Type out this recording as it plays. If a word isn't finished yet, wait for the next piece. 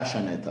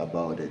passionate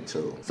about it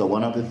too. So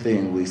one of the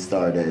things we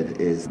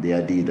started is the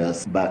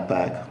Adidas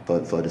backpack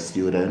for the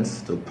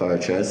students to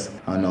purchase,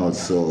 and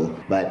also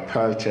by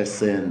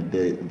purchasing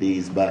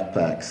these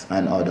backpacks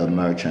and other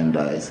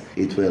merchandise,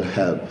 it will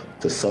help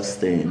to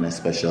sustain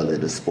especially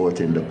the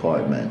sporting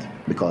department,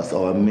 because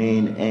our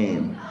main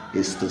aim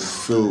is to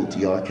suit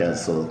York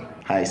Castle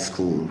High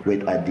School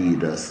with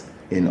Adidas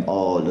in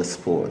all the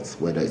sports,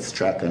 whether it's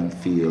track and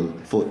field,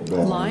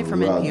 football, Live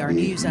from rugby, NPR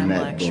News, I'm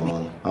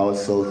netball.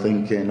 Also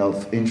thinking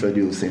of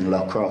introducing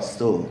lacrosse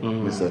too,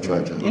 Mr.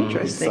 Treasurer.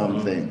 Interesting. It's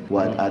something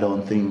what I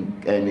don't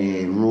think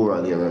any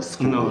rural area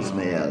schools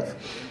may have.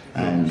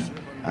 And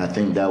I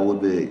think that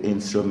would be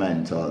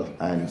instrumental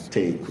and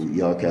take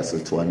York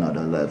Castle to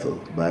another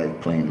level by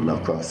playing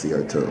lacrosse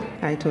here too.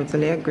 I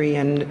totally agree.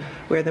 And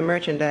where the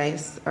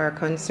merchandise are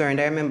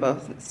concerned, I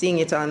remember seeing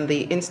it on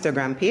the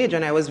Instagram page,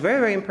 and I was very,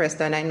 very impressed.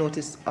 And I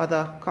noticed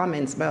other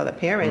comments by other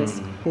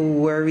parents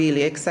who were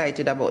really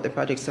excited about the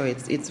project. So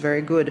it's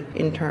very good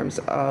in terms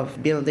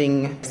of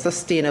building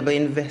sustainable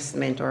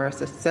investment or a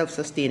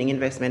self-sustaining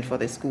investment for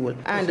the school.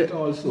 And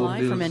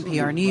live from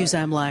NPR News,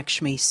 I'm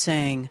Lakshmi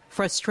Singh.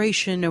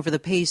 Frustration over the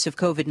pace of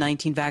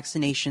COVID-19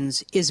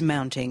 vaccinations is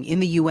mounting in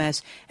the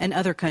U.S. and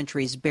other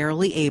countries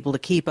barely able to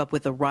keep up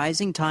with the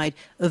rising tide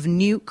of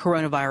new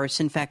coronavirus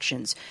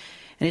infections.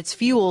 And it's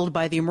fueled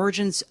by the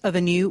emergence of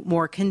a new,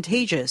 more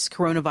contagious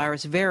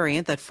coronavirus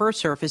variant that first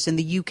surfaced in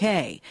the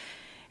U.K.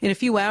 In a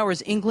few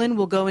hours, England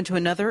will go into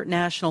another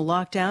national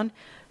lockdown.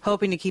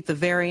 Hoping to keep the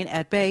variant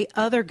at bay,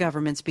 other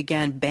governments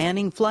began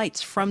banning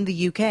flights from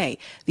the UK.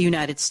 The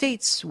United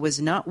States was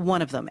not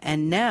one of them,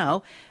 and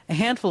now a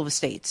handful of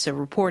states have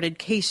reported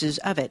cases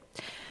of it.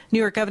 New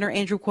York Governor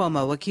Andrew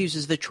Cuomo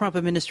accuses the Trump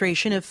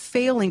administration of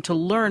failing to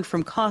learn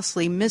from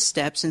costly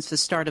missteps since the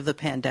start of the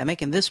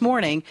pandemic. And this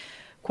morning,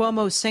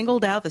 Cuomo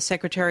singled out the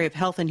Secretary of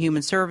Health and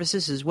Human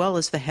Services as well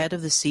as the head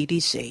of the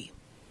CDC.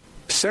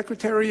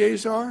 Secretary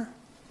Azar,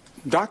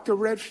 Dr.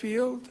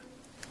 Redfield,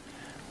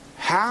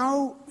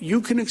 how you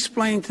can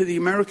explain to the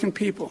American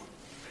people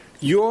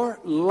your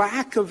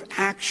lack of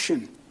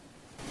action,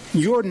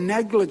 your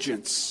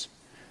negligence,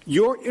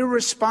 your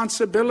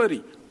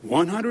irresponsibility.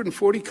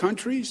 140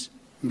 countries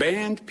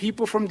banned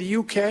people from the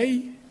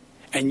UK,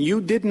 and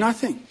you did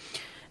nothing.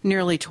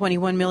 Nearly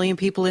 21 million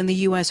people in the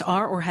U.S.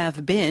 are or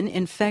have been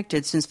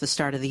infected since the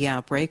start of the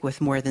outbreak,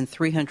 with more than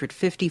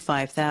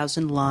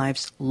 355,000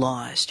 lives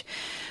lost.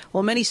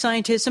 Well, many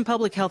scientists and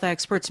public health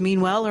experts,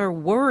 meanwhile, are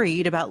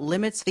worried about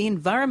limits the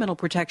Environmental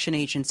Protection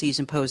Agency is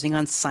imposing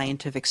on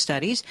scientific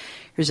studies.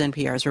 Here's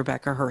NPR's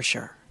Rebecca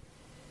Hersher.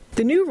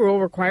 The new rule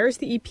requires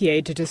the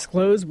EPA to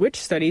disclose which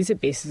studies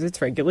it bases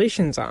its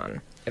regulations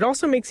on. It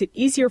also makes it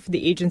easier for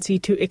the agency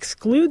to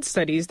exclude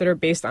studies that are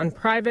based on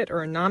private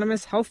or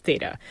anonymous health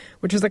data,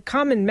 which is a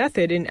common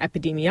method in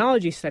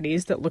epidemiology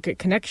studies that look at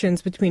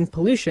connections between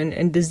pollution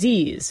and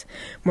disease.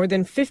 More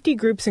than 50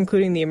 groups,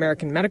 including the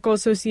American Medical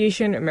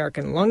Association,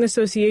 American Lung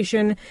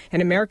Association,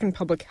 and American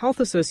Public Health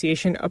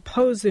Association,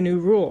 oppose the new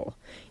rule.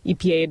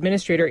 EPA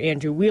Administrator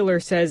Andrew Wheeler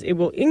says it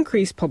will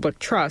increase public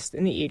trust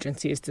in the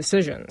agency's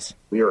decisions.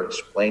 We are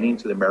explaining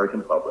to the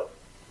American public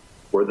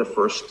for the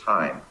first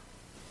time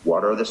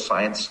what are the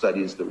science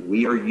studies that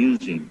we are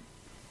using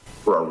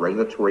for our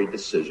regulatory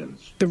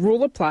decisions. The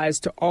rule applies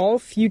to all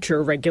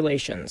future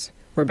regulations.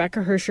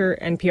 Rebecca Hersher,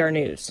 NPR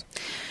News.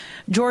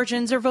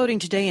 Georgians are voting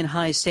today in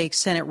high-stakes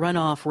Senate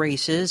runoff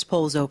races.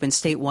 Polls open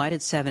statewide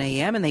at 7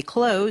 a.m. and they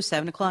close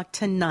 7 o'clock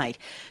tonight.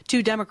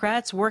 Two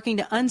Democrats working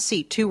to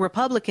unseat two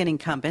Republican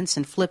incumbents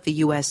and flip the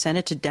U.S.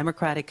 Senate to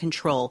Democratic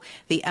control.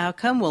 The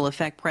outcome will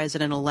affect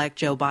President-elect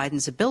Joe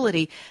Biden's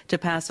ability to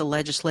pass a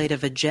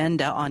legislative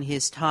agenda on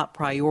his top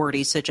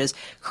priorities, such as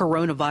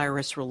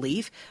coronavirus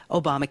relief,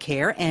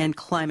 Obamacare, and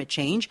climate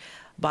change.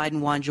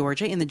 Biden won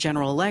Georgia in the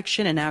general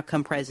election, and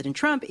outcome President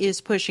Trump is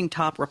pushing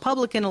top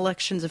Republican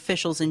elections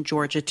officials in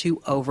Georgia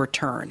to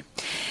overturn.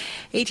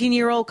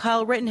 18-year-old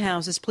Kyle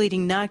Rittenhouse is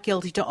pleading not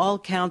guilty to all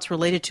counts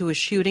related to a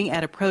shooting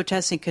at a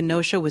protest in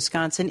Kenosha,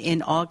 Wisconsin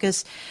in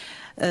August.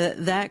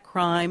 That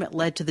crime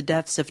led to the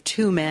deaths of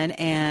two men,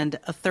 and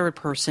a third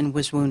person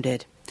was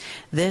wounded.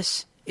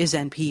 This is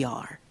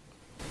NPR.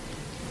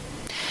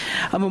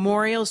 A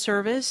memorial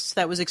service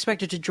that was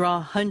expected to draw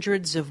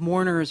hundreds of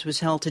mourners was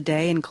held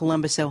today in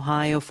Columbus,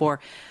 Ohio, for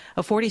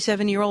a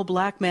 47-year-old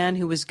black man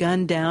who was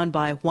gunned down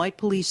by a white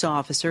police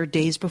officer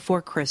days before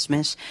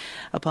Christmas.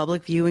 A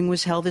public viewing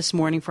was held this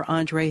morning for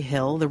Andre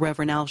Hill. The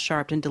Reverend Al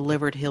Sharpton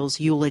delivered Hill's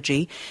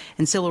eulogy,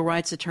 and civil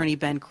rights attorney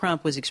Ben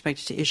Crump was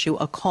expected to issue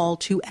a call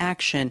to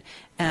action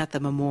at the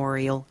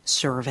memorial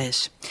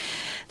service.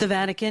 The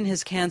Vatican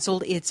has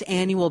canceled its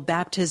annual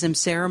baptism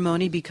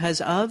ceremony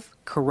because of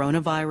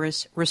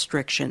coronavirus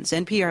restrictions.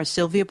 NPR's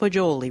Sylvia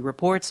Poggioli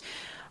reports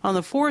on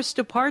the forced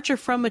departure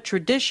from a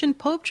tradition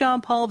Pope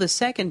John Paul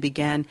II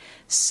began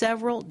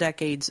several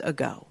decades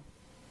ago.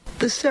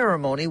 The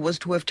ceremony was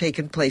to have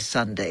taken place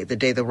Sunday, the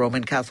day the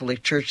Roman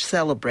Catholic Church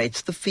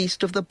celebrates the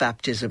feast of the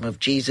baptism of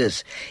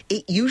Jesus.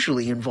 It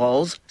usually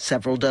involves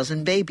several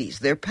dozen babies,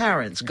 their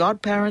parents,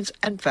 godparents,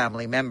 and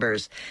family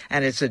members.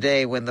 And it's a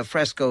day when the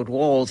frescoed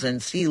walls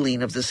and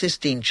ceiling of the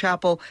Sistine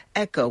Chapel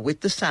echo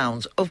with the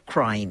sounds of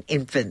crying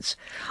infants.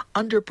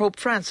 Under Pope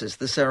Francis,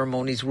 the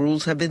ceremony's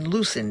rules have been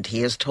loosened.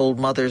 He has told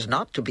mothers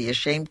not to be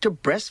ashamed to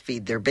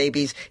breastfeed their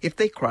babies if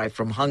they cry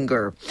from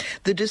hunger.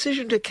 The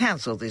decision to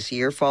cancel this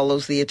year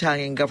follows the Italian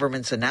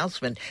government's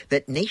announcement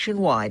that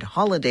nationwide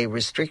holiday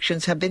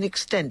restrictions have been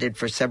extended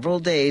for several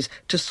days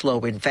to slow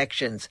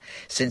infections.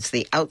 Since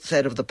the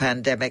outset of the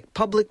pandemic,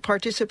 public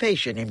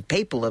participation in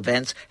papal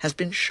events has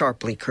been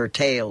sharply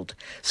curtailed.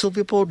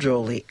 Sylvia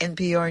Poggioli,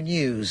 NPR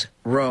News,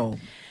 Rome.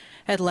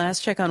 At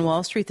last check on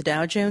Wall Street, the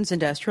Dow Jones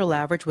Industrial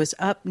Average was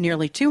up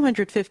nearly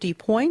 250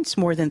 points,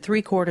 more than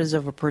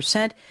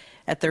 0.75%,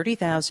 at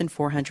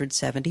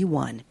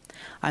 30,471.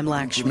 I'm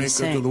Lakshmi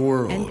Singh, to the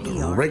world,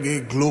 NPR.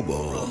 Reggae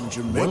Global. From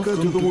Jamaica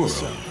to the world,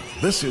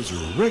 this is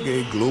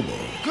Reggae Global.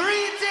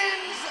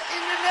 Greetings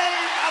in the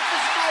name of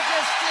His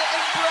Majesty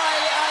Emperor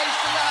Haile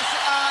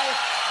Selassie I,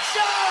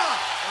 Jah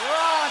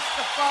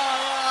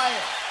Rastafari,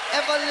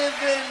 ever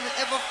living,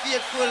 ever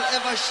faithful,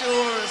 ever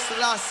sure,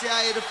 Selassie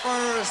I the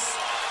first.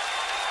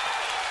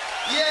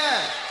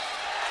 Yeah.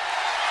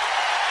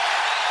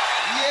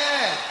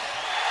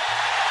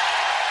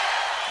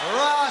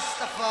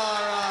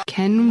 Rastafari.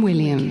 Ken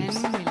Williams.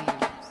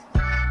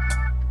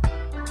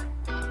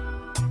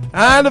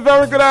 And a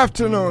very good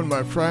afternoon,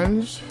 my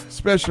friends.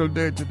 Special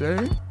day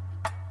today.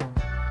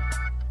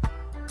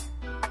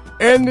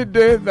 Any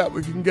day that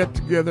we can get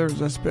together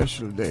is a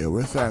special day.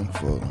 We're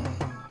thankful.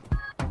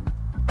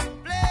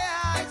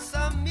 Play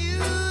some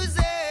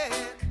music,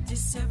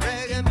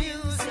 reggae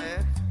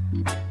music.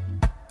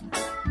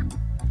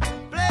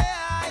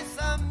 Play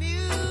some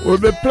music. We'll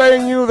be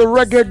playing you the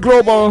Reggae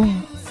Global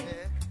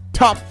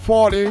Top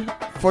 40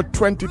 for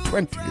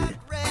 2020.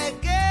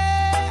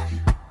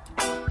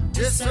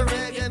 Just a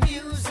reggae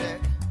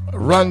music.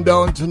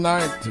 Rundown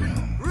tonight.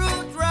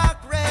 Root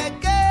rock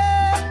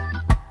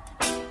reggae.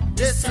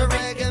 Just a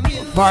reggae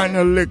music.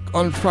 Final lick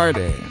on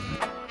Friday.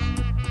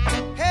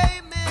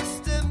 Hey,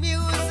 Mr.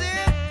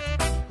 Music,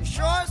 you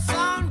sure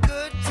sound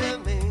good to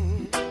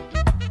me.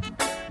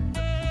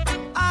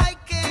 I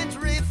can't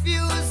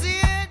refuse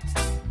it.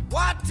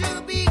 What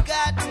to be,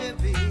 got to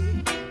be.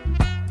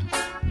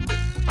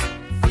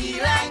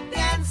 Feel like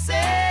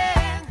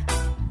dancing,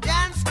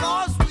 dance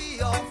 'cause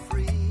we are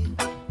free.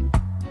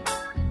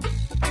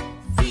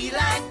 Feel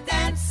like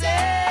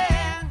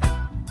dancing,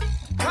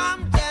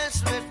 come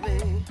dance with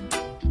me.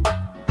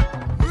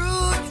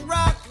 Roots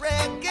rock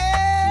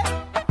reggae,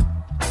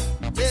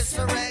 this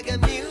a reggae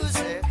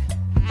music.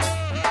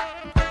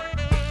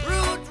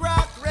 Root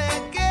rock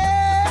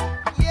reggae,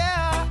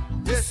 yeah,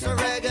 this a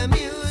reggae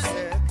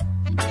music.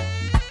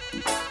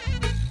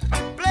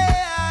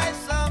 Play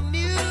some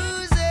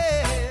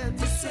music,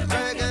 this a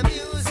reggae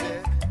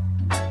music.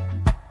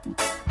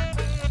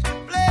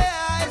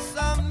 Play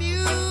some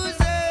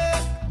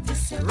music,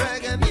 this a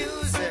reggae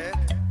music.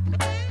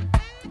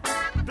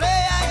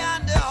 Play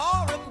on the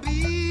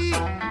R&B,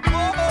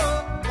 want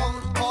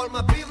all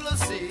my people to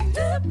see.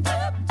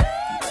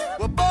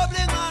 We're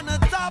bubbling on the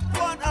top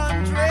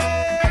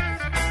 100,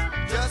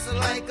 just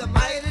like a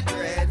mighty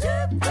dread.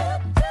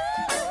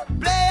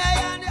 Play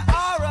on the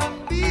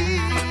R&B,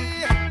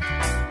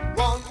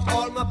 want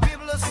all my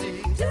people to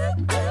see.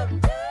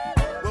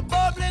 We're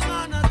bubbling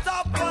on the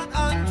top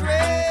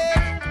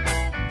 100,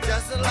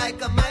 just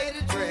like a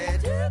mighty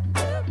dread.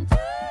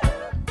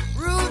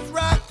 Root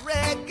rock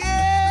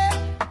reggae,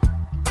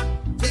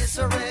 this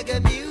a reggae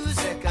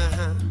music,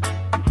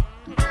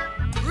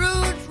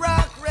 Root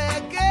rock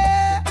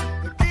reggae,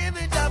 give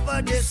it up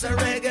for this a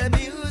reggae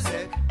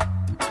music.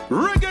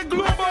 Reggae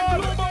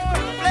Global.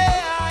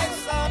 Play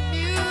some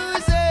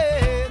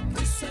music,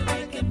 this a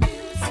reggae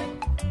music.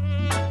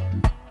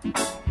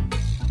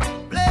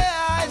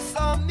 Play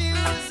some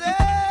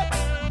music,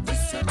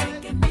 this a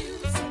reggae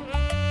music.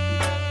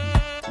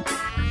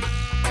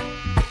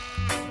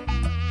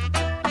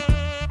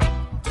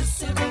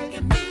 This a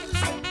reggae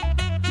music.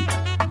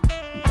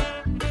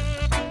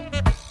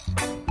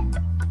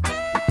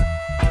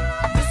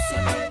 This a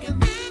reggae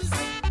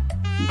music.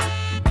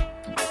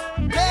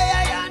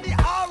 Play on the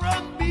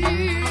R&B.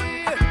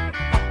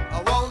 I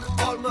want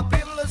all my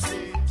people to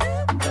see.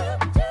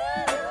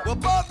 We're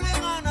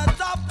bubbling on the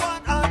top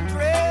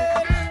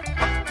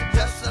 100,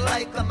 just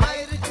like a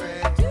mighty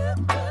dread.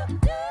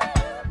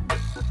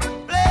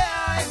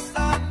 Play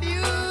some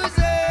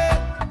music,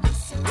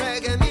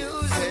 reggae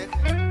music.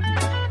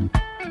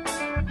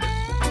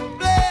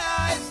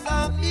 Play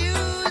some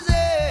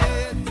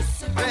music,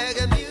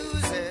 reggae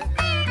music.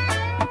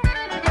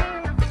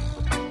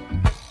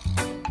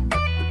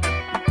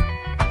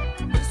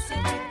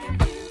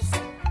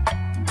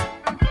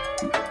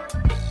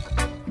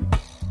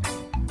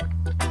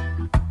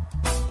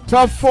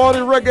 Top 40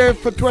 Reggae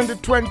for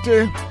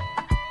 2020.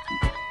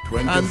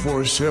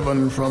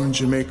 24/7 from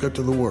Jamaica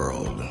to the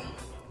world.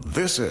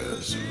 This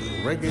is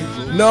Reggae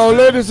Global. Now,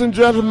 ladies and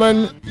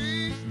gentlemen,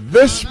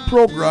 this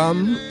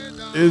program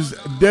is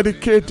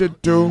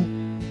dedicated to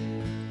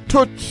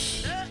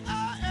Toots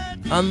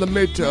and the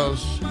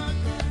Maytals.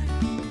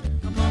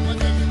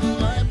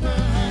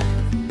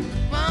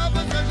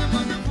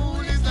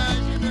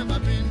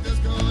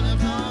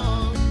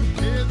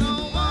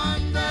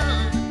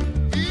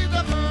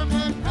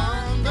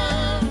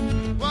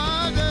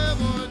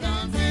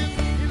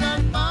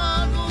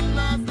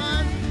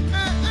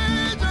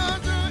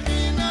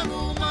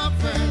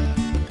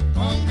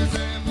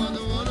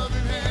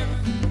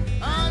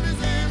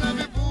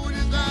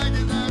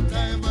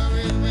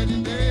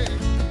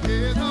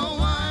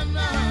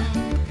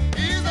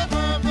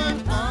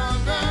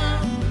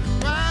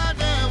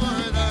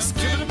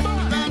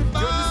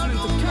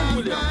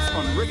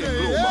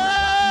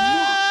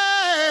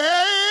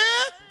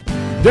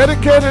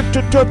 Dedicated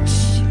to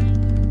Toots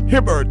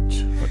Hibbert,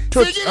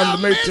 Toots and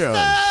the Maytals.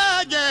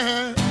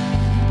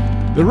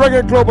 The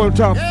Reggae Global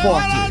Top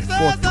 40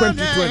 for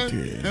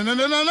 2020. No,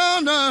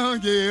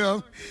 yeah.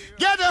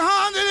 Get the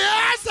horn to the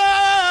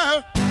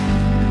answer.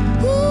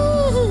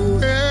 Ooh,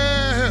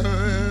 yeah.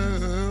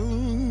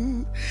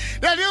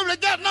 That you will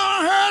get no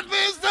hurt,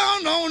 please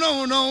don't,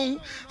 no.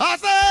 I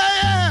say,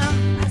 yeah.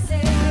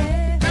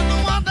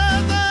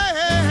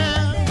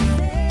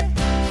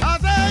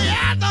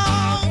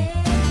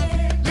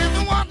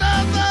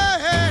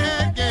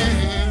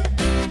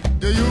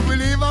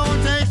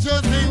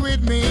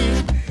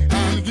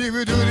 Give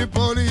it to the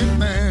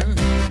policeman.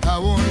 I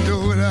won't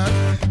do that.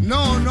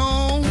 No,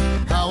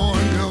 I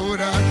won't do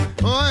that.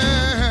 Oh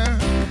yeah.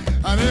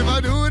 And if I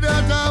do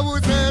that, I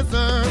would say,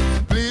 sir,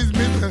 please,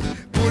 mister,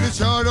 put a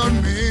shot on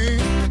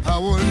me. I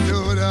won't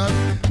do that.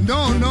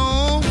 No,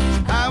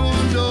 I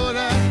won't do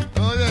that.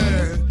 Oh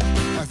yeah.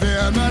 I say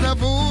I'm not a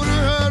fool to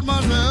hurt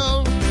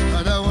myself,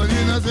 but I was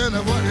innocent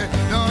of what they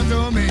done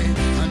to me,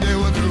 and they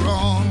was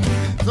wrong,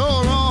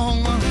 so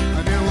wrong,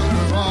 and they was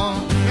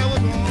wrong.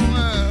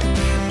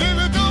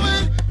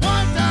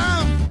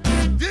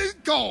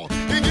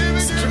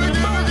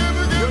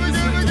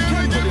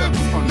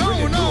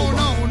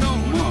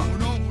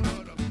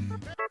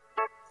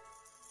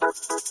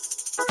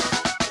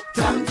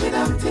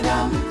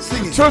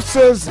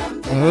 Toots'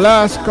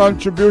 last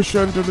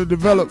contribution to the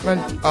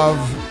development of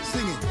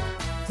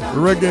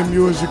reggae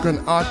music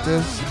and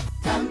artists,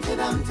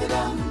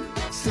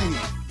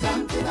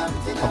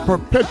 a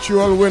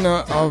perpetual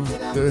winner of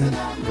the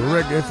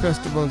Reggae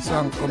Festival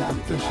Song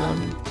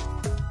Competition.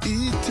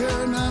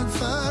 Eternal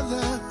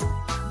Father,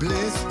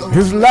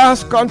 his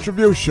last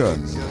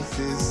contribution.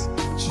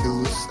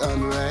 Truth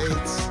and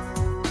rights.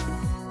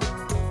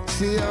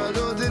 See all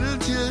those little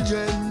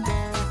children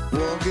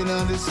walking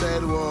on the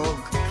sidewalk,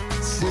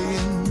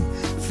 singing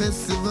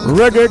festival.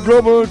 Reggae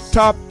Global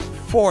Top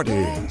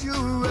 40.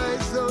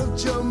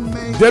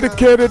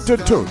 Dedicated to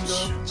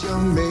Toots.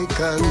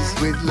 Jamaicans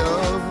with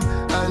love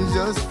and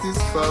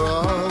justice for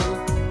all.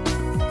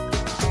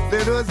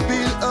 Let us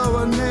build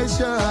our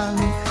nation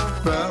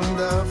from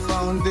the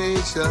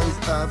foundations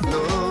of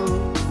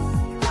love,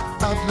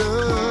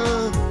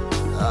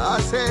 I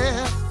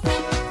say,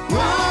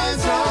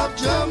 rise up,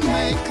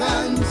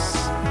 Jamaicans,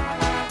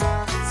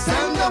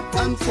 stand up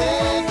and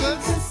take a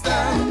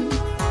stand.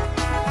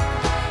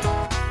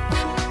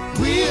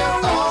 We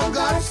are all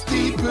God's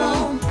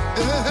people.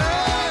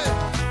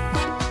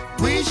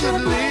 We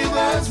should live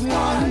as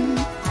one.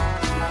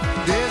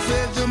 They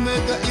say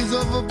Jamaica is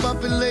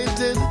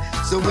overpopulated,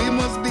 so we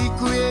must be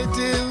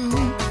creative.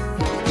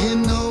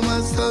 In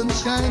our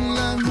sunshine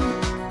land,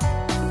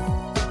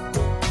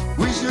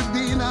 we should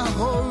be in a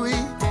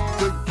hurry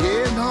to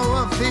gain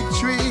our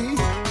victory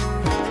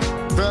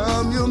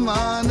from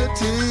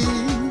humanity.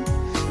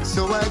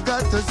 So I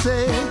got to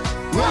say,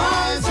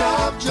 rise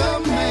up,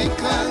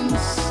 Jamaicans,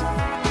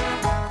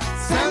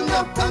 stand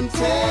up and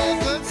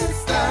take a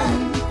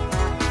stand.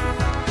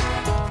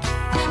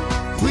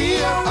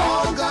 We are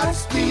all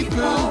God's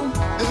people.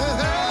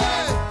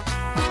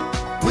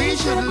 We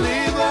should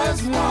live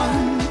as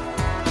one.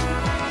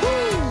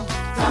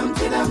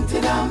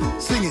 Tam-ti-dum-ti-dum,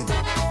 sing it.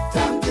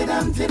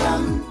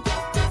 Tam-ti-dum-ti-dum,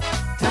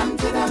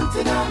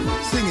 tam-ti-dum-ti-dum,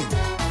 sing it.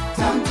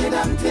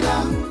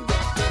 Tam-ti-dum-ti-dum,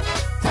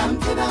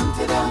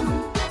 tam-ti-dum-ti-dum,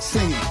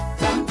 sing it.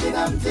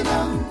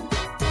 Tam-ti-dum-ti-dum,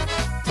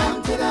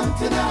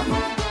 tam-ti-dum-ti-dum,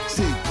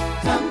 sing it.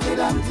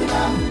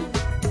 Tam-ti-dum-ti-dum.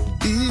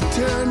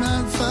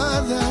 Eternal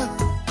Father,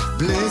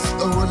 bless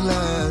our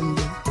land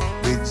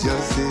with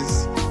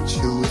justice,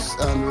 truth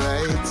and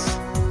rights.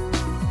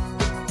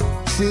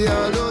 See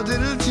all those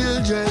little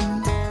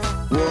children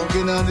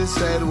walking on the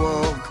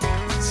sidewalk,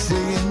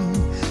 singing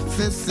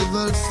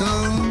festival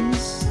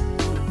songs.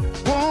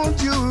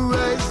 Won't you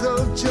rise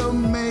up,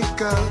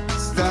 Jamaica?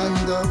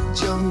 Stand up,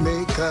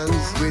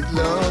 Jamaicans, with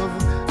love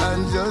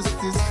and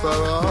justice for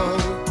all.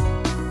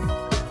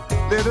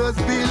 Let us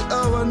build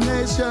our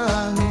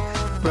nation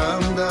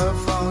from the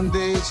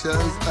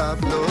foundations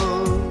of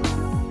love,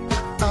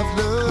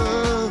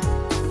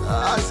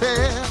 I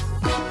say,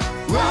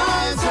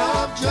 rise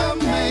up,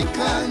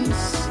 Jamaicans,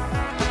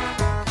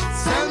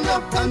 stand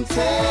up and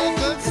take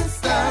a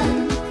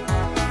stand.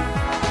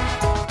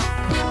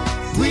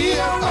 We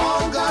are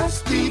all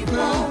God's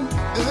people.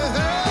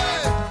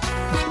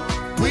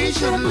 We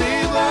should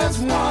live as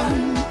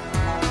one.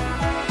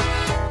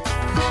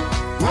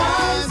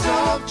 Rise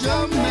up,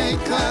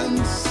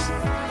 Jamaicans.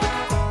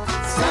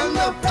 Stand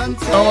up and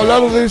take. Now, a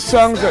lot of these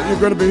songs that you're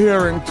going to be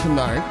hearing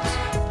tonight,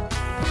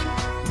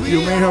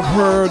 you may have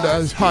heard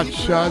as hot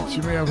shots.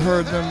 You may have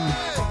heard them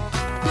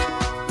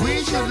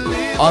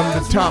on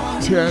the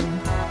top 10.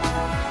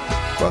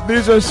 But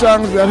these are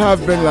songs that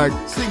have been like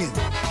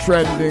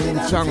trending,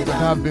 songs that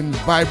have been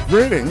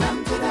vibrating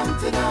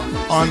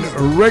on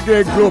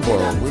Reggae Global.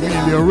 We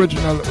mean the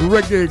original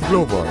Reggae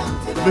Global.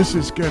 This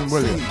is Ken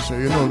Williams, so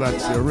you know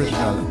that's the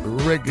original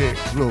Reggae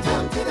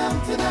Global.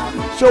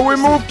 So we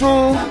move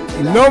to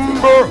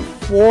number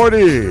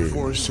 40.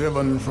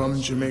 4-7 from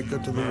Jamaica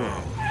to the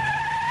world.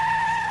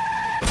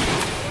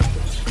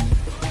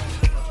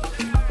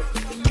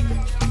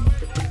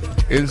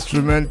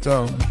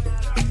 Instrumental.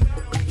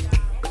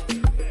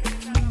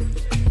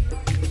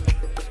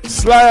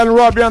 Sly and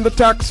Robbie and the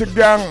Taxi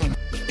Gang.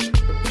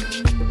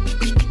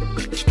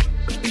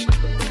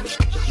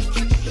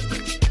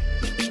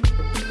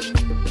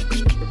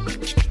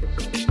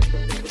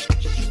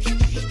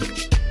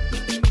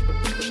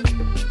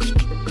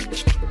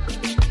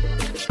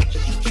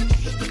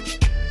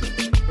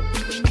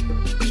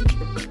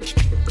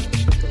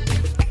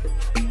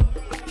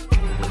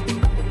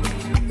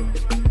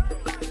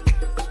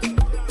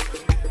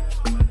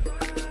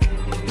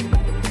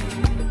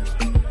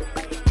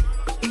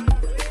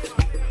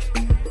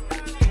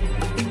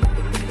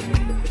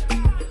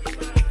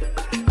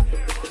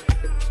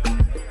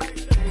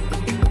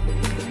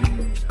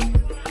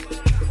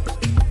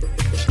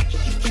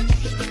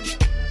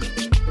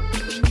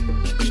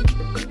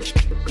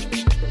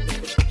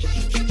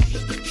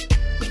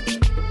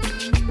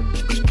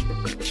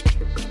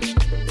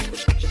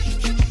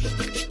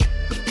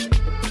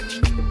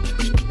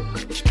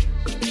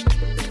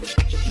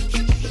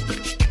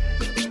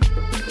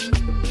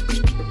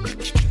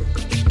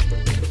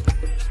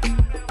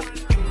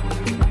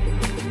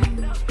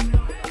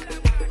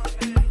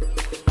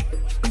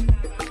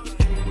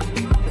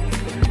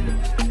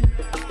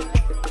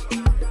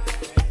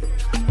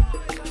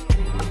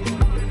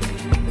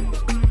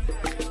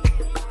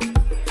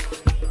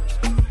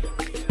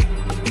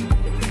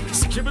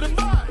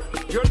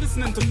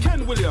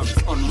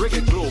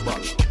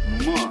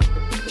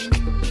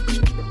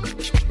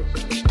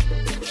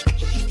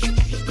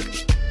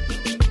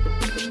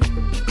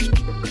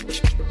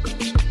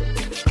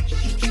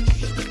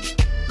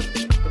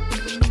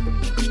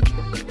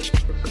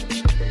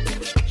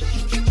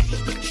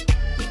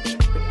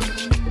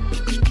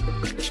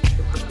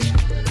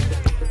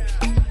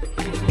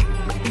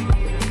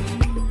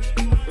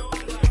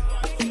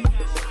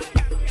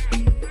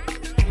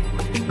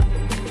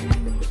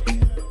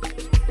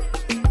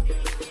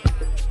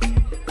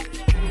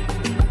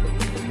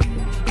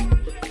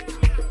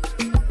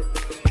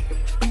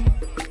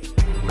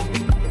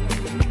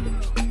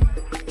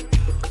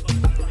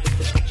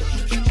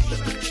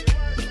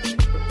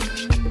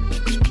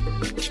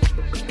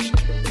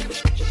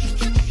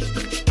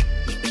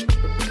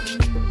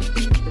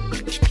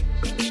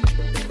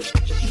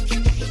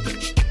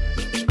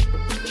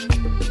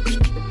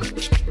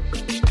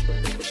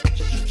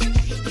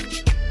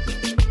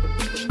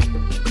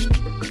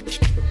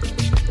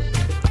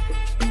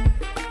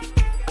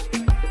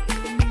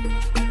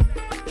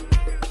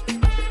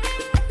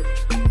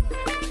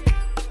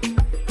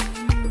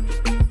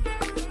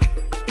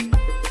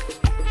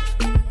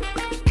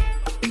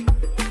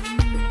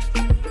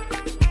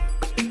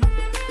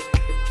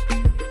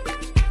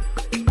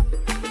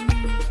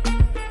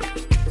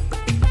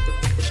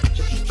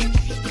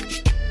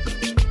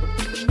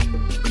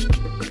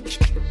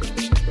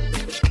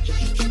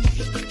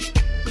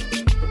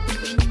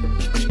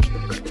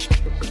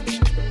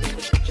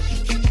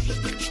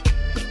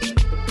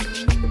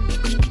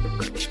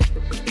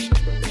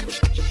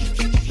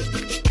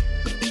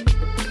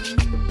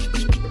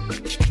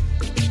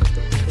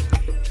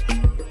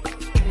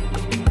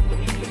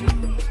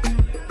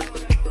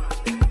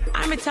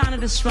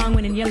 Strong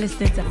when you're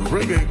listening to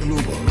Reggae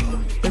Global,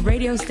 the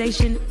radio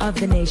station of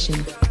the nation,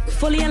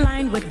 fully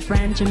aligned with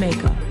Brand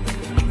Jamaica.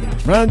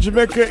 Brand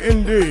Jamaica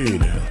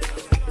indeed.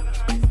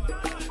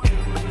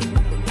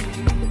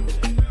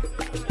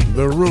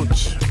 The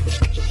roots.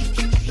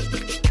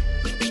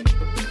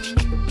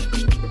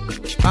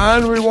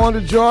 And we want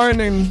to join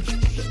in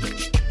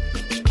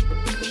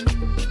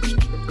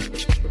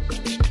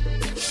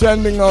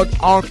sending out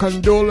our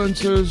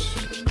condolences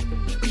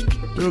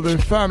to the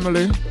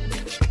family,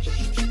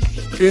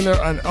 inner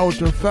and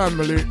outer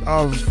family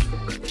of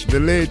the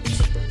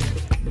late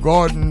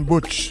Gordon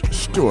Butch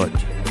Stewart.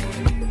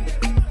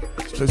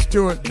 Mr.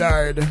 Stewart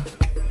died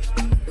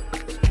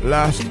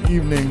last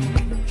evening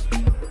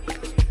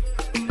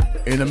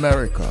in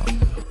America.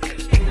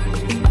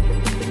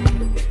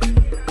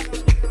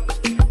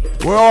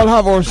 We all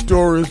have our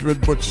stories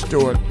with Butch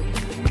Stewart.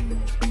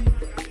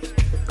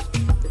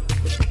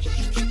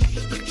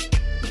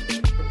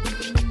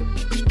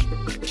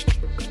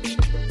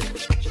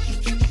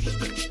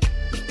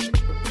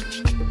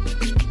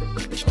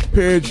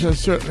 page has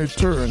certainly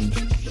turned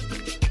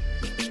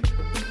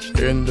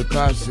in the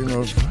passing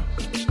of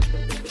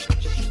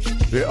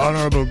the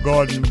Honorable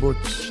Gordon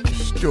Butch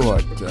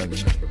Stewart.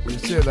 And we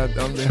say that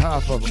on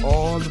behalf of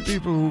all the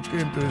people who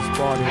came to this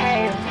party.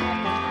 Hey,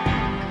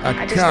 I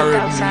just looked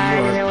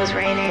outside and it was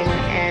raining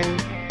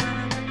and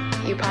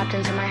you popped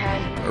into my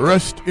head.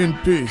 Rest in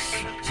peace,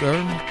 sir.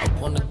 I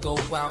wanna go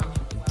out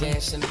and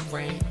dance in the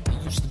rain.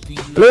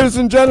 Ladies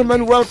and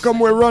gentlemen, welcome.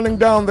 We're running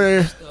down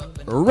the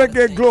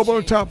Reggae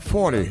Global Top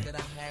 40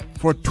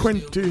 for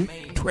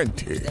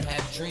 2020.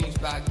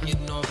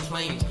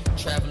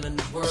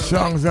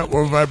 Songs that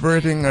were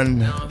vibrating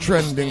and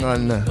trending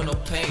on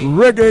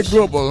Reggae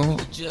Global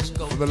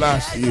for the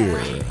last year.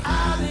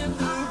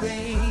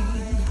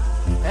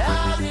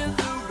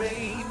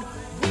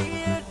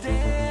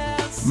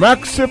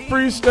 Maxi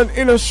Priest and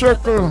Inner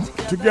Circle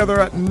together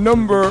at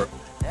number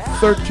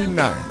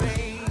 39.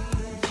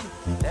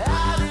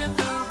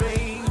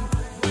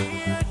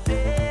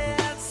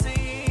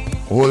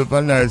 Hold up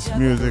a nice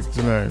music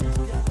tonight.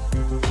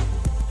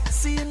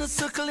 See in the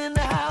circle in the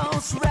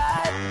house,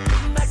 right?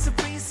 Maxi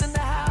Priest in the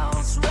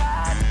house,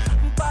 right?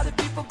 Party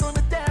people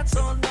gonna dance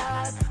all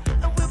night.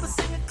 And we were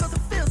singing cause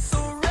it feels so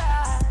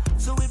right.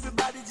 So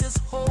everybody just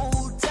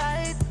hold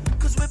tight.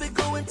 Cause we'll be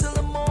going till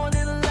the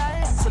morning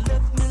light. So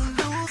let me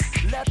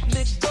loose, let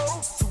me go.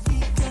 So we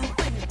can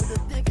bring it with a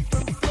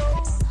different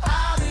flow.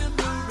 Out in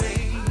the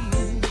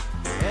rain,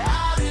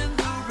 out in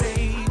the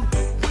rain.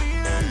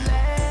 We're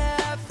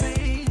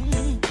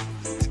laughing.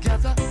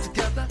 Together,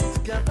 together,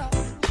 together.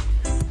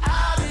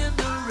 Out in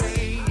the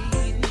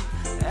rain,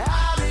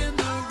 out in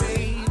the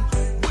rain.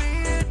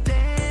 We're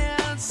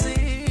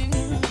dancing.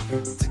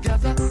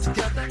 Together,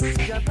 together,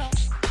 together.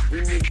 We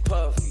need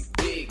Puffy,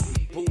 Big,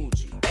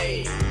 Bougie.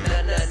 Hey,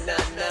 nah, nah,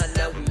 nah, nah,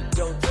 nah, we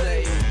don't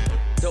play.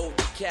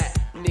 Doja Cat,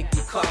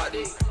 Nicki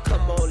Cardi.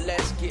 Come on,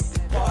 let's get the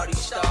party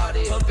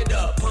started. Pump it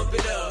up, pump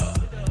it up.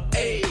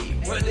 Hey,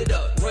 run it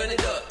up, run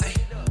it up.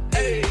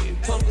 Hey,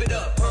 pump it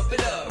up, run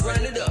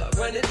it up,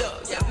 run it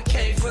up. Yeah, we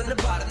came from the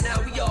bottom,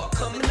 now we all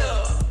coming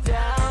up.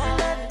 Down,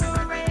 let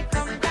the rain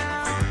come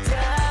down.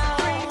 Down,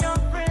 bring your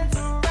friends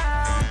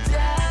around.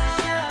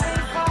 Down,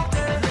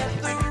 let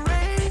the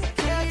rain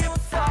keep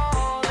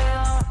falling.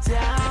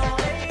 Down,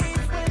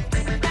 waves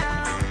whipping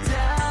down.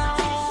 Down,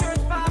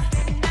 t-shirts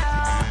popping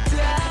down.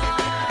 Down,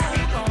 we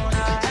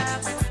gonna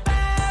have a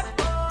bad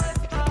boys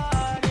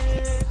party.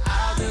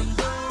 Out in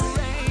the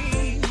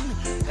rain,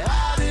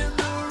 out in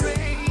the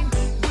rain,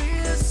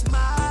 we're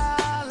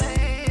smiling.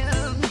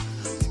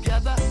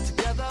 Together,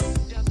 together,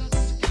 together.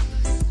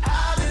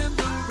 Out in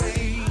the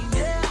rain,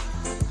 yeah.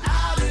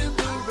 Out in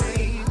the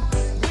rain,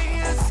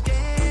 we're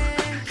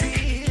skanking.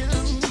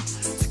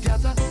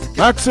 Together,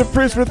 Maxi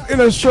Priest with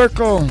Inner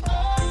Circle.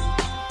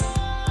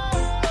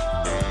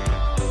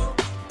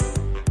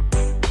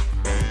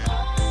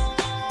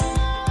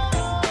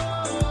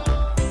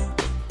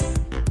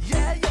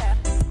 yeah, yeah.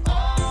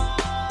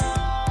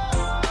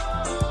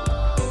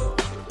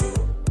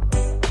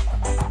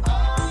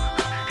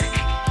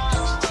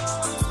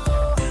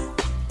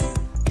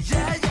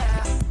 Yeah,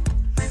 yeah.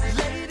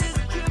 Ladies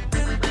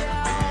dripping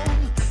down,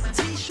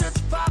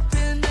 t-shirts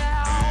popping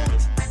out.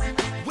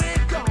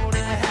 We're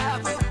gonna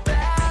have a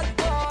bad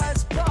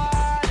boys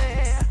party.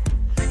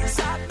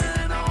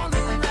 Excitement all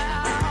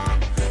around.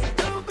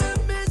 Don't be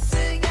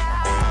missing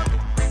out.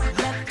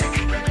 Let the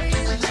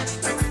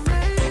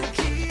rain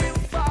keep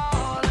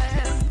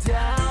falling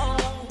down,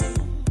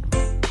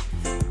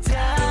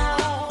 down,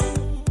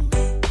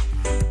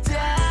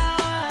 down.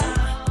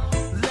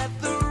 Let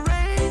the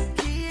rain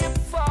keep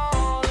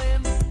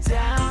falling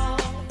down,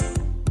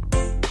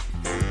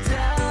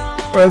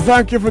 down. Well,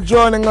 thank you for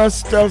joining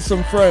us. Tell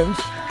some friends.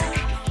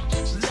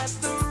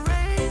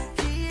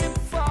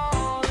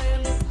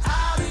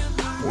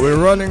 We're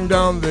running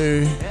down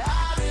the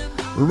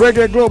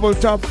Reggae Global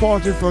Top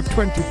 40 for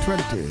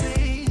 2020.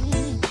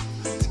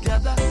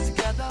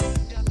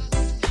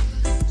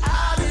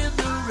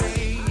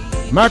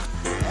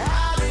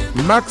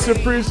 Maxi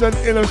Priest and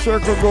Inner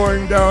Circle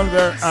going down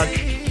there at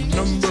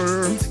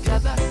number,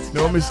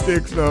 no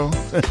mistakes now,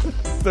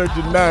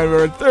 39.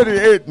 We're at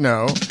 38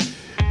 now.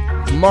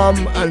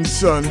 Mom and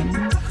Son.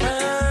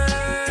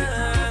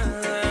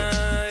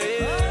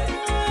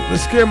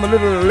 This came a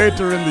little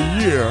later in the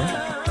year.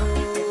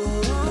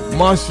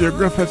 Marcia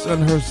Griffiths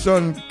and her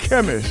son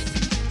Chemist.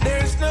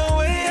 There's no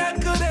way I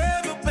could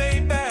ever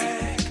pay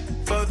back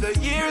for the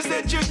years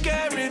that you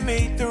carried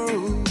me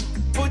through.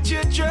 Put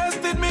your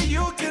trust in me,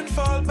 you can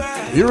fall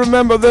back. You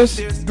remember this?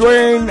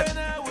 Dwayne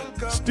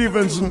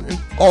Stevenson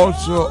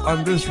also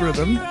on this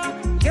rhythm.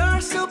 You're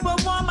a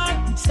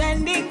superwoman,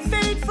 standing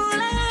faithful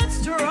and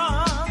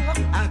strong.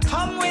 I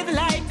come with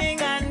lightning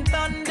and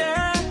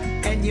thunder,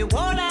 and you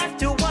won't have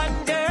to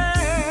wonder.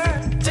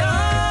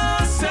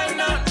 Don't say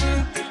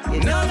nothing,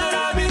 you know that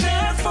I'll be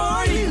there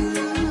for you.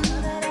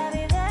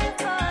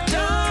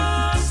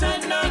 Don't say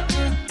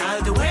nothing,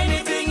 I'll do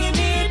anything you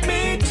need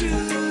me to.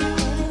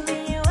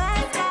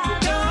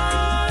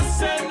 Don't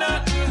say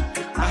nothing,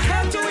 I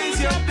have to ease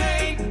your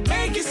pain,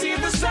 make you see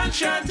the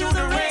sunshine through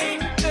the rain.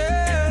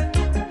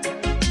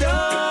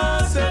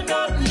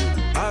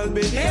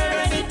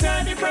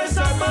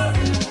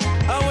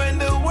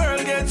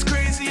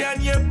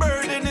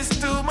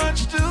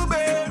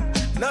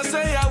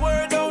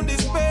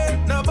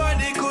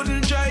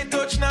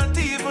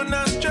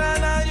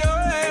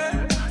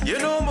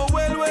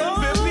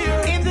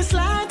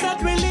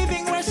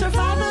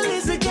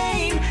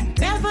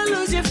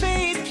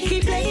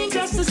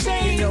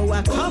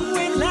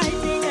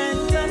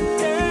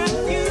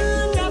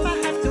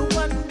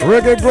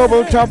 Reggae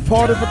Global Top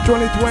 40 for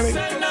 2020.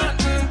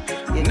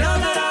 You know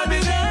that I'll be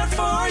there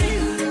for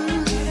you.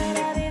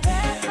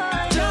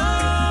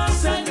 Don't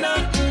say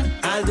nothing.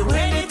 I'll do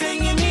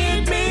anything you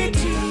need me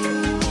to.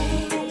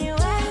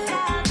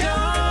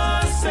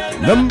 Don't say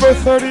nothing. Number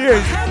 38. I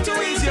have to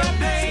ease your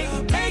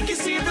pain, make you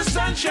see the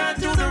sunshine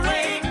through the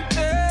rain.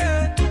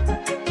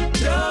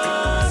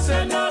 Don't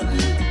say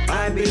nothing.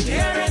 I'll be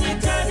there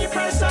anytime you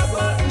press a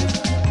button.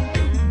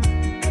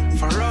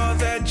 For all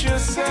that you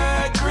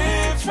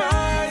sacrificed,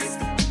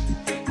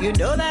 you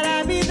know that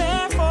I'll be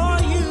there for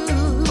you.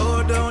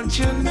 Oh, don't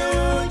you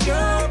know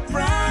you're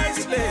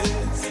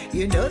priceless?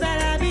 You know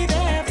that I'll be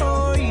there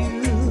for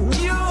you.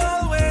 You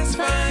always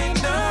find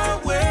a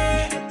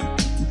way.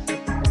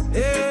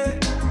 Yeah,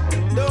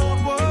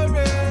 don't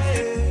worry.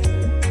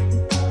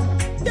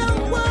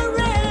 Don't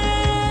worry.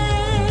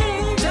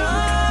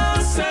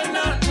 Don't say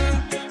nothing.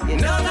 You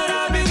know that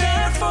I'll be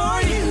there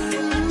for you.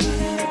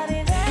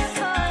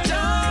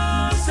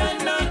 Don't say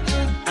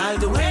nothing. I'll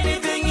do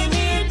anything you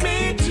need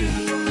me to.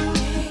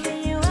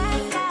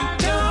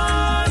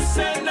 Don't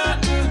say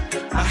nothing.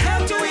 I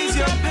have to ease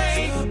your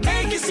pain,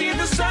 make you see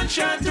the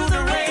sunshine through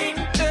the rain.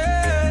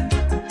 Yeah.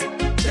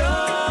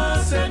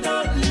 Don't say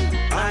nothing.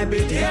 I'll be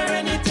there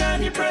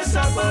anytime you press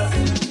a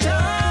button.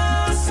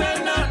 Don't say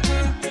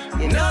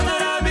nothing. You know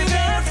that I'll be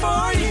there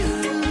for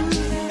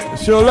you.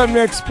 So let me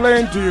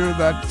explain to you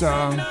that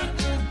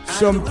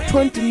some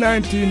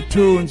 2019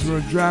 tunes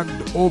were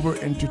dragged over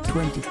into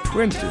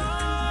 2020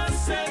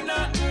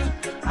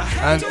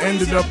 and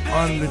ended up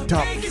on the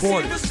top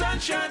 40. So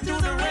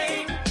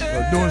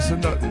don't say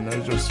nothing, I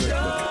just said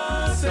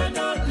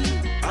that.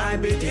 I'll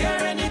be there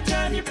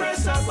anytime you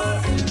press a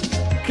button.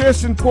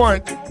 Case in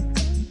point,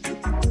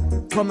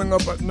 coming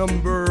up at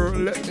number,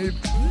 let me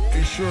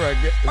be sure I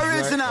get this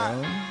Original.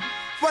 right now.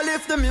 Well,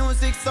 if the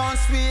music sounds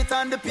sweet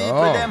and the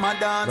people them a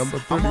dance,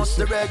 number I must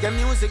the 36. reggae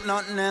music,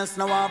 nothing else,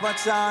 now have a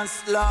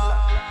chance, Lord.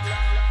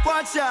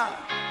 Watch out.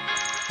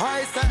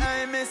 I say,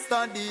 hey,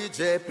 Mr.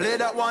 DJ, play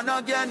that one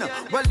again.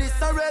 Well, this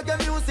a reggae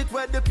music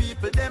where the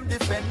people them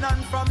defend,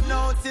 and from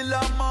now till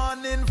the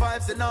morning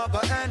vibes in our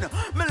end.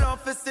 Me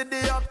love to see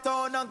the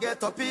uptown and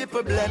get a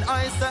people blend.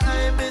 I say,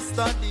 hey,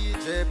 Mr.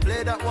 DJ,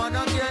 play that one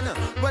again.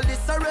 Well,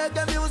 this a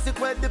reggae music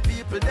where the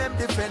people them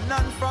defend,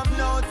 and from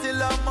now till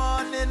the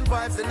morning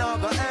vibes in our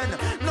end.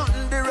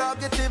 Nothing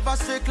derogative, a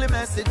strictly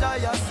message I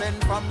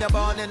send. From your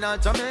born in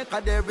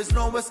Jamaica, there is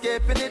no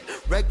escaping it.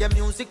 Reggae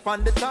music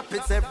on the top,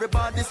 it's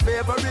everybody's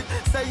favorite.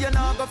 Say you're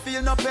not gonna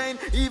feel no pain,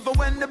 even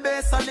when the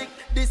bass a lick.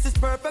 This is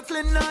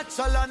perfectly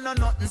natural and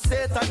nothing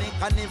satanic.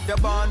 And if you're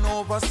born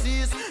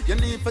overseas, you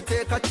need to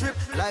take a trip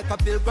like a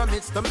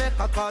pilgrimage to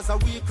Mecca, cause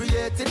we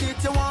created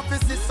it. You want to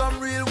see some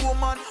real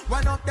woman,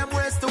 wind up them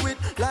ways to it.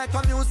 Like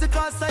a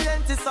musical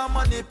scientist and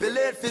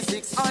manipulate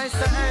physics. I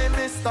say, hey,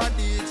 Mr.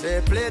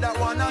 DJ, play that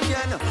one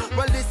again.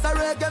 Well, this a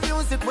reggae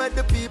music where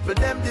the people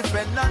them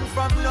defend, and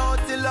from now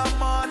till the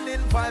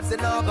morning vibes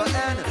in our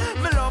end.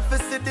 Me love to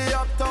see the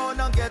uptown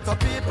and get a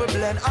people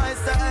blend. I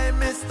say, hey,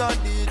 Mr.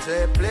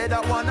 DJ, play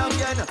that one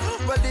again.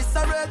 Well, this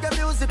a reggae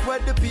music where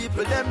the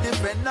people them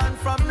defend, and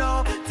from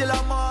now till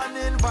the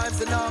morning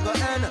vibes in our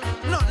end.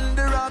 Nothing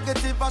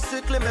derogative, a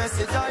strictly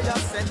message I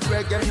have sent.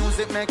 Reggae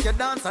music make you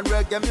dance and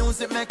reggae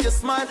music make you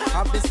smile.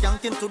 I've been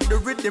skanking to the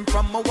rhythm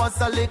from I was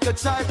a little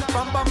child.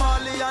 From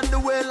Bamali and the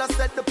Whale, I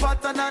set the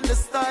pattern and the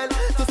style.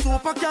 To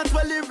Super Cat,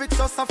 where lyrics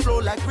just a flow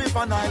like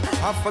River Nile.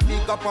 I've a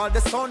big up all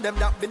the sound, them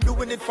that been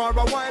doing it for a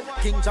while.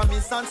 King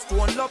Jammy's and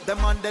Stone love them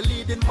and the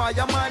leading by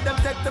a mile. Them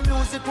take the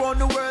music round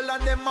the world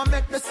and them a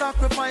make the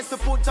sacrifice to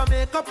put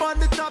Jamaica on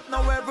the top.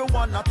 Now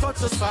everyone a touch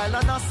the style,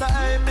 and I say,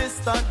 hey,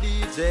 Mr.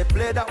 DJ,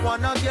 play that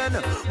one again.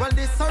 Well,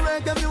 this a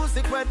reggae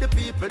music where the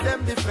people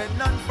them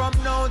defend, and from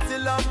now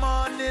till the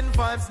morning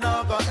vibes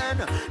now go end.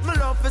 Me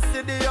love to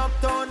see the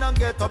uptown and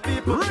get a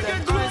people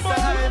blend. I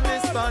say, hey,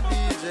 Mr.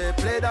 DJ,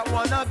 play that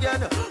one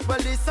again. Well,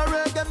 this a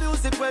reggae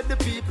music where the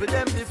people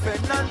them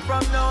defend, and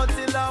from now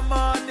till the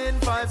morning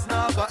vibes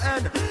now go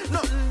end.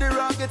 Nothing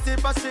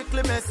derogative, a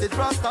strictly message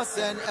Rasta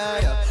send.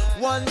 Hey,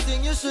 one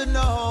thing you should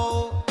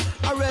know,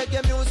 a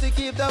reggae music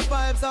keep the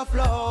vibes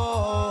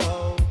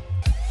afloat.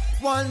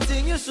 One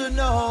thing you should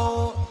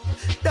know,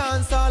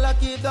 dance all I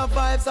keep the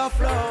vibes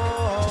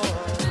afloat.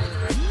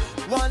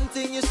 One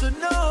thing you should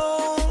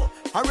know,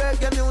 a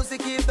reggae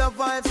music keep the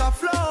vibes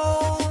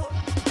afloat.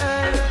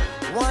 Hey,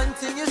 one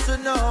thing you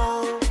should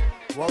know,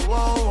 whoa,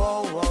 whoa,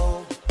 whoa,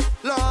 whoa.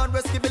 Lord,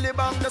 rescue me the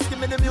bang, just give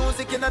me the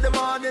music in the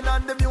morning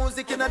and the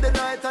music in the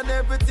night, and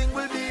everything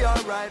will be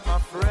alright, my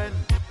friend.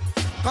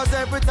 Cause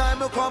every time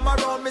we come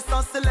around,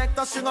 Mr.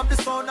 Selector string up the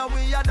sound and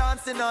we are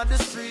dancing on the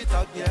street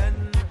again.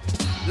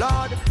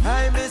 Lord,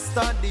 hey,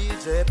 Mr.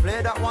 DJ,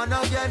 play that one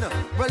again.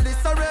 Well,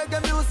 this a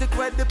reggae music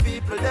where the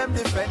people them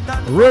defend.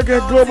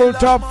 Reggae Global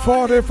Top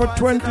 40 for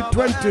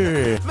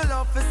 2020. Me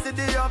love to see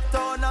the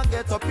uptown and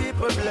get a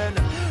people blend.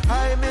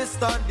 Hey,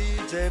 Mr.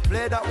 DJ,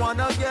 play that one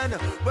again.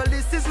 Well,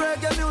 this is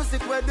reggae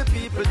music where the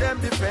people them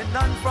defend.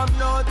 And from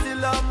now till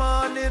the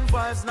morning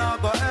vibes now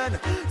go end.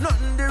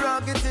 Nothing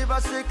derogative,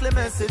 a strictly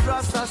message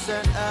Rasta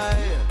send.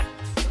 Hey.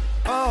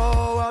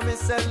 Oh, I miss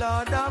say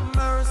Lord have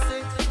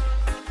mercy.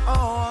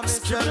 Oh,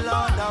 Mr.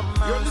 Lord have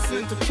mercy. You're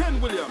listening to Ken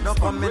Williams. No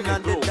coming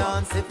on the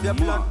dance if you're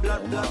blood.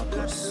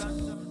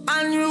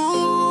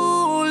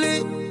 Unruly,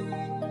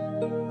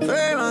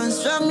 firm and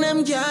strong,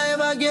 them can't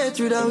ever get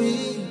rid of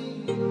me.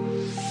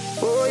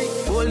 Boy,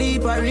 holy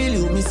paril,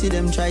 you me see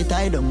them try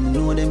tie down, me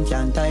know them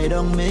can't tie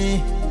down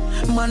me.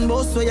 Man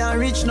boss way and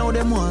rich, now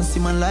them want see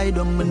man lie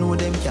down, me know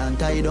them can't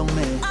tie down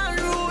me.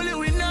 Unruly,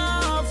 we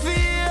not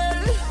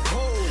feel.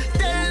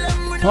 Tell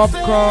them we not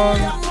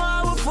Popcorn.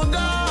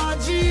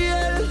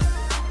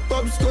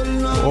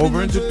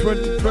 Over into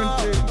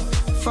 2020.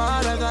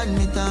 Father God,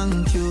 me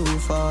thank you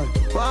for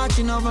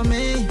watching over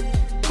me.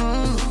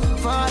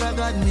 Father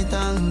God, me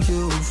thank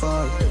you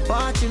for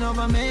watching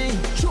over me.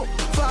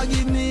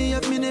 Forgive me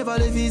if me never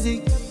live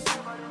easy.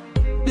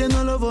 They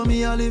no love how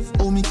me I live.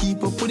 Oh, me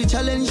keep up with the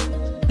challenge.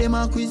 Them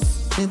a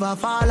quiz. Never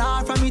fall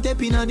off from me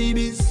tapping on the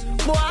biz.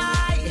 Boy,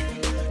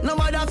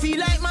 nobody feel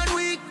like man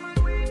weak.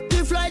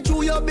 They fly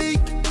through your beak.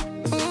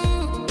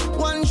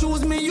 One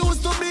shoes me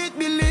used to beat.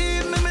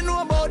 Believe me, me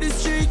know about the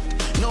street.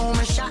 No,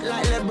 me shot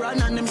like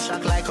LeBron and them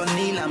shot like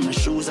O'Neal. And my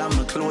shoes and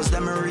my clothes,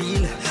 them are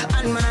real.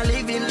 And man, I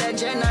live in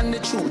legend and the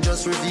truth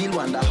just reveal.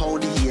 Wonder how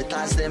the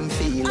haters them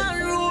feel.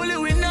 Unruly,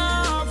 we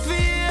not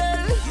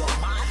feel.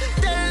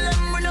 Tell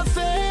them we not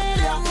fail.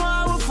 Them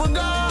why we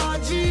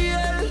forgot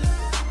jail.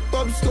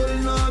 Pop skull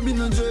now be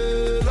no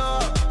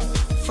jailer.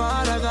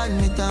 Father God,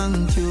 me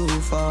thank you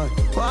for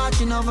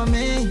watching over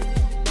me.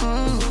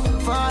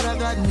 Father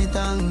God, me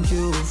thank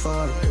you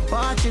for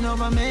watching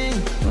over me.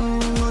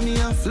 Money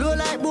a flow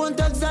like Bone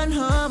Thugs and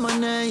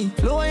Harmony,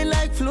 flowing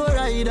like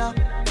Florida.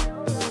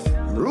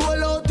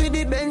 Roll out with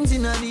the Benz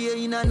in a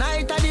day, in a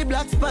night of the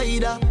Black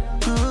Spider.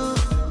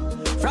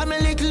 From a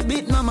little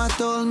bit, mama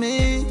told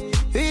me,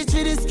 reach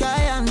for the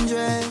sky and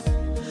dread.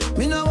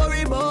 Me no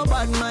worry about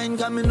bad mind,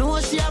 cause me know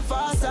she a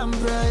fast and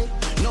pray.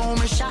 No,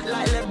 me shot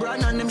like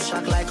LeBron and them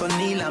shot like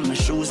O'Neal. And my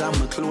shoes and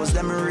my clothes,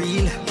 them are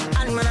real.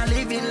 And when I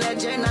live in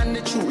legend and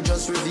the truth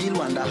just reveal.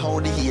 Wonder how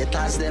the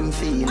haters them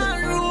feel.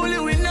 Unruly,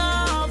 we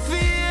not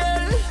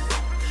feel.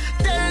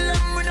 Tell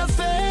them we not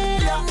fail.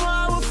 Them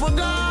why we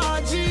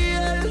forgot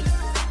jail.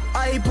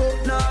 I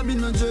put now be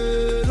no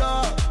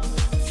jailer.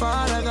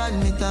 Father God,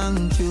 me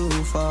thank you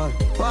for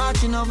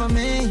watching over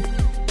me.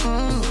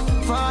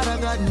 Father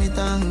God, me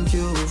thank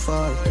you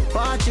for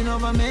watching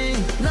over me.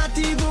 Not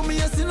even me,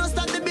 yes, you know,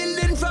 start the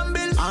building from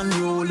bill.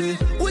 Unruly,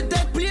 we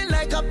take plane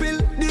like a pill.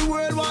 The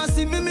world wants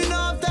see me no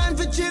have time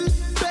for chill.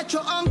 Bet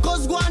your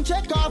uncles go and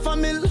check off a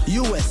mill.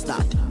 US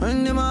that.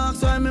 When them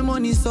ask why my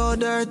money so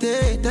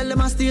dirty, tell them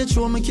I stage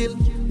show me kill.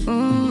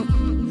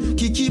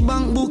 Kiki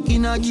bank book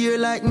in a gear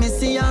like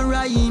Messi and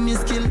Raheem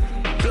is kill.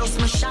 Plus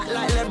me shot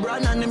like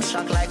LeBron and them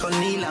shot like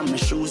O'Neal. And my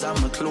shoes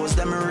and my clothes,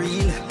 them are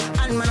real.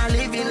 And man, I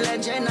live in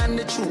legend and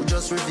the truth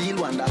just reveal.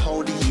 Wonder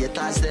how the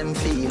haters them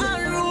feel.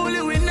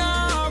 Unruly, we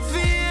not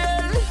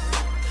feel.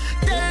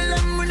 Tell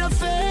them we not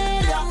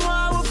fail. Them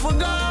why we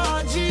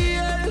forgot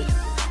jail.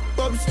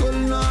 Pop skull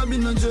now be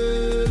no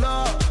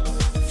jailer.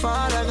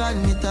 Father God,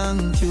 me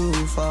thank you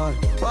for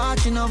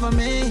watching over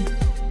me.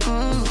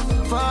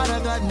 Father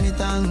God, me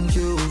thank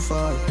you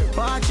for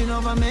watching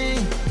over me.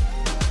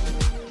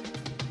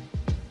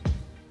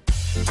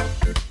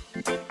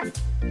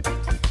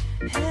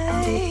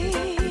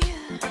 Hey,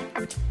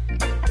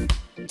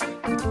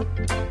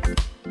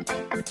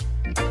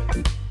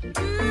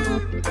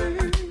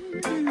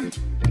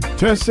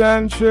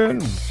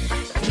 Tessantion.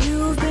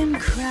 You've been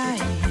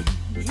crying,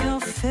 your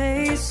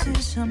face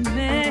is a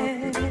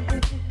mess.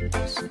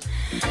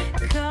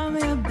 Come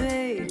here,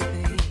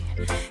 baby,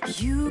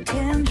 you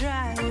can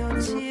dry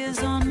your tears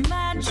on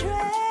my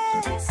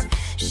dress.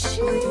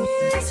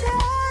 She's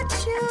hurt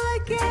you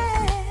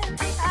again,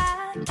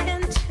 I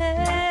can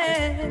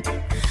tell.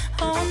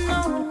 Oh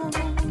no,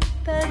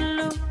 that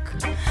look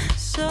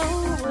so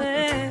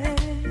well.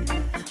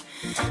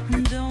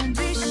 Don't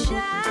be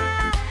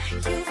shy,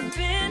 you've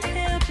been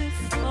here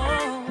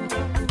before.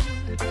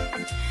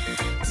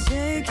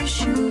 Take your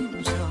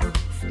shoes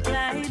off,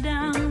 lie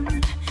down,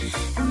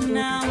 and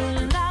now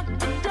we'll lock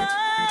the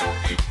door.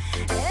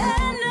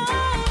 And no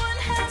one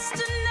has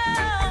to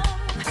know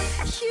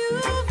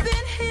you've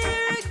been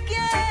here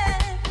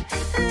again.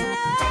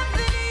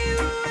 Loving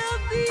you will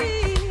be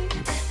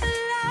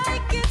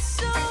like it's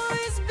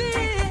always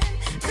been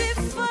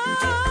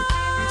before.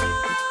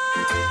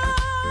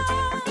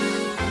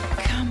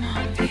 Come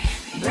on, baby.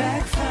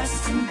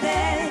 Breakfast in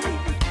bed,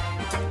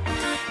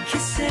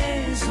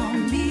 kisses on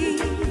me.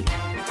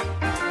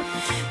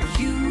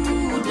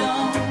 You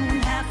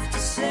don't have to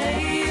say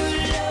you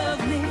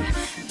love me.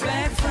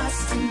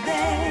 Breakfast in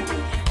bed,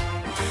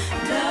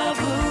 love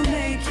will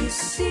make you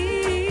see.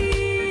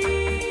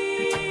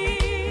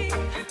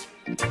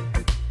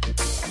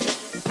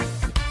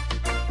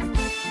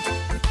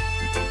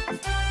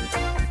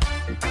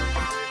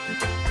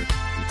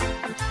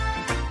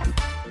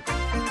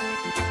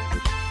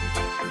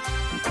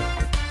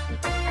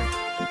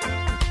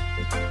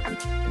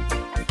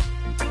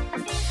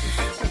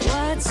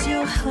 What's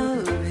your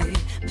hurry?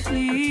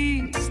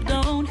 Please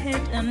don't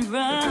hit and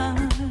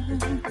run.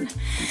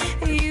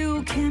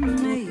 You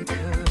can make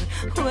her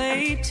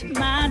wait,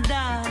 my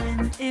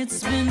darling.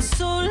 It's been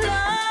so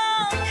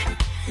long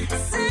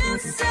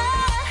since I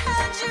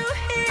had you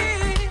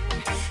here.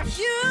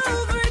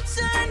 You've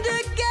returned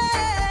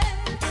again,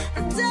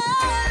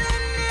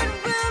 darling. It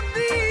will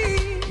be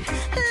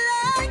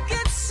like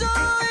it's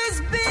always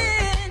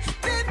been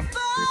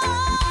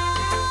before.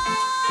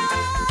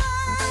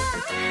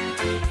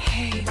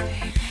 Hey,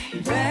 baby,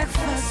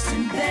 breakfast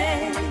in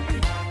bed,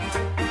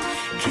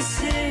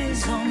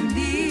 kisses on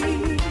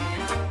me.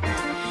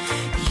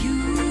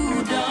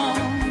 You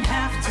don't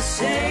have to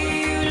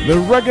say The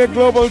Reggae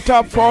Global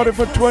Top 40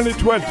 for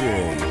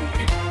 2020.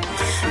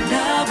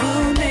 love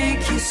will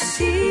make you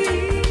see.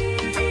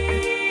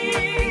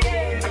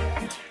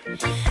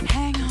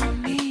 Hang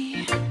on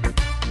me.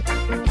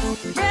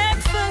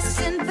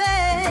 Breakfast in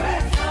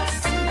bed,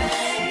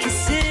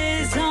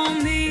 kisses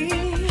on me.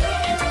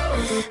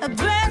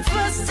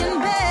 Breakfast in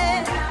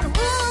bed,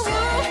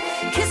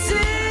 ooh,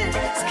 kisses,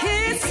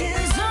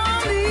 kisses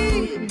on me.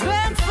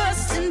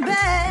 Breakfast in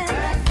bed,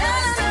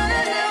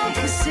 no,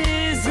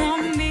 kisses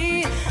on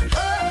me.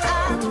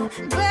 Oh,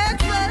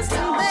 breakfast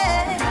in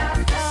bed.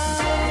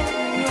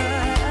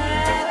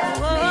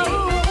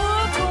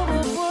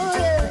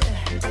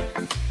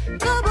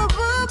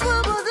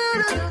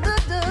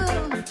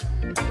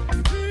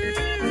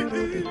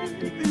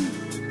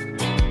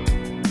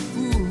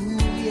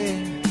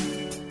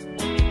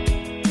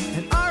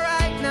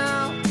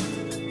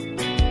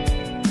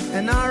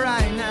 And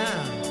alright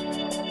now,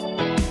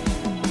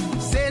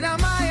 said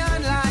I'm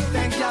iron like,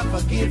 thank you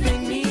for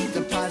giving me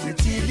the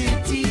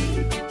positivity.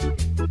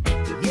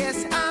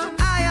 Yes, I'm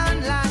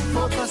iron like,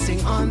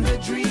 focusing on the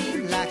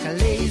dream like a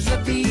laser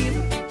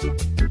beam.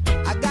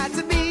 I got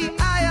to be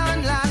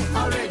iron like,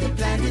 already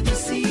planted the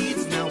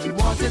seeds, now we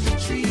water the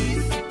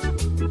trees.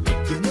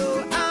 You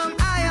know I'm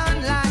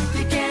iron like,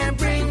 you can't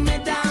bring me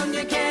down,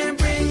 you can't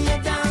bring me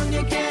down,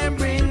 you can't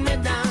bring me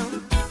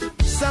down.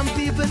 Some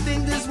people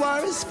think this war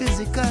is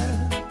physical,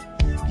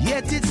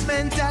 yet it's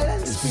mental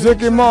and spiritual.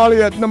 Ziggy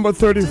Marley at number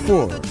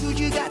 34.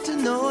 You got to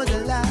know the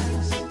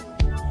lies.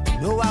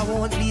 No, I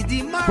won't be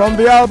demolished. From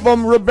the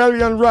album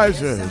Rebellion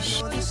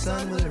Rises. The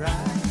sun will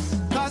rise.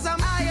 Cause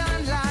I'm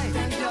iron like,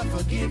 thank you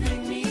for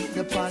giving me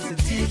the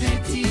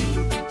positivity.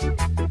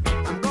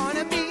 I'm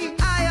gonna be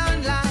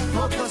iron like,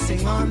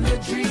 focusing on the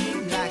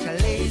dream like a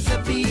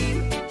laser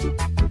beam.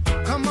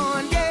 Come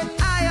on, get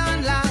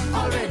iron like,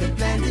 already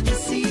planted the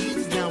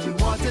seeds, now we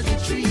water the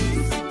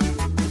trees.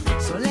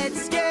 So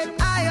let's get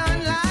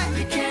iron like,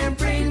 you can't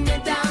bring me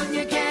down,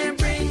 you can't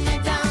bring me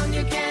down,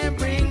 you can't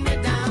bring me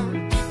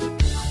down.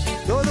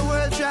 Though the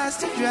world tries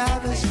to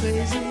drive us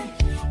crazy,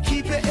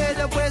 keep your head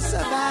up, we're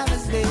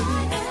survivors, baby.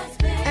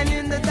 And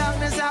in the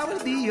darkness I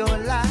will be your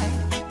light.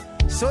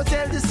 So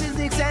tell the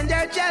cynics and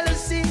their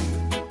jealousy,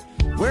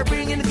 we're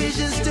bringing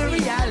visions to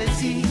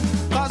reality.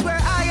 Cause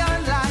we're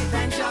iron like,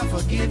 thank you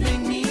for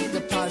giving me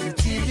the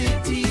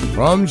positivity.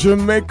 From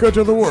Jamaica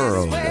to the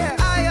world. We're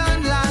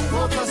iron like,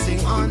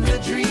 focusing on the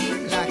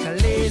dream like a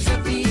laser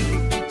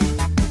beam.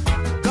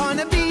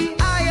 Gonna be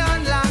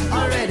iron like,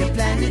 already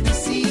planted the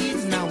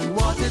seeds, now we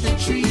water the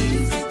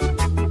trees.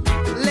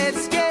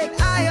 Let's get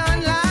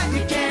iron like,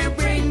 you can't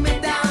bring me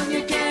down,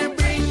 you can't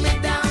bring me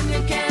down,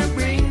 you can't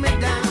bring me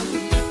down.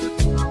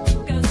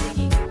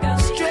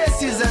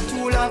 Stress is a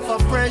tool of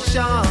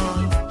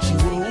oppression.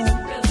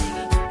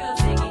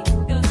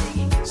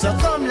 So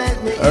come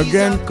let me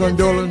Again,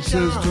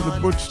 condolences to the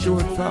Butch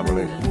Stewart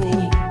family.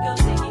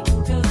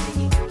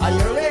 Are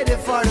you ready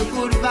for the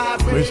good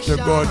vibration?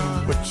 Mr.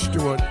 Gordon Butch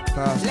Stewart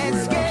passed away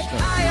Let's last get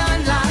night.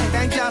 iron like,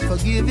 thank you for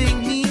giving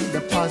me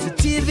the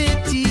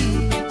positivity.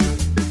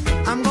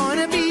 I'm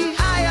gonna be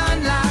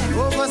iron like,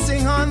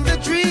 focusing on the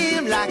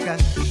dream like a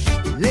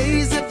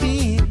laser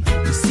beam.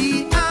 You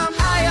see, I'm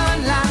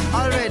iron like,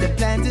 already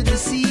planted the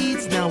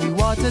seeds, now we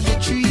water the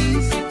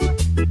trees.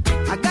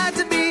 I got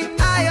to be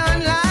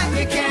iron like,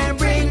 you can't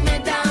bring me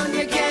down,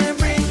 you can't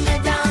bring me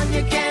down,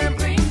 you can't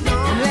bring me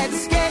down.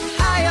 Let's get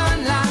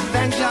iron like,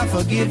 thank you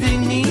for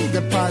giving me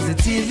the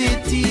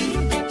positivity.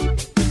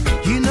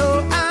 You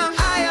know I'm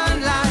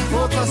iron like,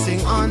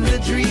 focusing on the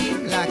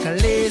dream like a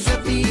laser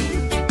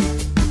beam.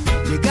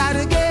 You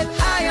gotta get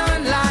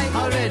iron like,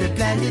 already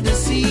planted the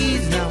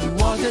seeds, now we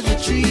water the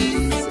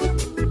trees.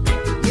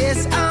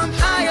 Yes, I'm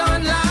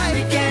iron like,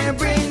 you can't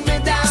bring me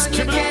down,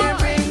 you can't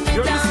bring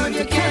me down,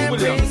 you can't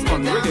bring me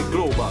down. Reggae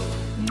Global.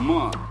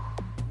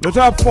 The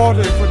top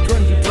 40 for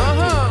 2020.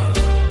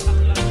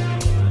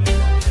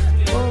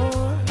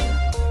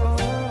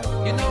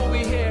 You know we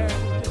here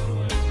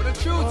for the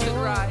truth and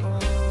right.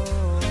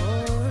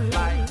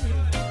 Like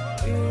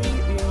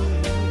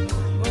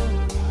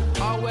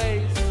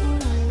always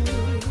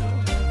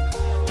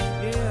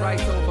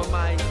right over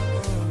mine.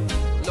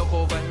 Look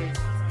over here.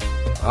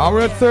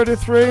 We're at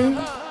 33.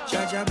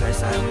 Judge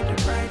bless I with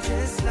the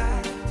brightest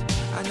light,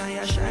 and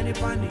I shine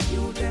upon the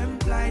youth them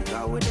blind.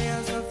 God with the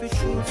eyes of the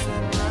truth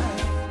and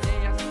right,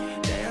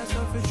 the eyes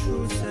of the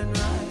truth and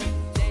right.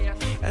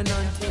 And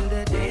until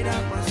the day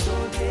that my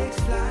soul takes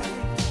flight,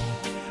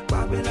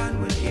 Babylon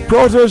will hear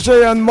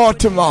Protege and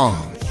Mortimer.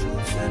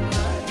 truth and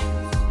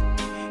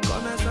right.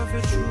 Come and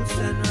suffer truth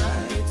and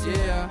right.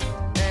 Yeah,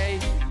 hey,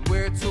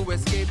 where to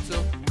escape to,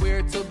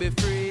 where to be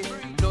free.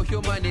 No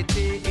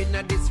humanity in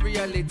this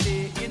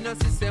reality. In a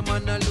system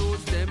and I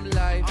lose them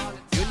life.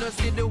 You know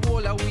see the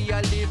whole of we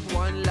a live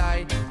one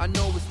lie. I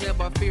know it's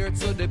never fair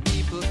to the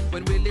people.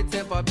 When will it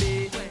ever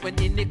be? When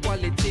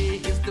inequality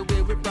is the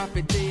way we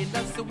profit in.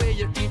 That's the way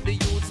you keep the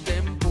youths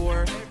them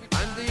poor.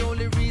 And the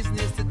only reason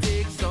is to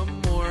take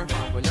some more.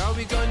 Well, are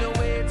we gonna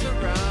wait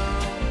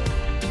around?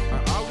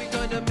 Or are we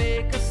gonna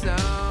make a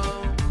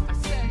sound?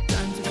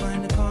 Time to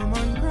find a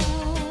common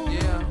ground.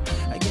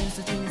 Yeah. Against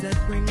the things that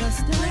bring us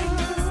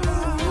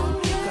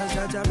down. Cause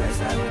Jaja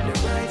bless us with the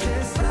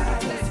brightest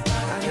light.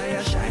 And I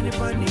are shining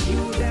upon the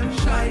youth them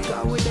shine.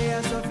 God with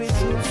their suffer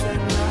truth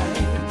and right.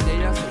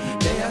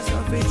 They are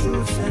suffer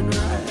truth and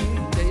right.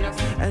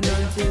 And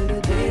until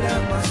the day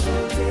that my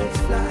soul takes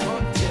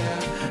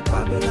flight,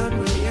 Babylon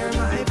will hear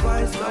my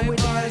voice. God with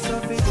their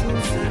suffer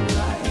truth and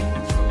right.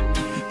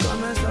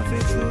 Come and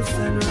suffer truth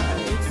and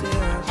right.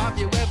 Yeah. Have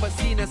you ever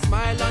seen a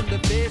smile on the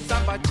face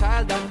of a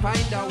child and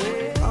find a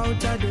way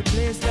out of the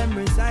place them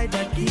reside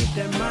that keep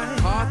them mind?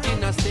 Heart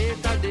in a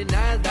state of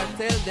denial that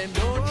tell them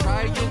don't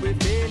try, you will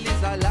fail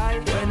is a lie.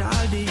 When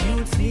all the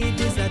youths need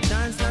is a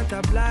chance, not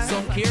a blind.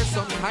 Some care,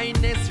 some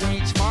kindness,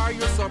 reach far,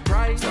 you're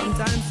surprised.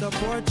 Sometimes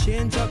support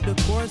change up the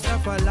course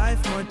of a life.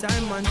 More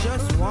time and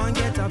just one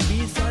get a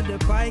piece of the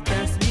pie,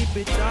 can't sleep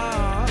it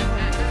off.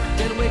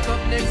 Then wake up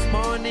next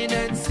morning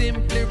and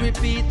simply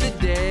repeat the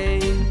day.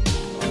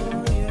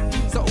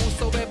 So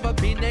whosoever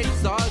been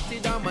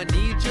exalted, I'ma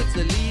need you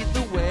to lead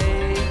the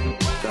way.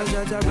 Cause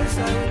Jaja bless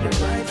us with the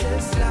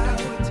brightest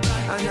light.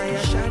 And I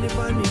are shining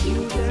upon the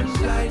youth them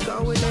light.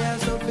 God with their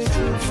suffer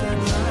truth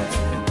and right.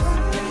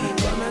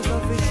 Come and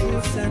suffer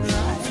truth and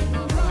right.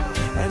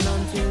 And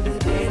until the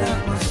day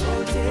that my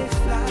soul takes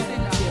flight,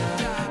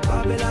 yeah,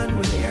 Babylon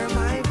will hear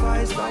my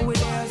voice. God with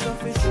their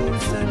suffer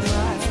truth and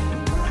right.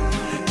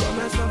 Come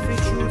and suffer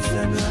truth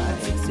and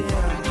right,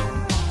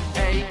 yeah.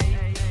 Hey,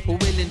 who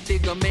willing to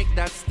go make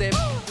that step?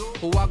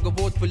 Who I go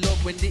vote for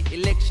love when the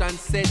election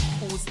set?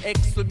 Whose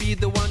ex will be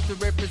the one to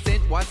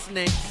represent what's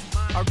next?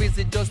 Or is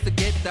it just to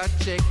get that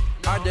check?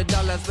 Are the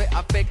dollars where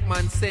affect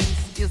man's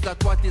sense? Is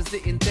that what is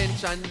the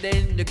intention?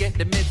 Then you get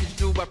the message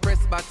through a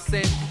press back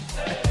send.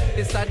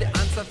 This is the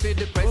answer for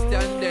the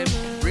question them.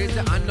 Raise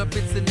your hand up,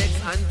 it's the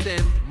next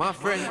anthem, my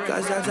friend.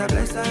 Cause Jaja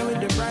bless her with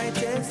the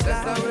brightest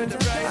light.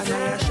 And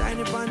I are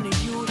shining upon the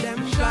youth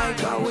them fly.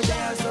 God with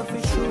their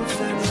suffer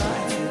truth and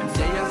right.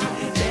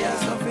 They are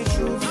suffer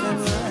truth and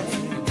right.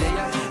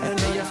 And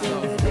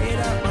until the day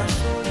that my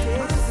soul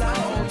takes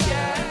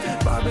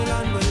flight,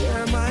 Babylon will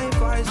hear my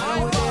voice.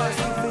 God with their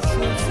suffer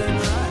truth and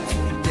right.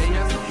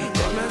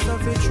 Come and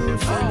suffer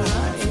truth and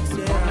right.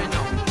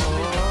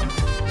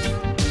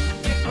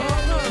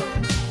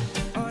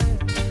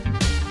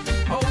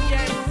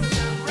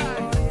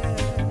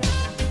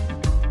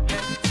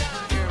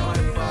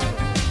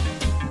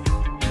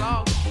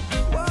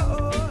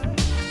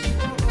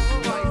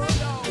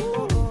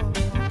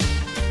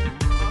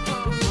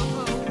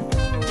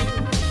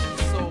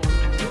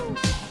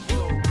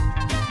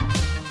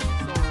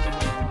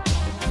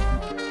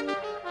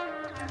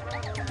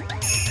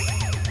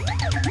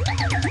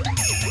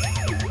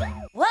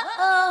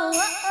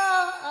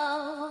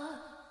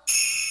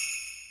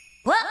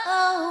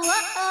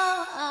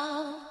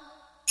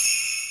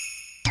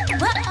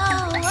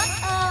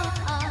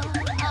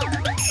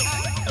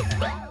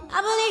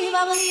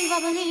 I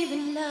believe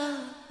in love,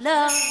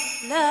 love,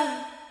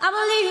 love. I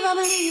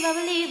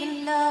believe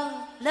in love,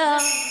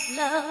 love,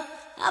 love.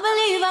 I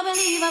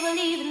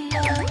believe in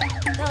love,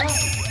 love,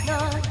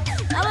 love.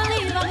 I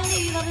believe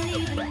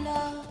in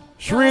love.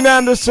 Shereen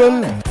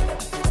Anderson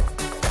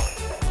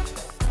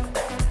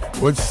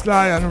with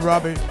Sly and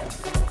Robbie.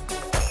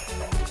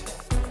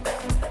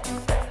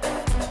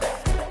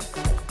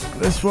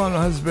 This one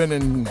has been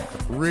in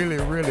really,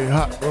 really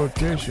hot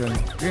rotation.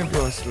 Came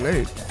to us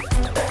late.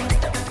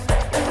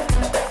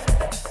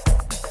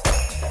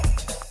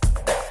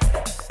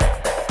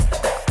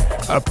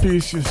 A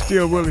piece you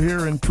still will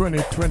hear in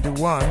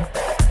 2021.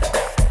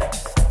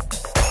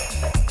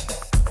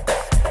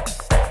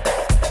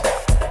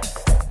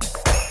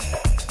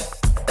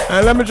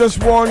 And let me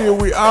just warn you,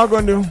 we are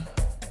going to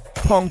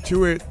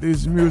punctuate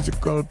these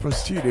musical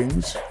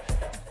proceedings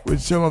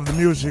with some of the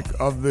music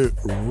of the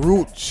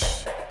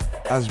Roots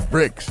as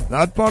breaks.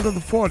 Not part of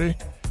the 40,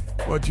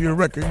 but you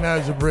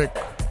recognize a break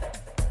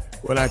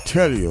when I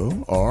tell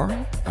you, or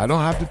I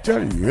don't have to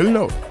tell you, you'll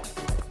know.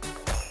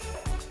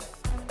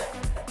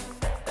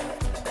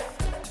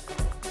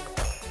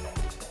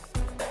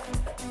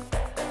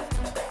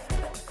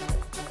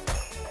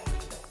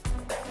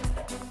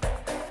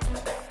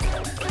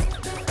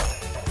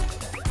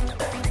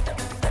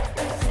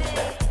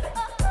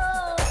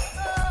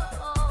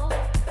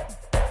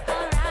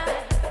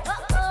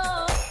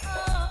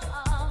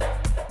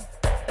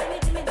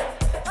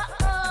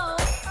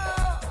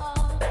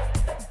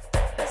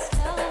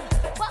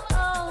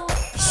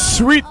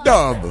 Sweet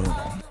Dub.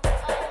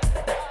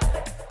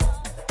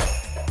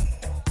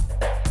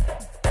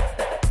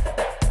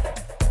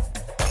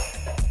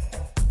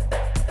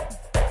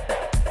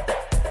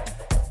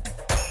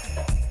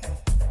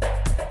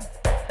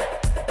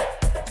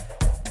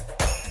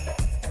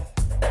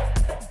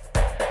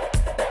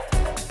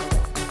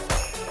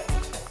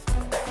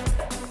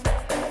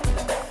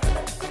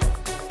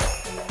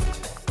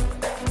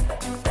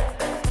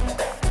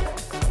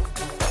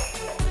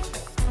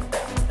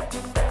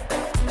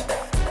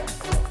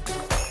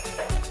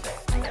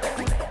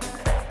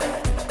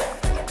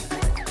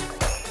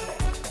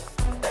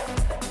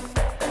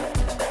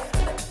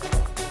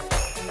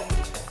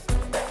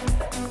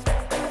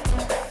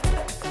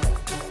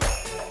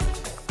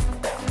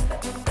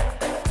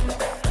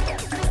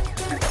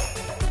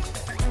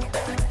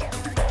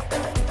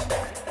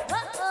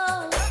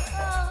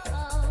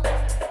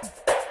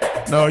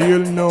 Now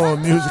you'll know a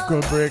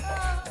musical break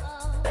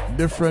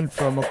different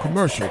from a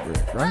commercial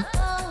break, right?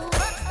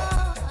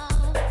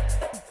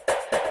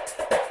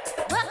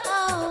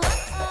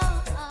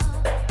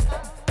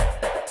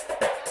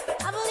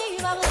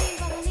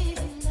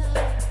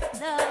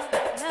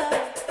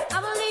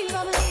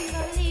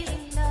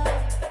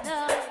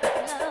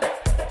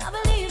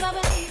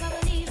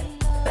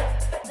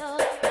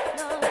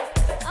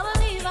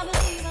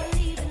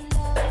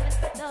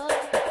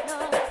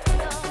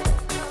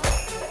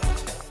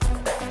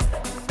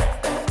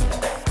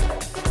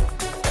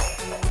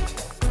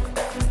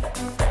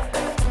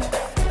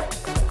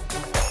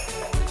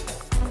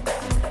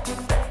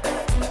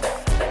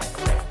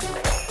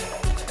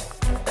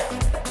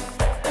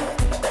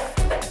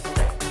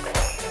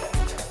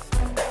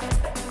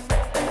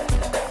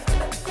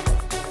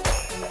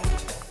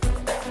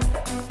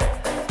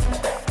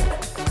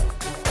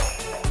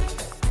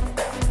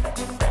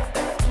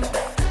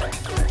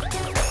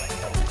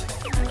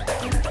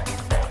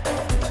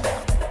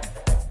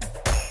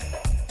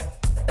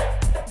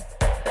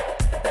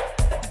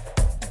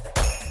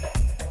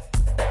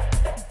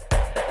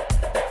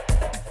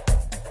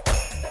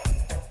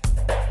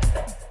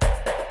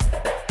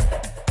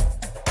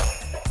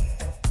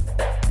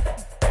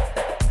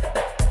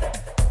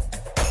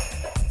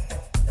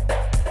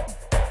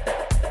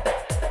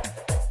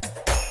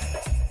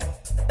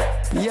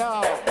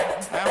 Yo,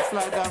 I'm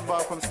Sly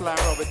Dunbar from Sly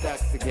Robert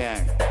Taxi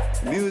Gang.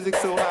 Music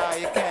so high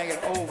you can't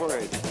get over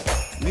it.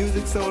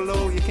 Music so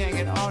low you can't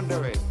get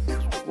under it.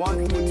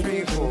 1, 2,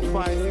 3, 4,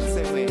 5, 6,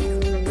 7, 8.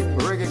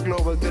 Reggae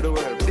global to the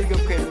world. Big up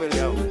Ken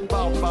Williams.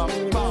 Bam,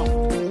 bam,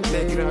 bam.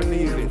 Take it or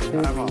leave it.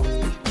 I'm out.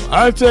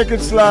 I'll take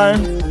it, Sly.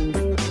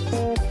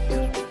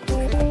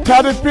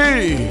 Taddy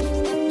P,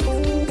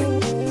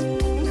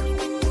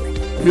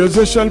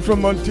 musician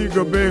from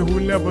Montego Bay who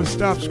never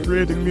stops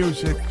creating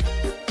music.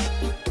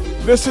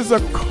 This is a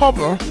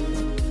cover.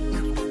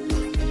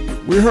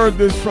 We heard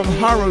this from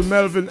Harold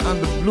Melvin and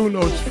the Blue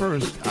Notes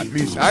first. At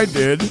least I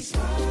did.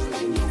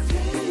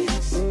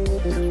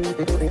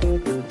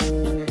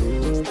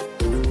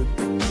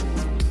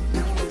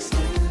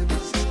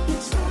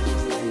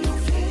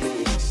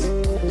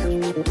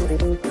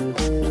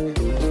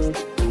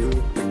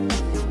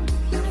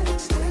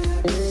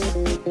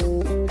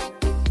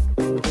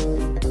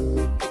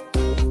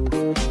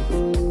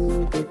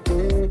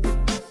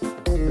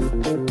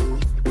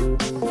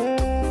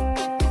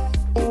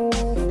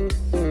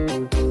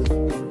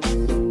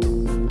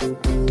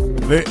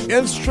 The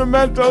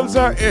instrumentals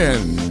are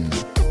in.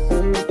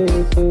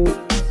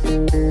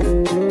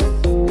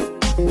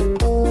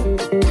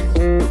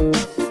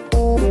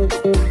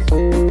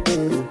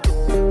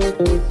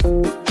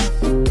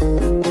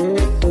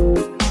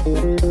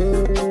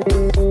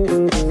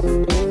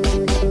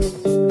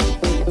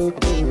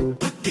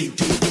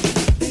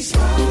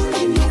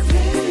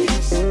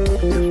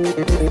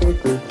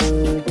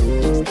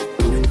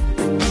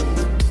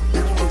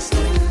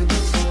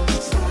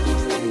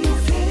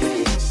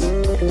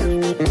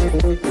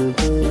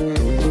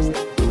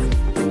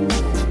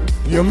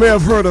 You may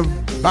have heard of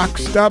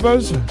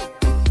Backstabbers.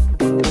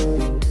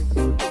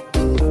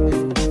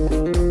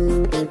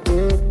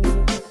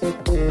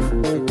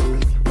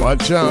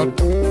 Watch out.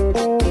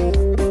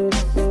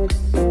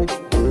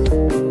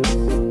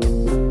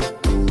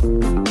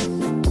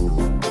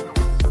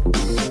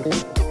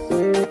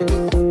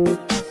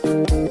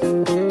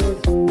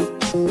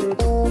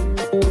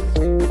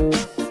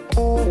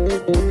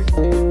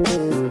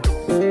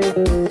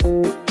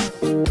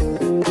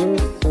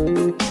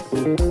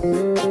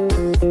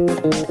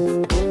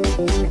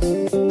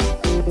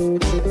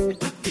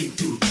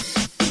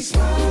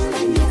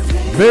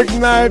 Big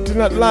night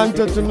in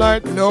Atlanta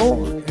tonight,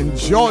 no, in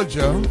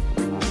Georgia,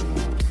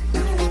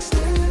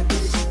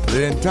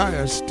 the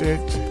entire state.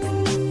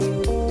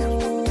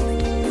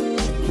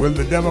 Will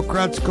the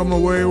Democrats come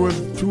away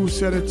with 2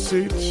 Senate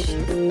seats?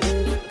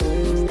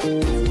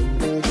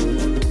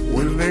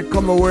 Will they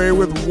come away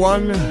with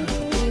 1?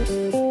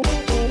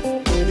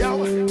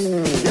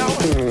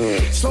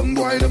 Some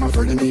boy, them a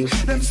friend of me.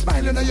 Them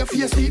smiling at your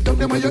face, deep down,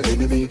 them are your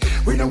enemy.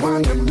 We don't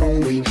want them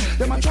wrong we.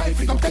 Them a try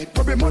to come take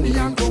for me money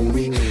and grow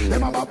me.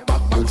 Them a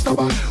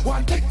backstabber.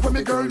 One take for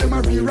me girl, them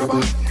a real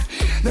rubber.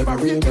 Never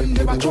read them,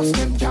 never trust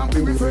them, can't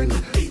be with friend.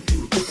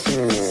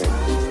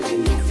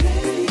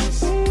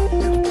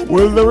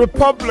 Will the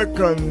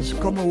Republicans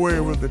come away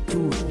with the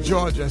 2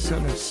 Georgia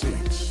Senate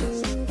seats?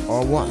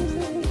 Or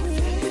 1?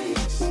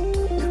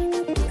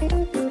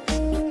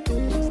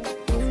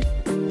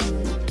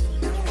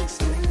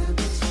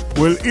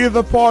 Will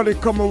either party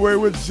come away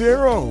with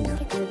 0?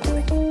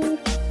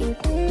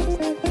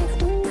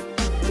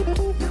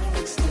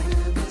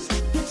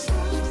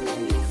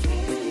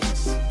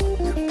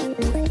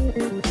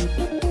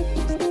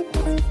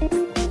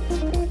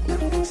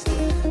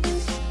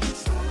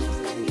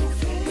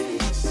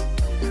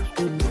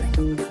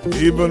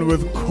 Even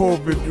with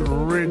COVID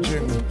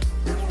raging,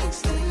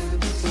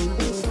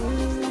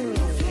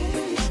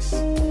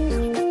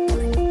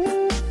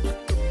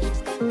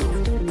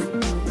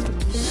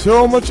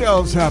 so much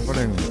else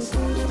happening.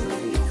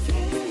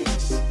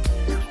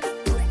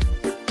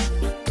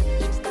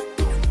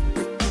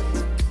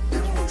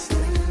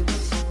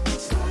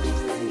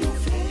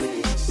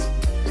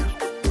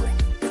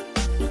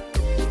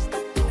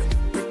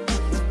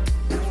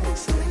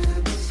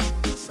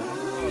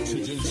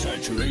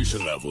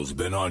 saturation levels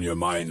been on your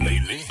mind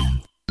lately?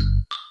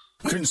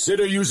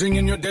 Consider using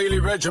in your daily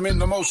regimen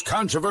the most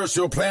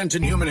controversial plant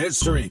in human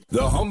history,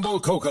 the humble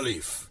coca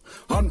leaf.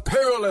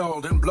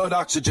 Unparalleled in blood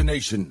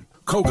oxygenation,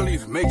 coca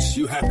leaf makes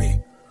you happy.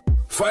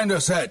 Find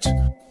us at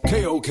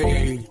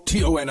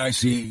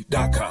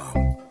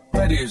KOKATONIC.com.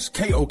 That is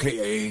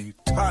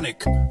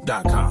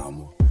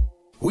KOKATonic.com.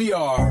 We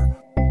are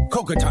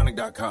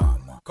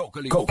Cocatonic.com.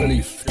 Coca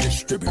Leaf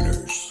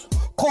Distributors.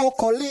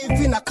 Coca Leaf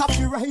in a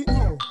coffee right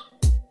now.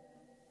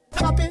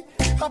 Happy.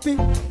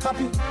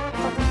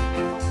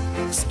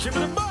 Skip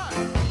it by.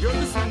 You're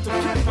listening to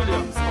Ken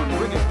Williams on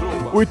Reggae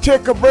Global. We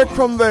take a break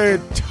from the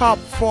top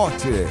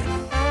 40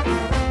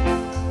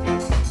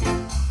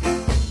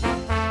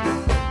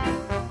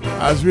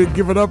 as we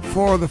give it up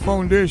for the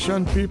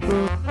foundation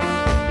people.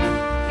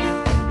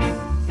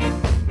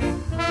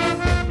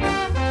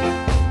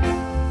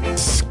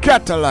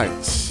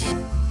 Scatterlights.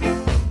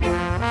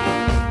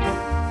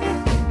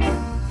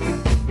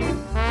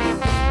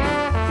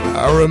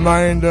 A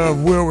reminder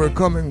of where we're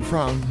coming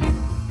from.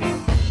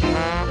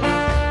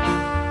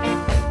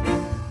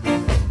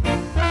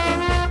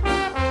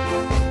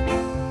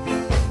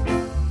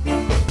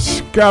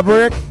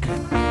 Gabrick.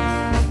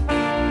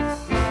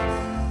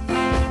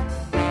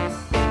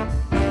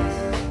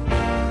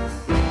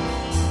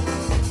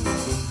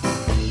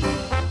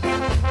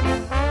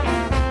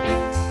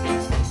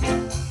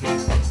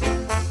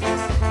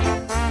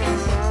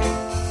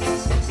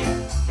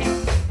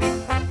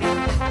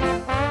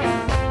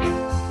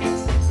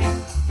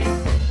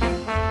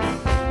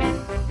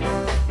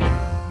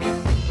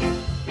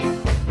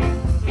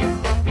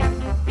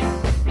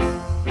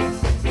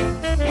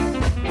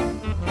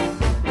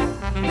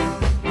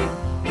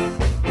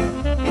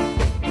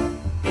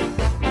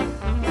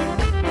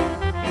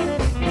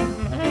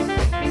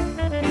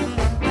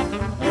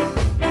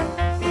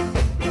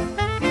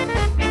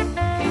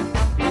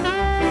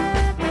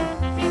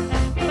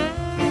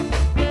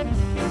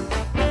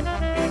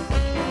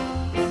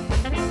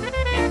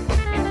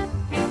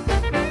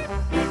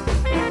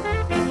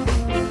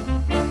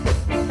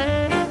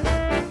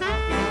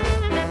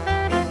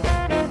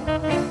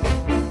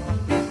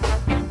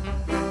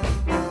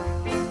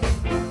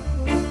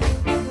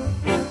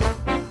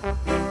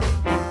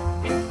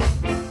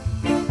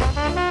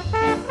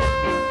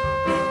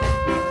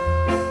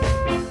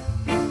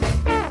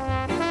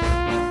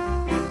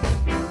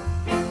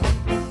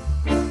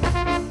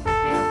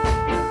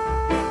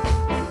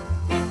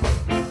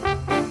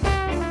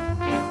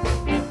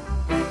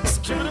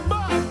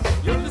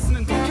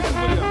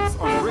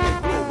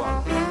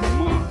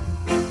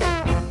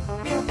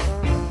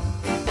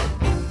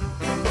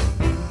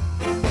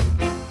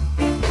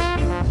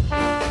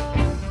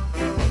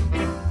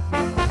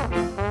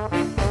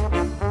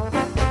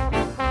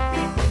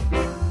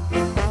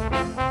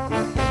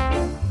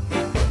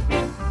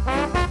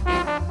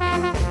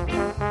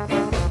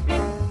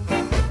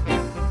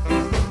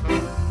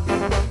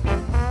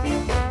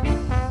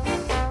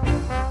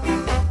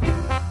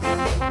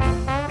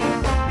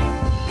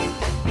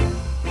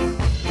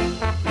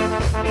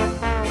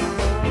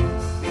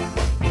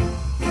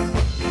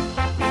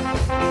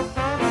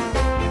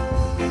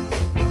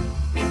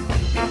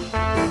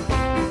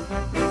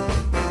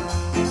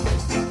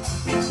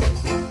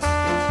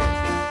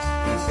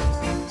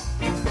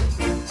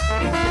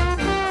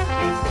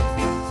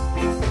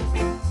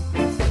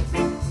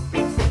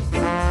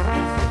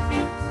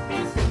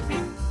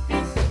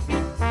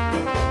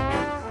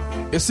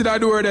 You see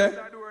that door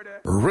there?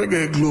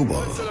 Reggae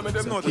Global.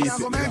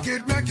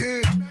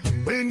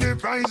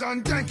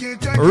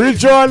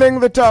 Rejoining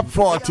the top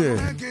 40.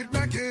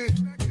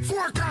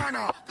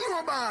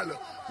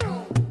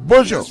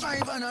 Bojo.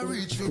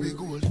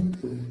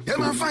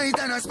 Them a fight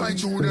and a spy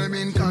through them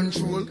in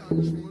control.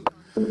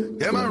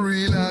 Them a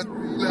real lad.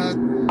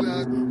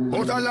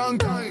 Out a long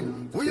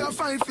time, we a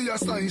fight for your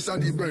slice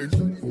of the bread.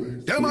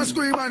 Them a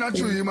scream and a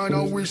dream and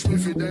a wish me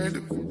fi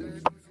dead.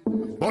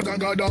 But I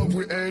got up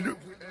we head.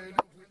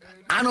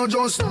 I know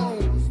just now,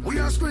 we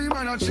a scream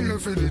and a cheer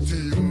for the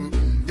team.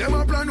 Them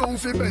a plan out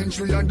for bench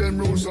we and them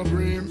roll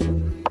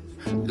supreme.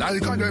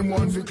 Like a them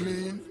want for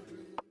clean.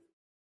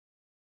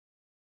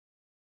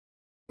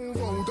 Move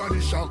out of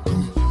the shock.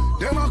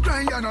 Them a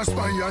cry and a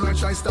spy and a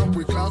try stop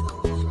we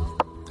clock.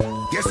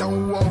 Guess how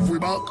off we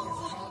back.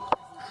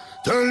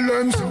 Tell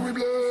them so we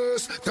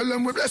bless. Tell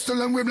them we bless. Tell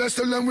them we bless.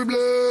 Tell them we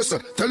bless.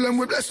 Tell them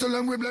we bless. Tell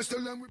them we bless.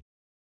 Tell them we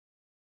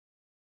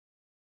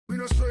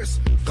no stress.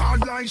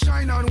 God light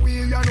shine on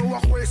wheel, you know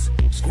walk west.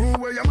 Screw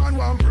where your man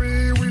want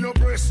pray, we no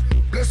press.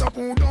 Bless up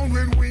who down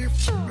when we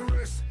the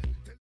rest.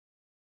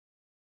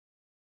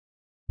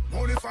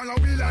 Only follow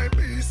me like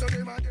peace, so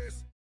they my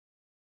guess.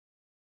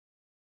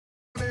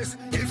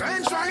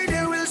 Eventually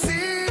they will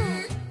see.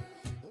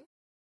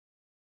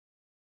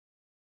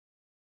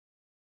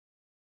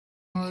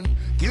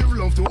 Give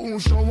love to who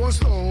show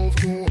us love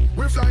to.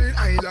 We're flying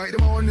high like the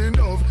morning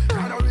dove.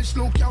 And a rich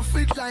look can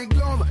fit like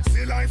glove.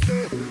 See life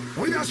there.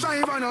 We are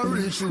strive and a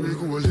reach to the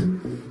goal.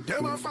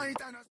 Them a fight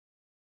and a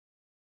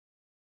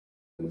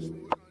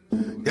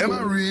them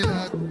a real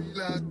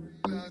lad.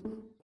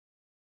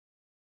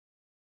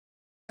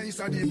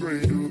 Inside the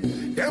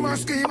brain, them a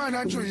scheme and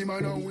a dream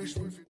and a wish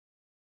we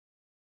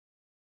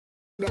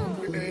down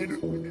we head.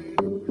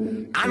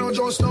 I know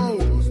just now,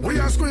 we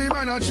a scream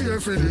and a cheer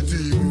for the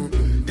team.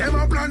 Them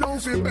a plan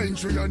out for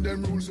bench and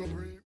them rules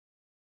supreme.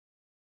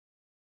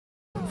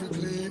 For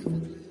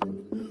clean.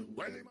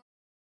 Well,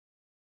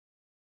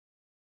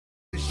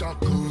 shock.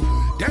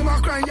 Them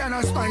a cry and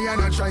a spy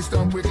and a try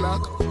stop with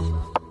clock.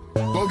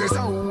 But guess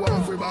how we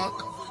off we back.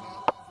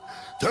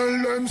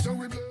 Tell them so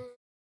we bless.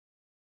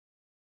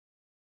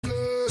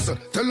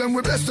 Tell them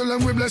we bless, tell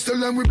them we bless, tell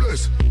them we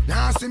bless.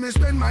 Now see me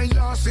spend my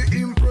last to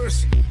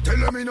impress. Tell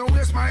them me no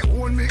waste my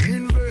own, me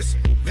invest.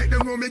 Make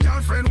them know me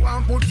girlfriend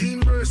want put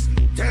in verse.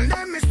 Tell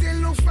them me still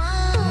look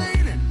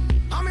fine.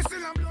 And me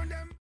still am blow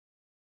them.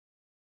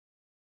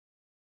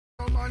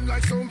 Man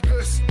like some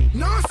piss.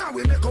 Now sir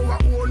we make our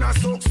own a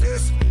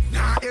success.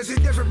 Now is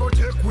it everybody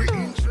take we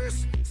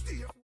interest.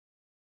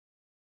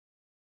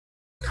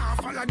 Now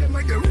follow them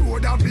like the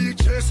road of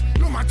beaches.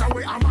 No matter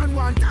where a man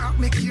want talk,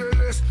 me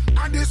careless.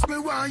 And this me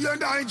want you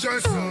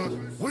digest.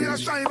 We are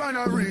strive and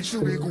a reach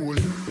to be goal.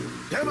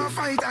 Them a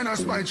fight and a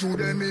spy through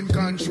them in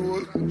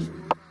control.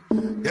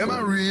 Them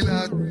a real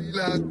lad.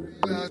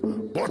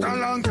 But a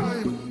long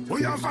time,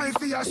 we a fight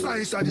for a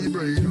slice of the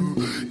bread.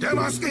 Them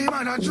a scheme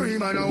and a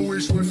dream and a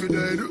wish we fi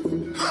dead.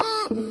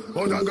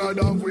 But a God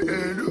have we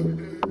head.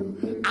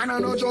 And I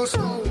know just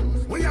now,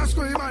 we a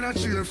scream and a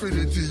cheer for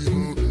the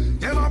team.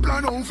 Them a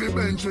plan out for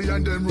bench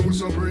and them rule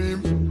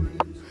supreme.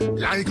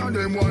 Like and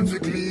them want to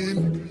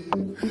clean.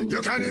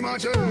 You can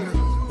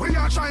imagine, we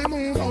a try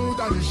move out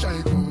of the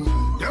shadow.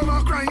 Them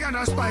a cry and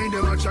a spy,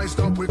 them a try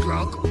stop we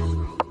clock.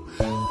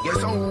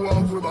 Guess how we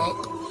off we back.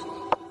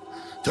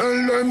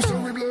 Tell them so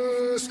we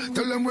bless.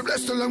 Tell them we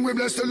bless, tell them we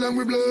bless, tell them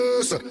we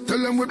bless. Tell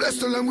them we bless,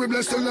 tell them we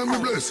bless, tell them we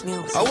bless.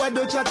 I want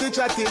to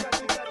chatty.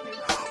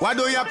 Why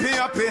do you happy?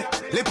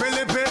 Lippy.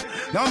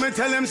 Now me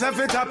tell him self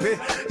it happy.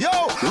 Yo,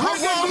 I'm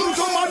going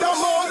to mother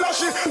mother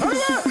she.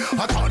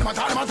 I told him,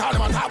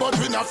 but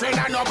we not afraid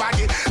of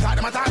nobody.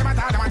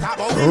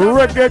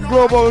 Reggae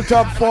Global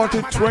Top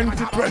 40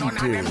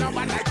 2020.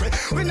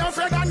 We not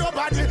afraid of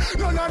nobody.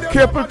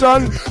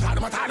 Capleton.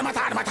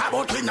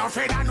 We not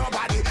afraid of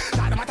nobody.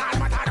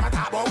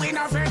 We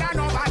not afraid of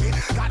nobody.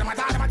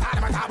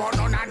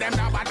 None of them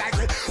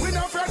nobody. We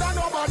not afraid of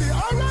nobody.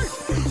 All right.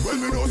 Well,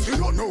 me no see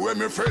don't know when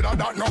me afraid of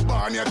that no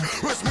born yet.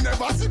 Rest me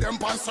never see them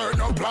on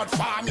certain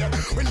platform yet.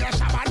 When you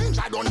Shabba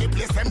Ninja don't the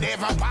place them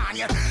never born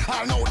yet.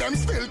 I know them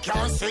still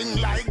can't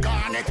sing like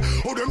Garnet.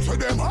 Who them say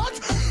them hot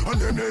and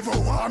them never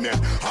warm yet.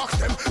 Ask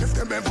them if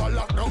them ever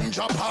lock down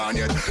Japan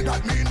yet.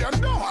 That mean them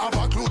don't have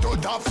a clue to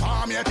top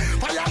farm yet.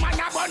 Fireman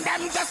upon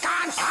them just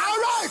can't. All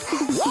right,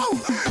 whoa.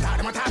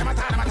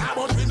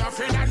 But we not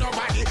afraid of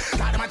nobody.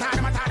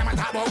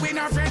 But we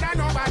not afraid of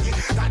nobody.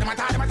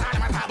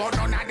 But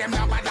none of them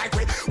nobody like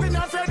we. We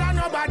not afraid of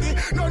nobody.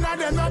 None of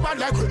them nobody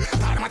like we.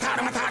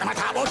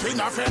 But we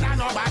not afraid of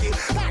nobody.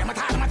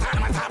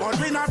 But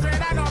we not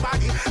afraid of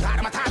nobody.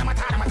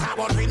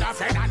 But we not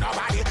afraid of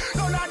nobody.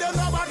 None of them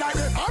nobody like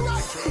we. All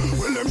right.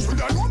 Well, them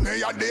shoulda know me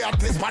a the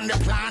artist on the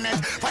planet.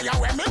 Fire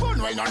when me burn,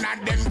 well none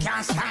of them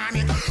can stand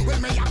it. Well,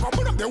 me a go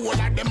put up the whole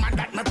of them and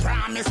that me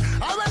promise.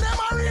 And when them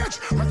a rage,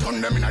 me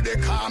turn them inna the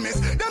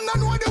calmest. Them don't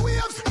know the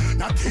waves,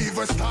 not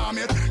even storm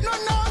it.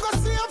 None now go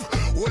save.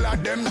 All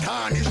of them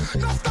tarnish.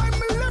 Enough time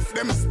me left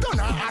them stun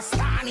and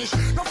astonish.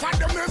 Enough of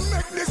them me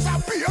make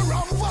disappear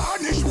and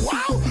vanish.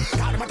 Wow.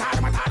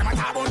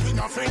 But we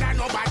not afraid of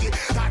nobody.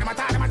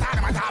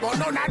 But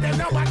none of them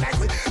nobody like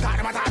we.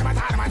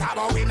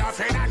 But we not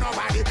afraid of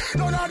nobody.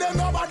 None of them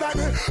nobody like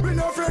me. We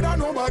not afraid of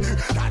nobody.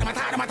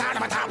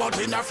 But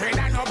we not afraid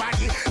of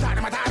nobody.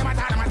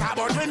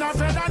 But we not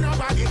afraid of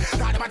nobody.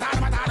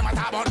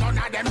 But none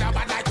of them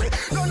nobody like we.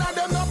 None of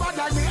them nobody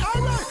like me.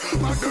 All right.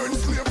 Modern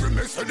slavery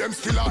makes them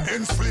still are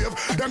enslaved.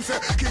 Them say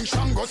King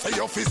Shango say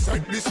you fi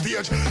set the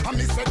stage. And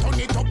me say turn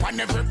it up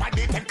and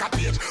everybody take a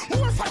page.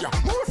 More fire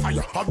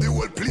of the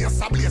whole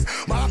place ablaze.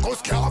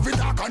 Marcus Garvey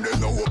dark and they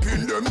know up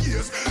in them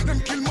years. Them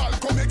kill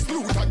Malcolm X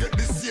Luther get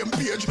the same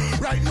page.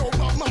 Right now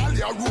Bob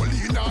Marley a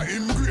rolling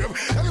in grave.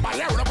 Everybody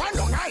run up and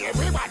down now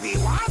everybody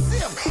want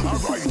save.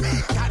 Alright.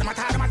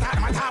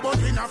 But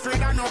we not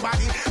afraid of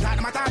nobody.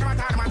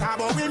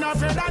 But we not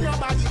afraid of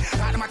nobody.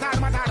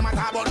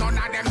 But none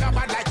of them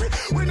nobody like we.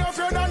 We not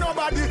afraid of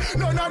nobody.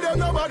 None of them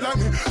nobody like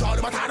me. But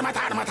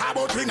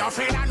we not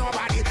afraid of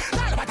nobody.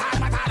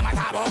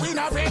 But we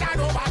not afraid of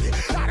nobody.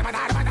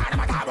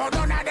 But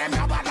none of them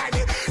nobody like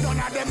me. None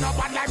of them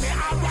nobody like me.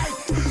 Alright.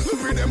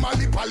 With them a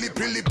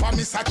lip and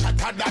me say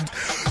chatter that.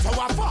 So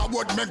I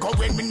forward me go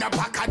when me na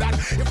back of that.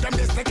 If them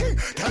is the king,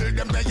 tell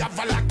them they have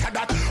a lot of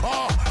that.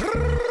 Oh,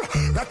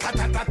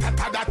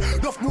 that.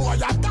 Enough more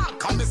ya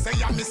talk and me say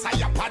ya miss a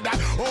that.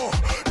 Oh,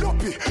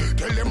 dopey,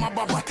 tell them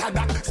about butter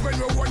that. Spend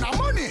your own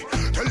money,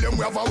 tell them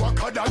we have a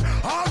work of that.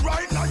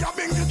 Alright, now you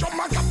bring the drum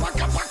and kappa.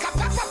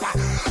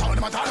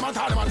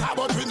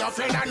 But we not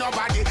afraid of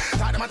nobody.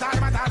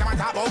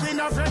 But we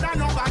not afraid of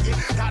nobody.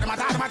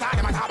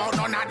 But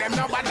none of them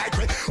nobody like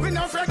we. We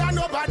no afraid of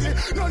nobody.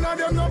 None of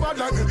them nobody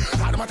like me.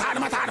 Talk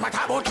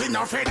about we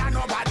no afraid of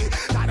nobody.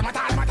 Talk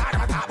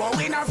about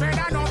we no afraid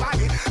of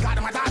nobody. Talk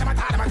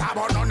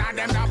about none of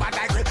them nobody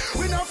like me.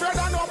 We no afraid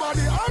of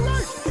nobody. All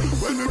right.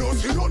 Well, me know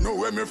you don't know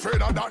when me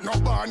afraid of that no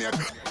born yet.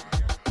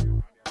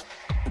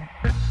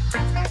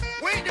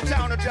 We the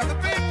town of the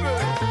people.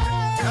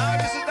 Now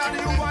this is that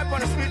you wipe on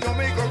the street, don't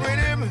make a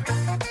rhythm.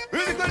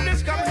 Really good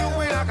this coming your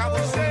way, like I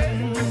would say.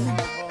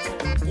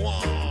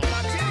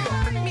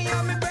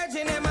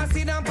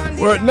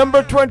 We're at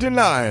number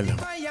 29.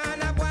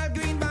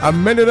 A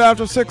minute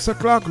after 6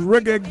 o'clock,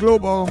 Reggae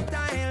Global.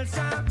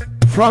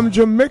 From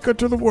Jamaica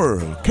to the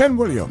world, Ken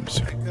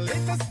Williams.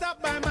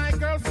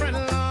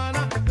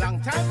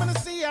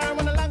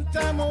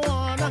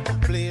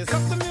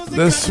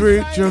 The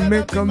sweet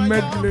Jamaica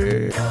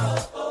medley.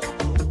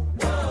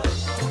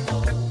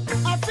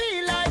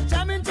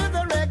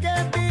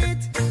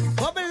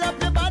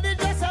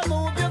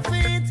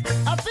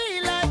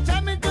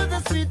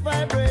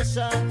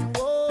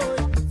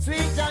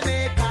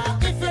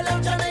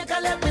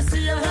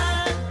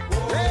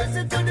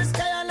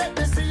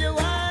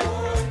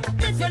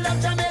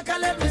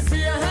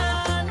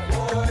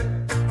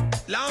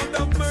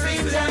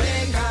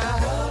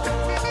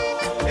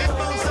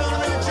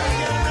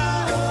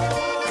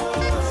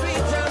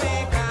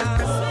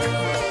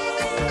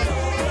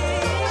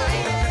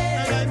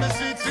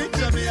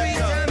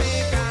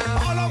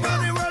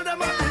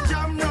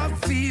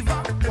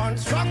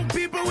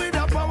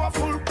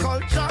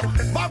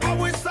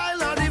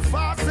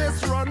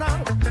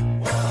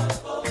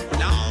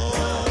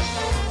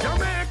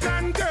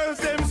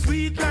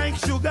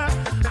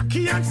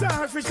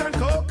 Fish and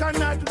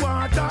coconut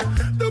water.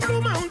 The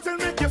Blue Mountain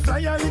make you fly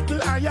a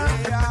little higher.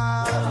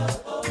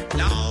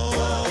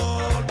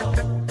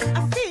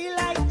 I feel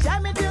like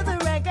jamming to the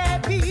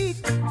reggae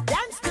beat.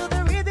 Dance to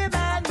the rhythm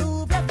and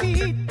move your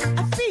feet.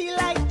 I feel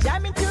like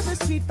jamming to the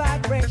sweet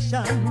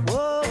vibration.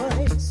 Whoa,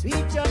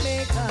 sweet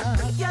Jamaica.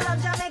 If you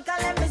love Jamaica,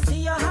 let me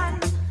see your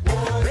hand.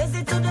 Raise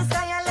it to the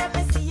sky and let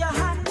me see your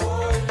hand.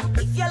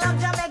 If you love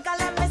Jamaica,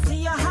 let me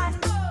see your hand.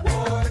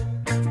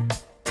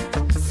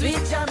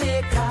 Sweet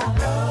Jamaica.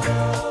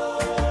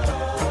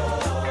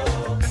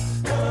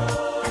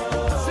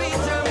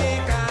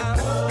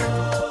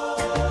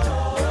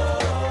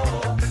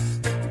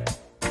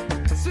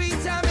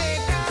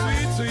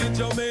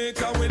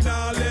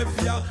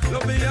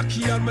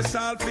 And my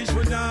saltfish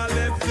we not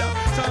left ya.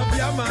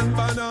 Sabia man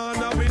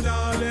banana we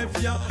not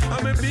left ya.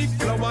 I'm a big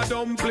flower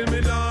dumpling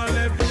we not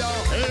left ya.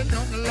 Ain't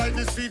nothing like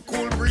the sweet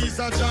cool breeze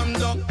a jam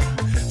down.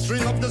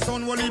 String up the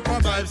sun while heap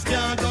of vibes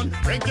can't done.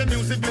 Reggae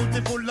music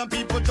beautiful and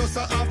people just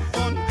a have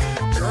fun.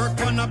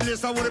 Jerk on a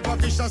place I would have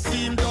fish a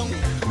steam down.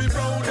 Me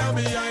proud of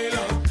me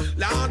island.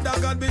 Lord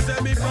of God me say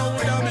me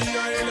proud of me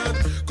island.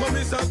 Come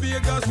in San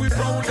Vegas we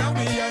proud of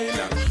me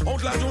island.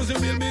 Outlaw Jones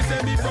will me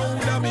say me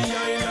proud of me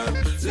island.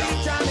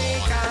 Sweet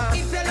Jamaica.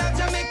 If you love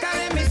Jamaica,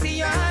 let me see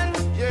your hand.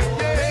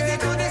 Raise it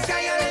to the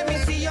sky and let me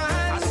see your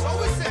hand.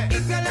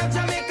 If you love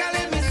Jamaica,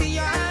 let me see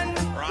your hand.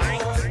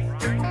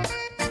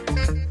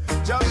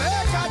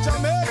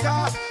 Jamaica,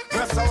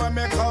 that's where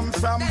me come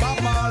from. Bob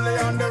Marley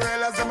and the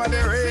realism of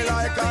the real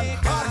icon.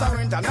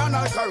 Arthur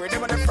International Curry, they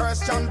were the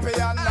first champion.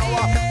 Now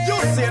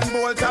Usain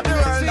Bolt of the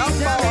world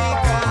number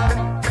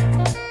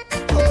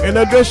one. In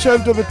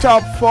addition to the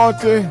top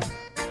 40,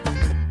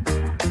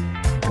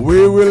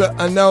 we will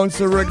announce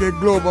the Reggae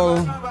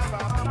Global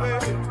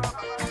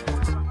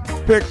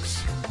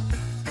picks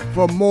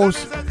for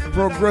most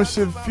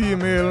progressive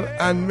female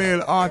and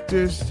male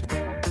artists,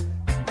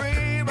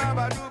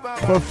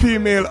 for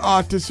female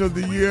artists of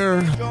the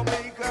year,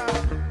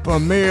 for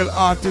male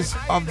artists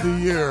of the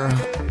year.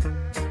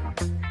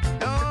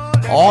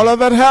 All of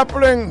that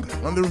happening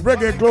on the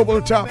Reggae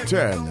Global Top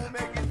 10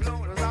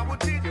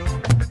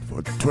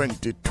 for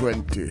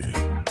 2020.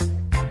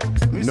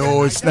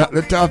 No, it's not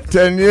the top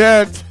 10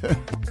 yet.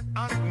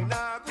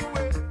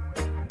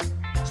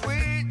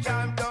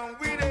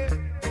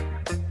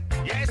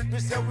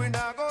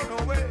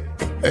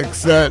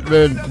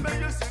 Excitement.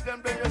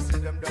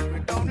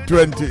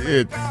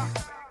 28.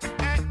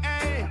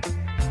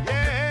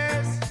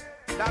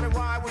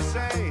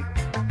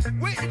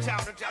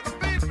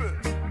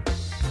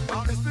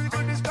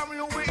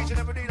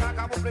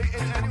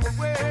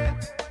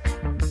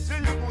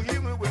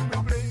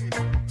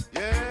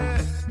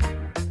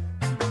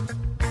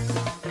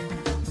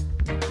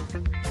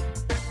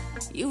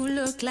 You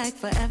look like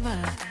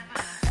forever.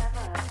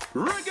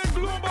 Reggae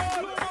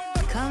Global.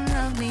 Come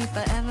love me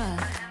forever.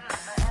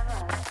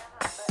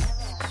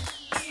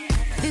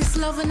 This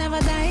love will never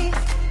die.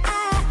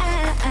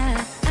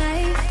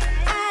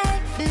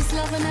 This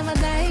love will never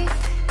die.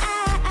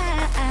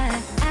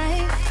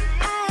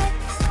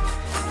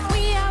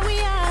 We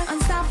are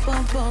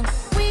unstoppable.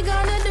 We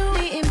gonna do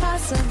the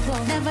impossible.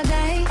 Never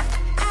die.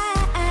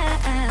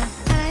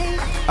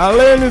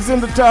 Alain is in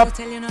the top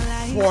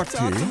 40.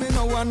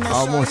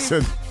 Almost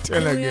said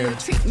 10 again.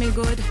 Treat me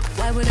good.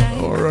 Why would I?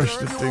 Oh, rush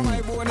the thing.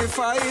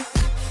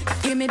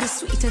 Give me the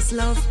sweetest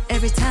love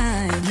every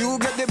time. You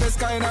get the best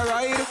kind of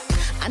ride.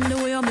 And the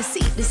way I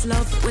see this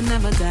love will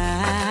never die.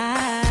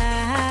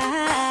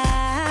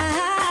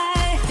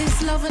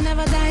 This love will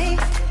never die.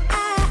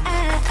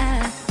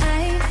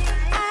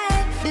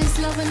 This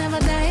love will never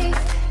die.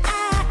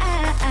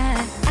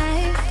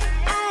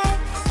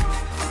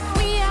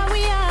 We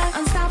are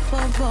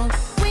unstoppable.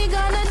 We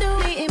gonna do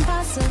the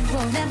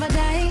impossible. Never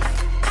die.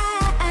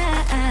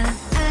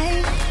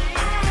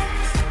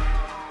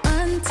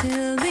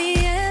 Until the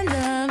end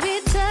of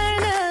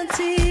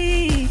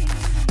eternity,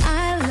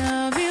 I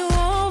love you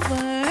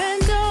over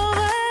and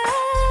over.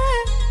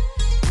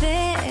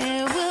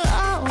 There will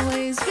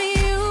always be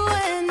you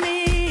and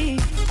me.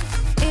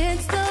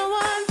 It's the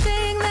one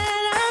thing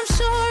that I'm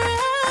sure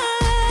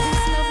of.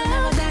 This love will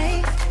never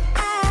die.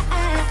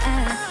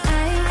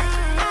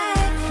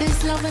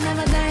 This love will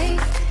never die.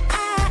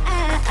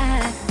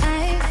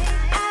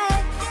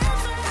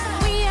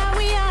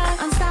 We are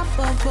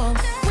unstoppable.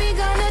 We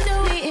gonna do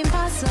the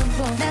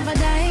impossible. Never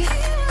die.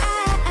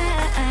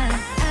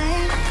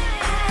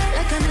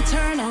 Like an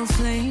eternal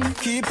flame.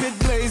 Keep it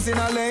blazing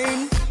a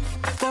lane.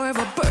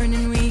 Forever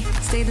burning, we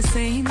stay the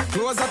same.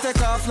 Clothes that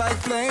take off like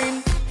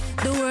plane.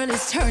 The world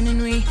is turning,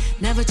 we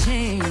never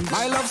change.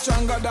 My love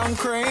stronger than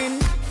crane.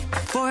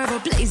 Forever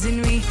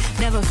blazing, we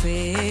never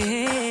fade.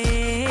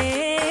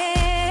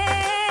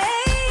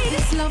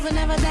 This love will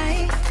never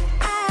die.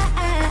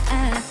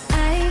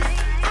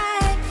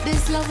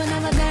 This love will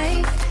never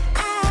die.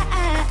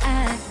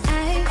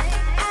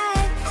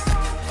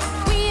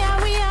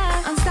 We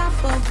are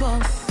unstoppable.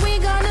 We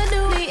gonna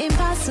do the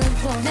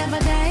impossible. Never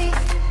die.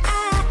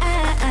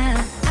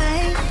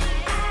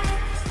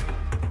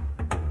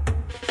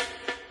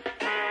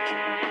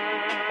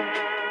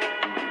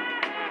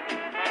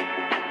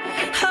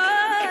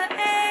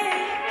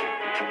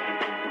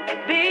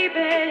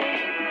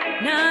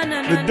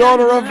 The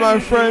daughter of my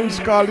friends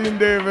Colleen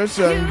Davis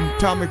and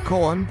Tommy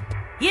Cohen,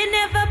 You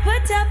never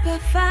put up a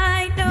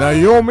fight, no.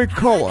 Naomi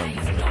Cohen,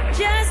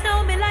 Just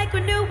know me like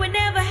we knew. We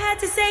never had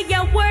to say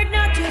your word,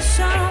 not your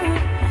song.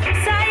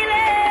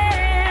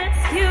 Silence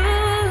you.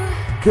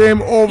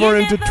 came over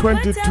into Put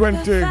up a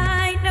 2020.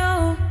 fight,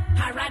 no.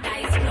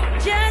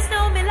 Just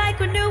know me like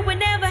we knew. We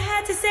never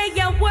had to say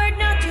your word,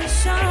 not your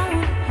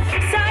song.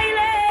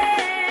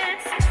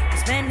 Silence.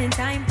 Spending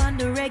time on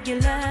the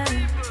regular.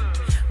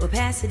 We'll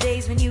pass the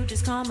days when you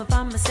just call me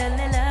on my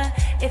cellular.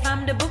 If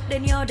I'm the book,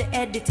 then you're the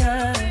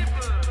editor.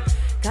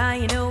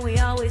 Cause you know we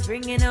always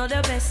bringing out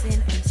the best in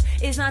us.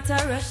 It's not a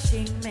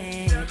rushing,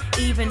 man.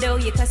 Even though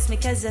you cuss me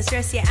cause I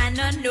stress you, I'm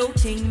not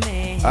noting,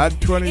 man. At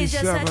It's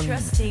just a 27.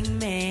 trusting,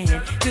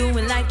 man.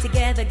 Doing life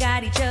together,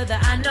 got each other,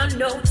 I'm not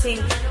noting.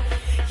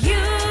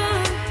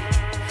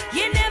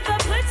 You never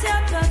put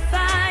up a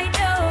fight,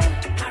 no.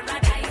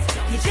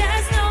 You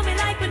just know me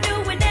like we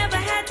knew. We never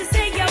had to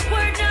say your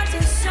word, not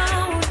to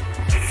sound.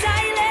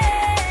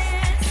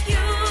 Silence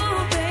you,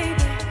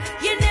 baby.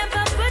 You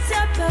never put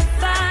up a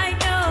fight,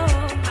 no.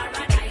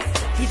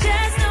 You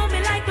just know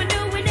me like we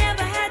knew. We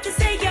never had to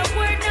say your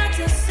word, not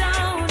to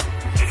sound.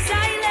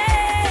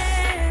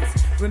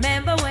 Silence.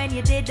 Remember when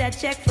you did that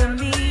check for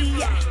me,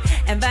 yeah,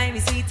 and buy me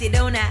sweetie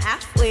down a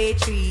halfway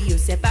tree. You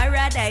said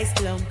paradise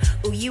plum,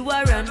 who you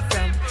are run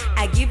from.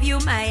 I give you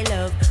my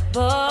love,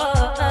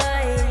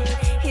 boy.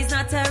 He's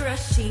not a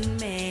rushing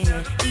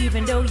man.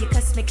 Even though you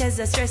cuss me cause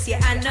I stress you,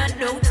 I'm not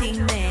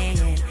noting,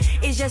 man.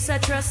 It's just a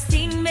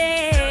trusting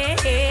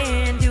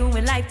man.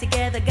 Doing life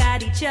together,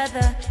 got each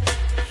other.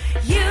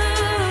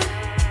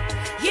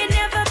 You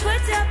never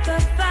put up a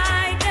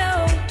fight,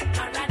 no.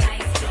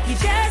 You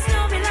just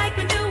know me like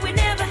we knew. We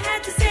never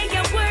had to say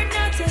your word,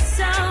 not to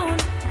sound.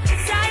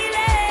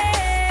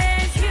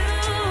 Silence you.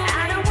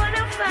 I don't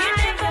wanna fight. You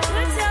never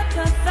put up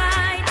a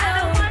fight, no. I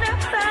don't wanna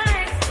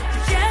fight.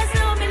 You just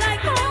know me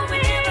like we knew. We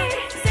never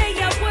had to say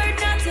your word,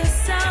 not to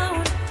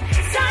sound.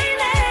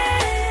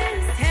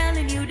 Silence.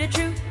 Telling you the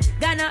truth,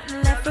 got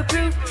nothing left for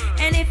proof.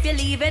 And if you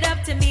leave it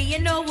up to me, you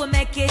know we'll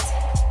make it.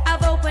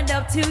 I've opened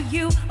up to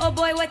you, oh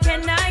boy, what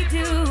can I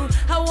do?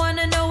 I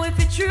wanna know if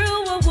it's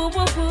true, woo, woo,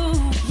 woo,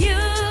 woo.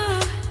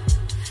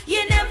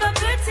 You never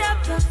put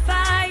up a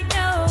fight,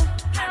 no.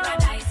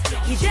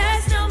 You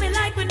just know me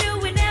like we knew.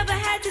 We never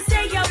had to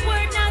say your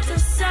word, not to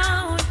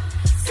sound.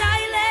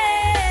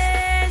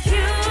 Silence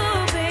you,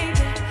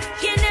 baby.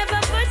 You never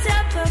put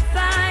up a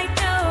fight,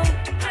 no.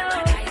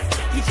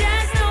 You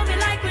just know me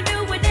like we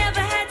knew. We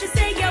never had to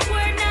say your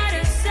word, not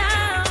a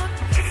sound.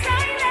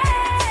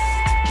 Silence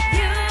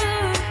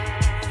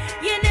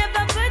you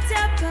never put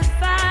up a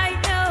fight,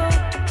 no.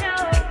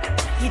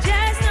 You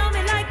just know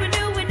me like we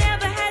knew. We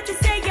never had to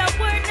say your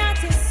word, not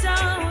to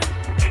sound.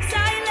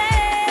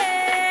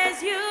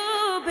 Silence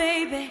you,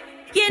 baby.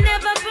 You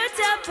never put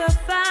up a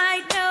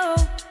fight, no.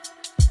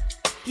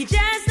 You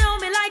just know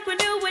me like we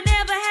knew. We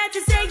never had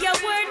to say your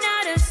word,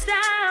 not a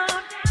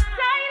sound.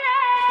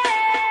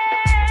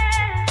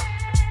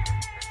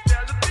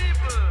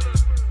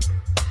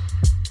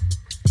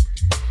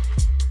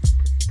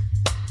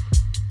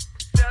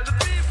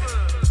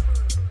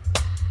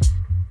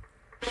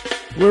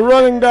 We're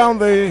running down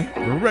the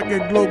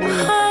Reggae Global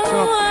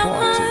Top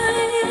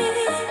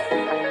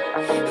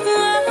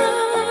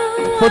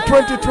 40. for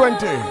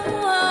 2020. When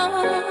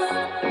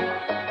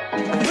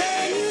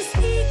you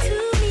speak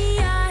to me,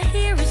 I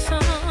hear a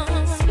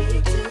song.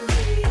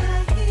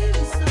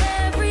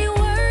 Every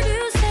word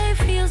you say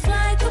feels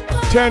like a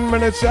poem. 10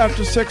 minutes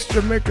after 6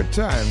 Jamaica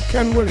time.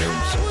 Ken Williams.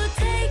 I will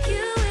take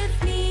you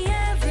with me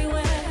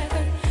everywhere.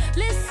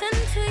 Listen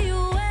to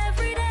you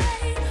every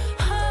day.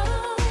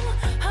 Oh,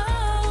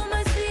 oh,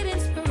 my sweet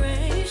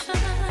inspiration.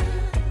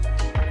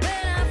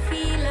 When I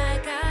feel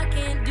like I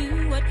can't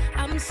do what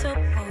I'm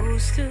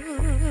supposed to,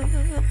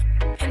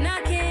 and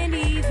I can't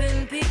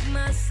even pick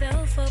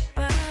myself up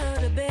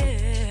out of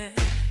bed.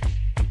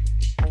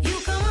 You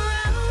come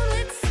around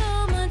with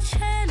so much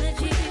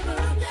energy,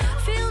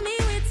 fill me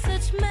with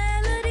such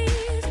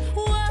melodies.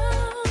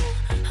 Whoa,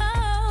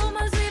 oh,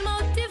 my sweet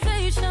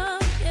motivation.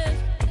 Yeah.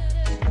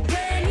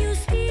 When you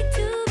speak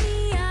to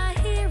me, I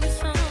hear a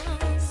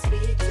song.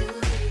 Speak to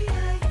me, I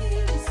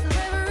hear a song.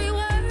 Every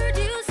word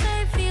you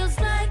say feels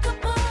like a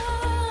poem.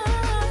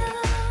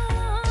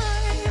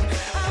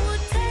 I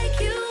would take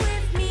you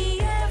with me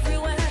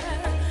everywhere.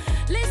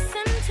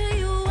 Listen to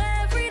you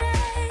every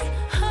day.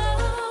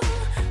 Oh,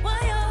 why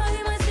are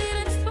you my sweet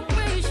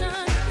inspiration?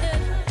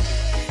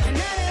 Yeah. And I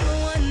never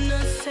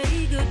wanna say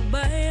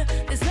goodbye.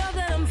 This love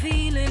that I'm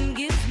feeling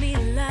gives me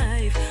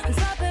life.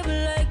 Unstoppable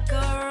like a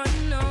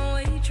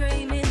runaway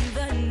train in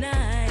the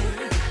night.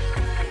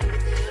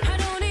 I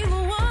don't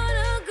even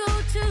wanna go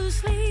to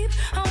sleep.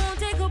 I won't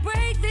take a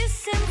break. This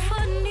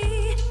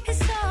symphony is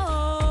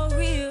so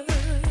real.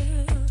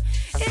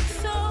 It's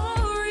so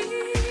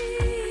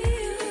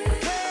real.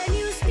 When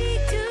you speak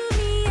to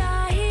me, I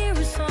hear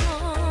a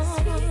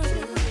song.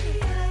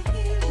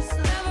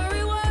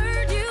 Every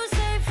word you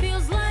say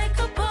feels like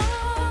a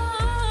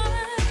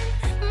poem.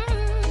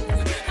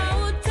 I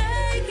would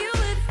take you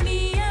with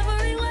me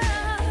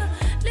everywhere.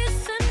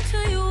 Listen to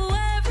you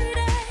every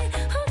day.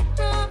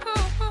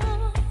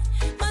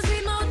 My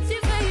sweet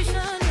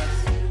motivation.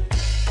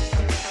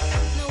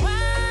 No,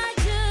 I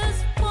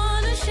just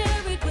wanna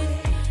share it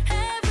with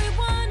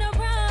everyone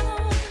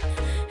around.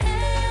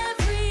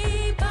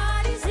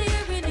 Everybody's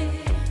hearing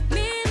it.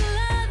 Middle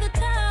of the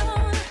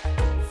town.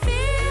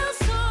 Feels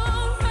so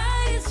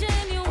right, it's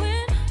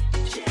genuine.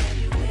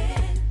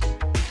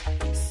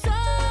 So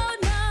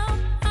now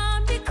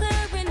I'm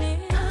declaring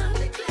it.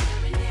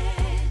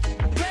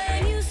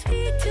 When you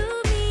speak to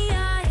me,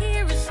 I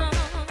hear a song.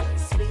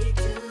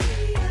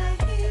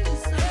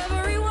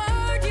 Every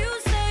word you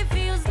say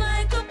feels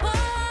like a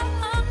poem.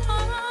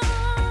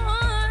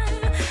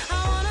 I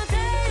wanna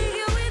take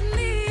you with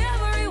me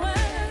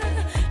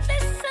everywhere.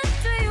 Listen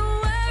to you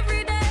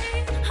every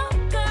day. Oh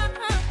God,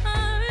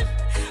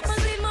 my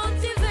sweet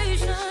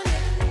motivation.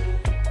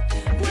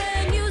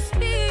 When you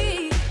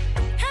speak,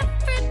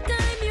 every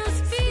time you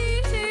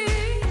speak.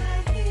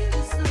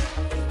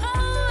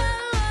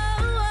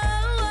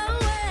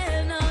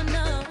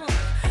 No.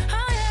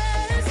 Oh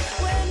yes,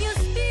 when you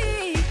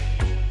speak,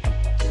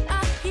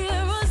 I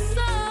hear a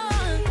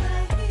song.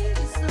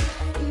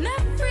 And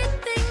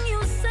everything you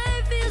say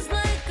feels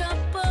like a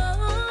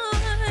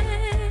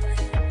poem.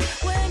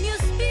 When you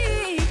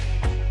speak,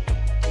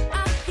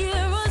 I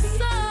hear a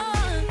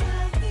song.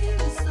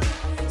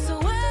 So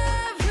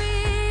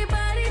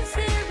everybody's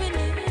hearing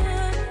it.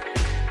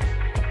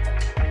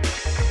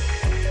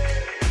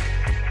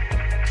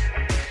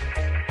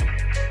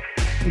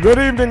 Good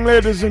evening,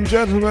 ladies and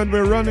gentlemen.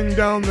 We're running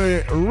down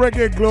the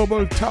Reggae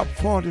Global Top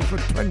 40 for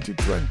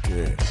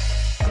 2020.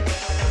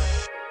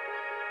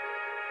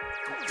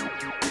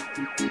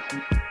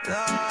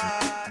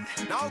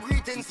 Now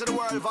greetings to the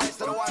world, voice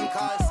to the one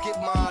called Skip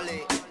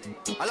Marley.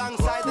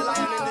 Alongside the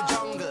lion in the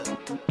jungle.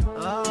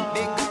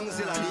 Big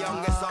Gangzilla, the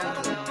youngest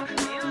uncle.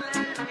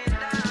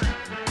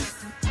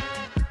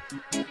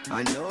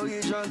 I know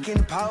you're drunk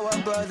in power,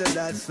 brother,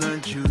 that's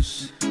not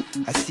juice.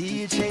 I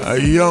see you chasing A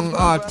young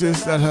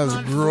artist that has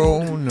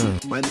grown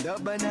when the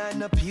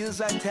banana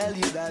peels, I tell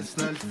you that's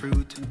not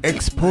fruit.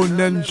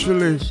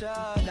 exponentially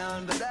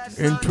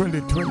in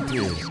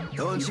 2020.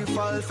 Don't you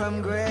fall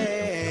from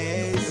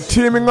grace.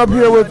 Teaming up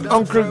here with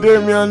Uncle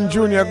Damian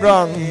Jr.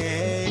 Gang.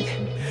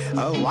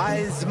 A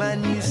wise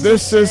man used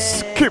This to is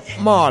say, Skip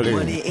Marley.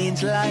 money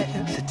ain't life,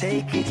 so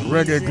take it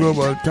Reggae easy.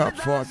 Global Top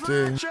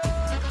 40.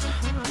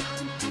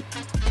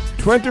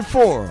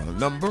 24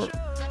 number.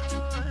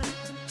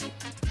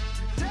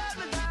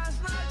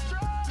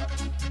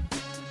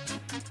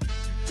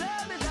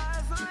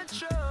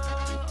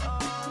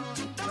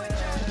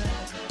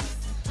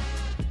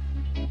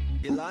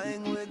 You're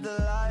lying with the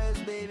liars,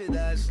 baby,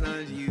 that's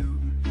not you.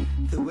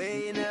 The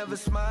way you're never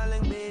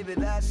smiling, baby,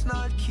 that's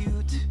not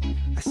cute.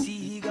 I see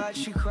he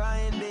got you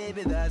crying,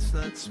 baby, that's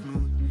not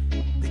smooth.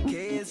 The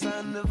chaos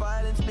and the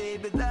violence,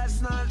 baby,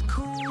 that's not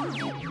cool.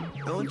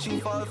 Don't you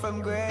fall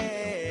from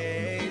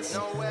grace.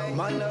 No way.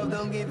 My love,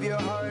 don't give your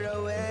heart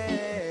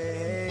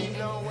away.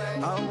 No way.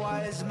 A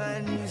wise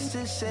man used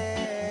to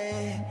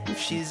say, if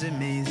she's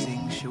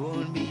amazing, she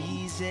won't be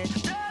easy.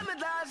 Tell me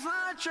that's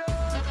not true.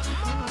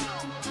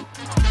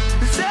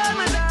 Tell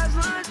me that's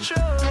not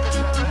true.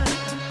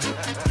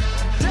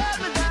 Tell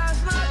me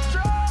that's not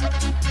true.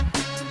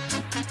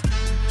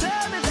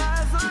 Tell me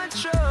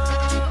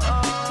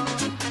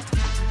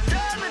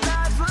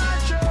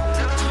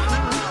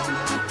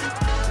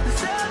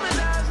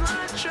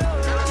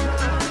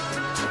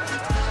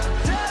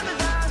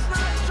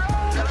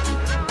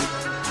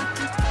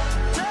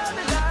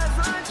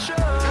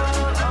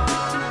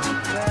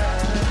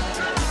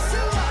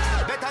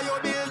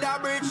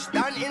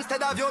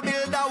of you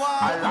build a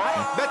wall.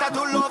 Better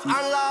to love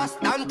and last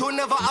than to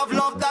never have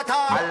loved at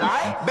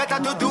all. Better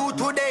to do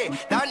today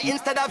than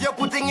instead of you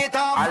putting it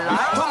off.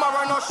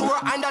 Tomorrow not sure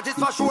and that is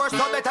for sure,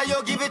 so better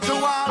you give it to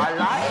all.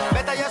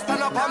 Better you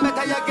stand up and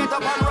better you get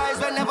up and rise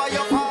whenever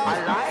you fall.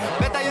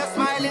 Better you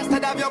smile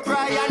instead of you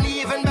cry and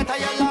even better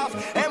you laugh.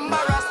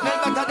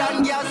 Embarrassment better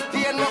than gas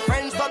pain, no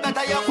friends, so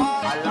better you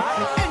fall.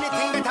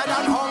 Anything better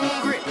than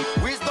hungry,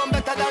 wisdom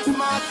better than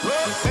smart.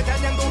 Better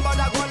them don't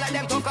bother go like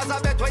them talk, cause I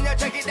bet when you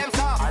check it them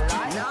soft.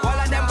 All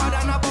of them bad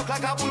and a buck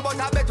like a bull, but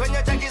I bet when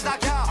you check is a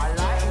car.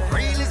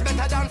 Real is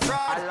better than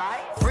fraud,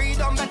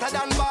 freedom better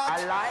than bought.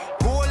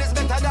 Gold is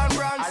better than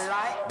bronze,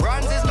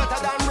 bronze is better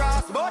than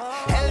brass. But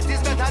health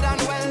is better than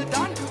wealth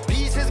and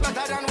peace is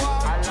better than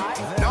war.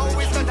 Now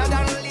is better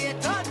than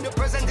later, the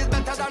present is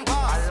better than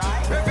past.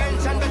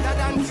 Prevention better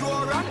than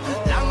cure and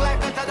long life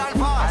better than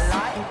fast.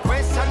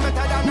 Question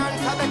better than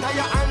answer, better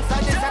your answer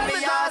this and me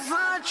ask.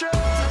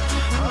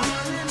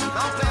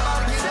 Now play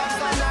about give them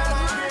some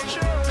knowledge.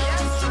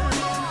 Yes, true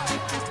boy.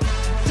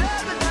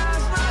 Tell me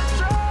that's not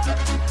true.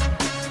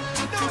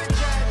 Do it,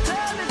 Chad.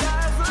 Tell me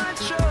that's not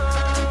true.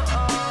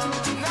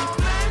 No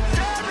man,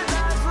 tell me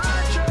that's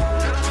not true.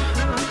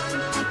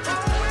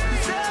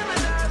 Tell me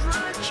that's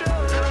not true.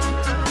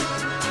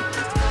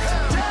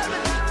 Tell me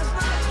that's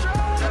not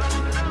true.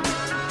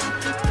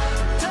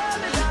 Tell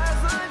me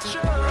that's not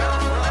true.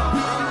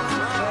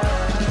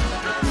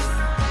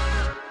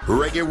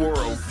 Reggae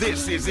World,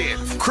 this is it.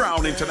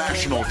 Crown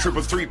International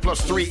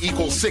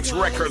 333+3=6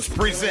 Records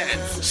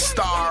presents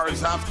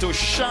Stars Have to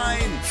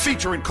Shine,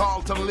 featuring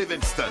Carlton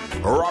Livingston,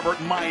 Robert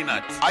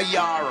Minot,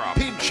 Ayara,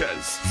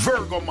 Pinchas,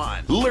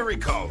 Virgoman,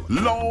 Lyrical,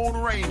 Lone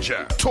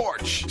Ranger,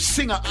 Torch,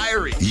 Singer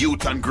Irie,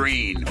 Uton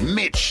Green,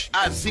 Mitch,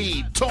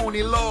 Azid,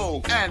 Tony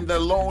Lowe, and the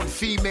lone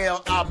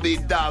female Abby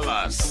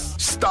Dallas.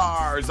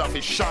 Stars of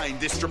His Shine,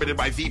 distributed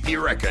by VP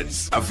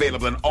Records.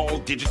 Available on all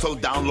digital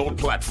download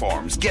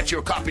platforms. Get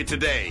your copy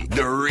today.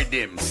 The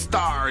Rhythm,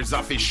 Stars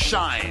of His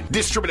Shine,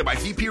 distributed by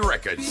VP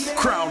Records.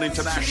 Crown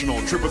International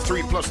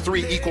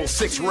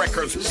 333+3=6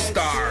 Records.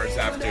 Stars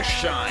Have to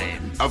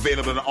Shine.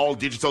 Available on all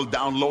digital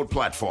download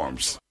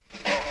platforms.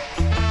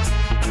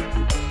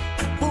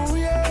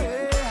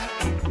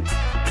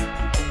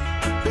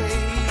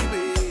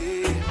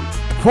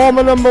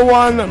 Former number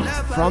one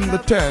from the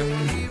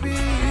 10,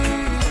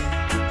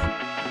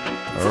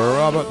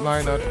 Robert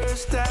Minot.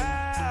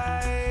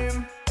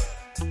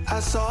 I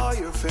saw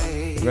your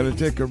face. We're gonna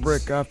take a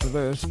break after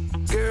this.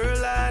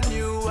 Girl, I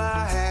knew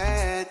I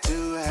had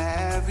to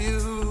have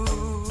you.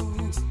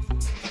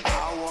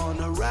 I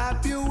wanna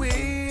wrap you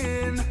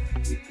in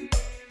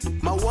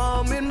my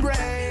warm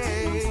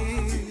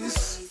embrace.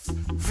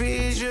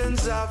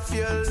 Visions of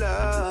your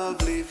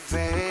lovely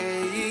face.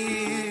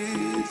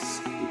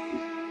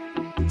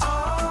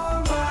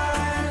 All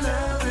my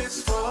love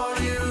is for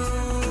you.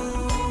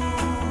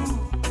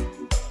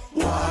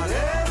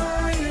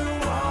 Whatever you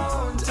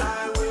want,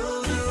 I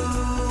will do.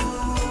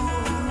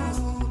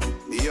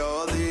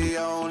 You're the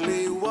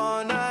only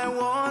one I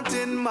want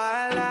in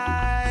my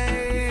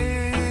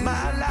life.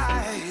 My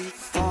life.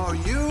 For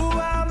you,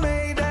 I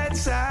made that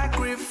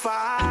sacrifice.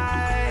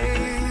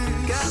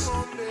 Come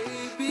on,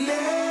 baby.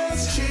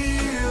 Let's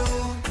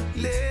chill.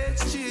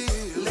 Let's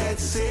chill.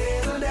 Let's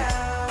settle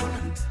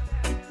down.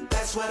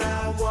 That's what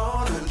I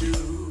wanna do.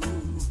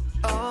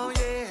 Oh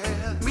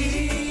yeah,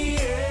 me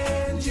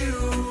and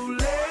you,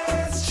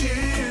 let's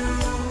chill.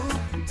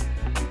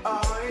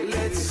 Oh,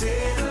 let's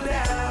settle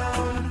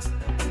down.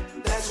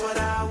 That's what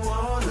I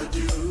wanna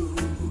do.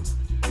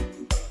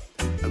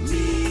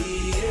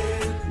 Me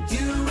and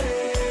you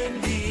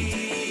and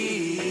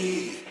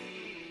me.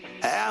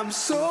 I'm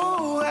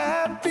so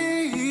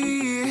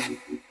happy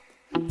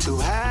to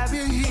have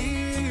you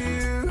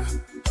here,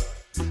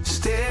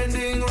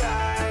 standing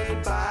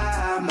right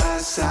by my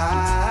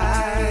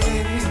side.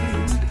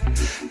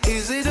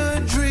 Is it a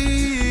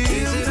dream?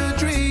 Is it a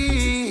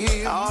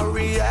dream or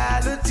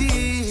reality?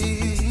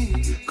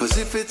 'Cause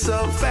if it's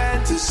a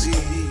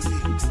fantasy,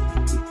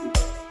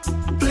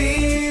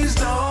 please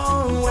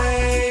don't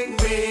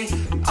wake me.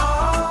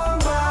 All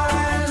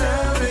my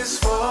love is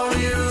for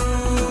you.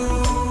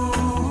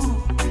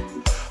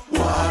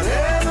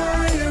 Whatever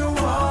you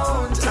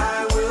want,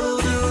 I will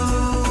do.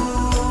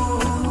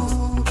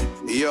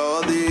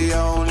 You're the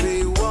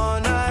only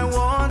one I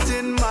want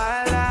in my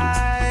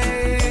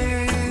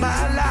life.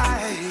 My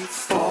life.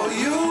 For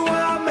you,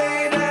 I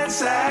made that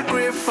sacrifice.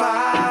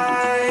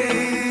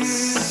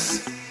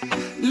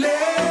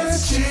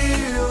 Let's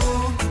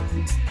chill.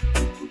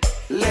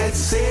 Let's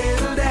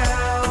settle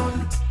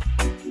down.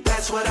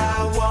 That's what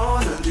I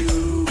wanna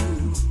do.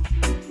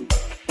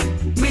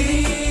 Me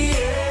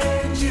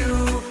and you,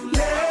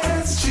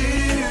 let's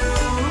chill.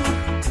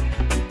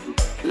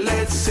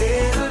 Let's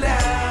settle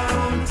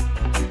down.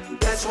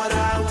 That's what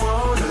I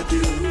wanna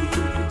do.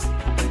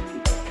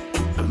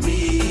 Me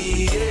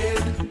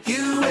and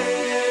you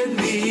and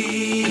me.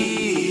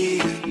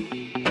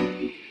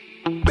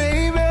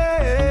 Baby,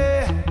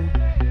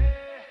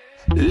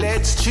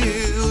 let's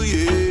chill,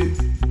 yeah.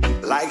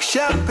 Like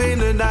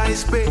champagne and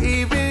ice,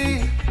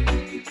 baby.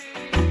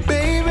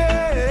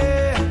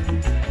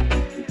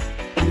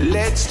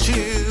 let's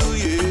chill,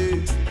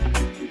 yeah.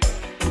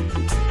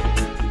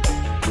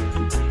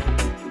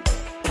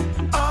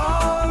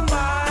 All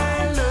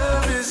my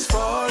love is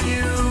for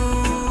you.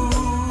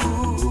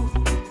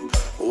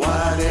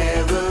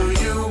 Whatever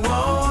you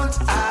want,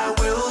 I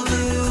will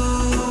do.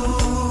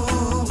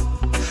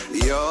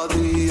 You're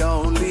the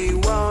only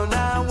one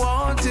I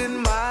want in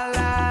my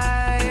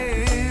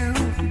life.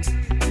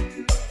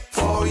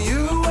 For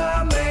you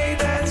I made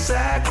that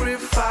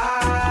sacrifice.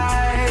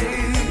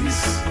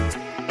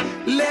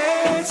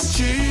 Let's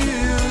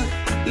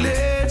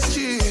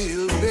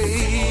chill,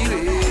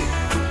 baby.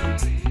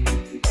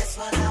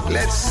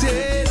 Let's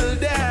settle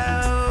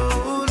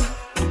down.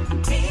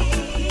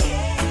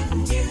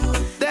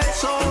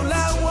 That's all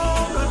I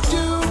wanna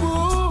do.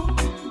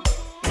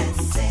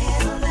 Let's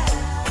settle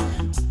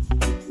down.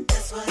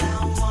 That's what I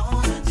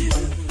wanna do.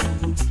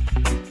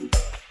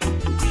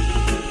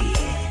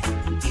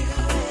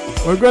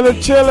 We're gonna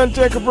chill and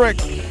take a break.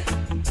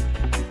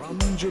 From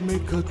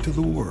Jamaica to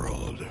the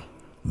world,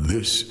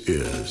 this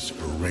is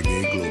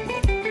Reggae Global.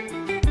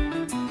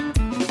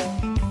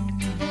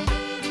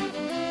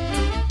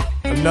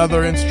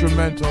 Another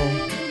instrumental.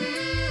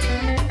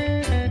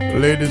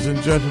 Ladies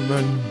and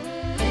gentlemen,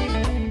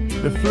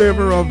 the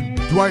flavor of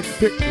Dwight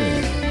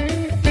Pickney.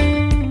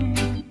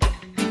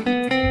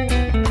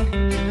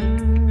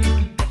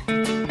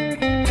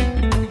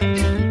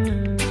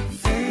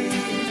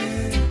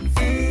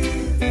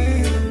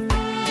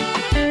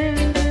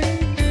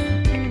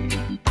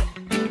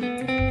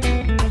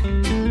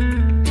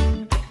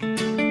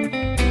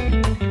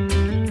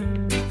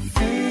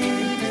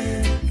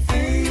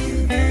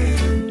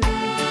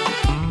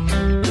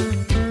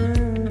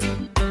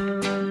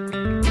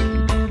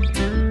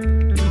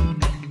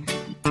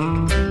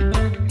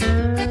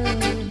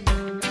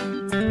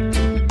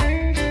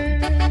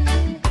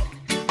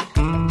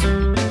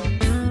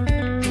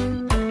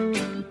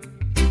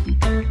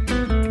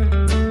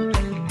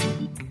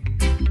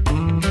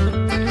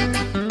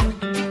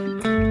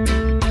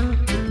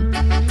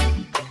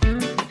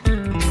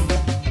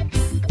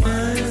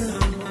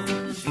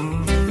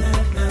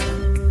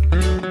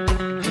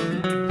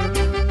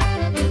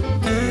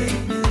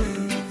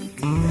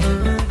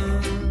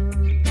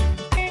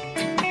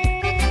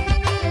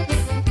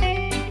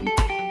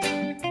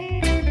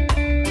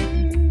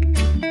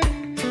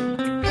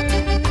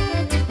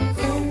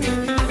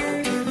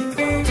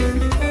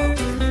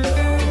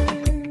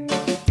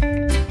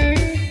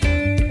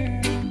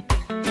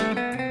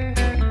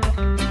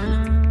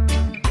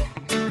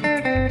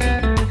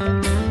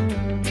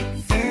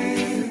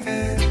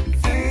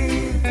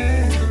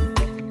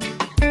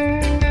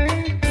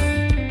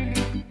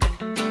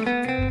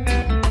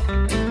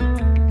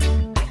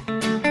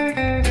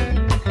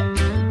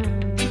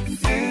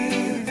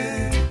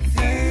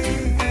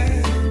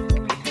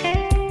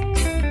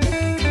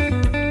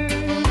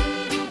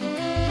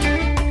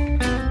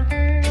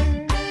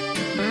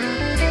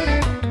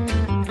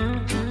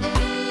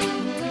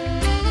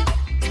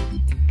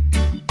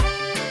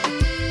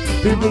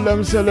 People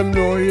them say them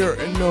know hear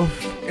enough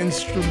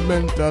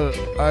instrumental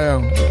I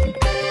am.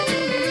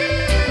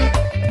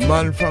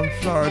 Man from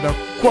Florida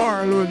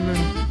quarrel with me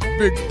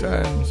big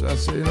times. I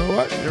say, you know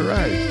what? You're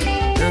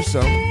right. Here's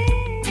some.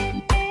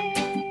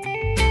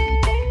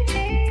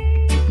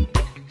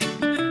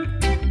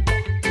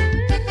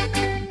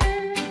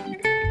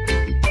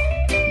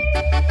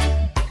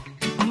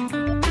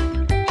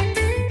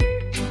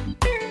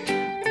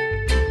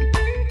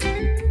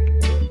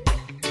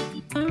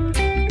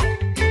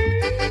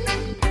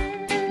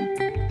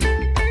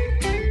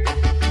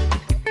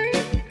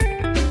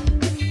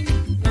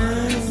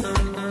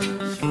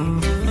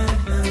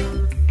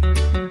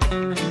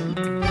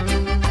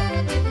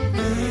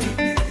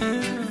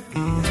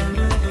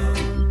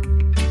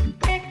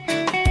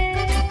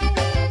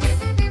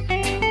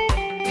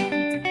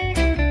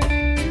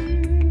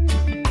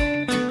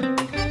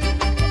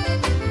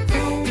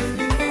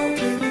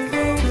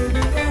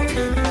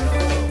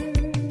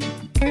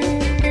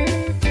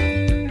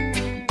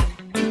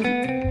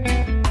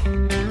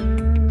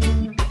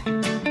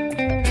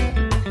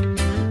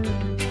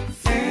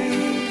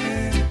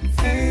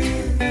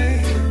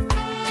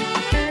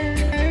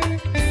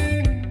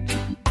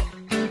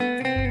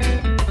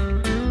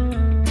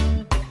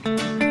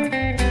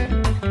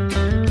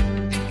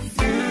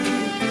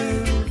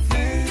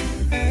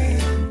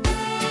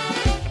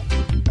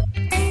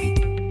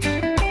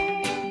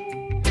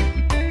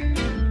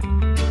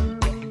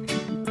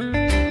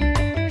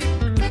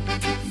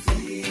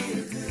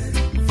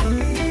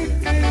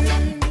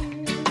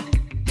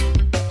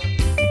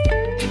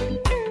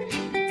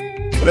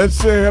 Let's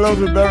say hello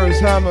to Barris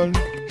Hammond.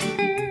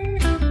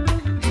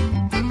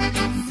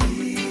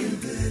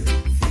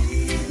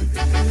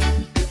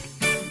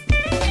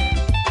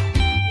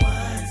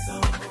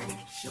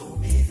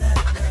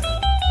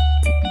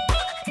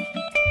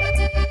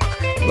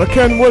 The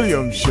Ken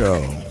Williams Show.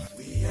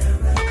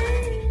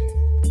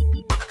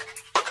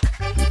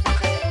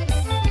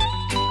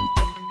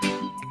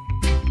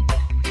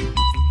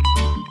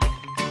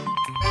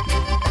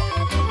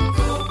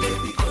 Go,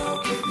 baby,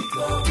 go, baby,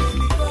 go, baby.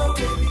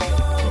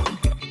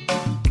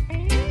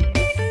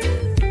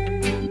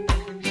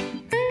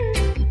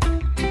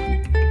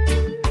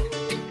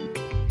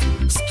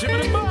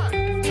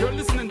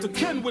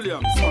 Ken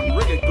Williams on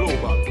Reggae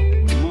Global.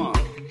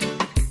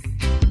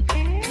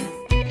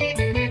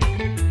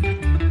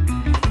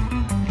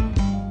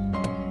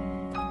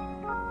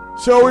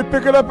 So we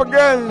pick it up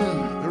again,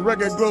 the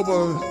Reggae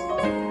Global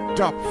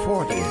Top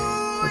 40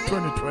 for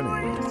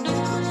 2020.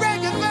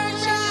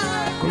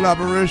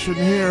 Collaboration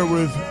here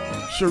with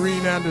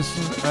Shireen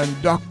Anderson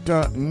and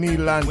Dr.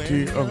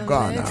 Neelanti of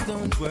Ghana.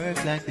 Don't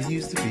work like they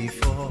used to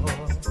before,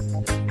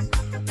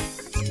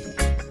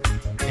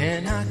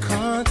 and I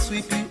can't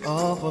sweep you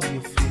off of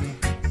your feet.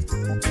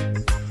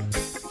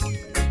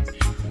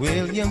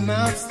 Will your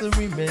mouth still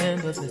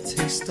remember the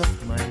taste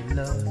of my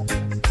love?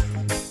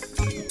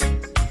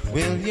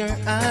 Will your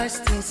eyes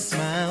still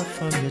smile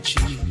from your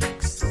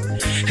cheeks?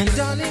 And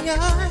darling,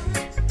 I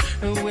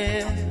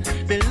will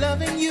be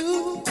loving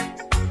you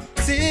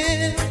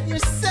till you're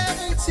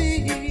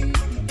 70.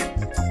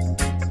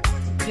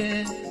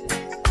 Yeah.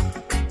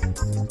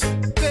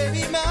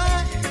 Baby,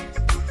 my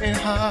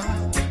heart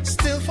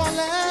still falls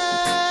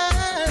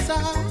as I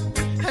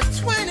at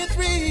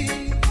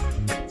 23.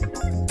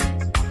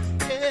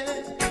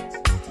 Yeah.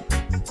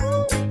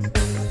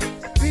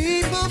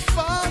 People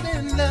fall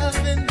in love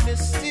in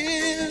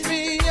mysterious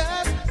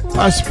ways.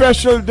 A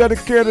special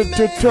dedicated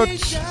to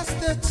Toots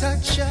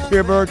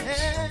Hibbert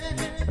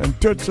and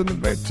Toots and the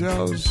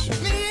Betels.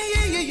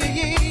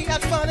 I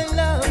fall in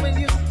love with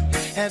you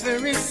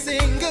every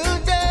single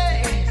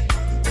day.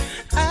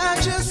 I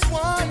just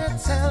wanna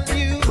tell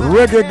you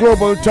Reggae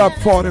Global Top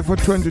 40 for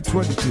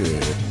 2020.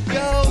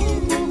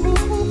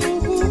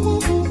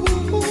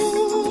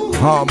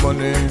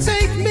 Harmony.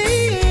 Take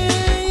me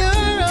in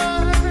your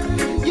arms.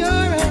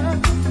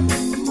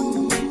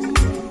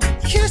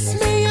 Kiss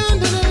me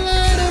under the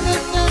light of a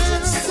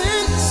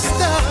dancing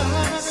star.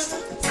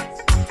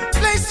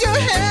 Place your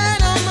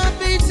head on my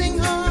beating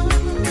heart.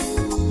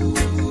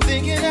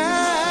 Thinking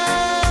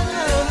out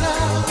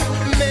loud,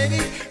 maybe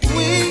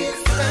we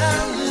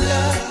found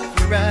love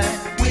right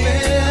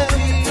where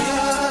we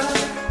are.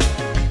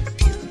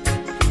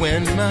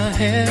 When my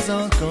hair's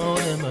all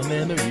gone and my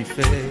memory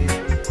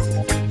fades,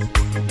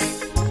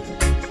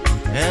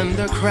 and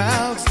the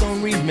crowds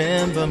don't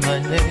remember my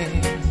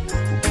name,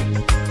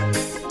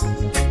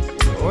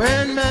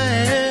 when my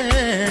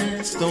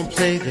hands don't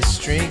play the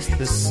strings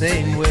the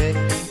same way,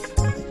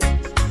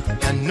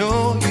 I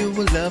know you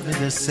will love me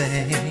the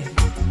same.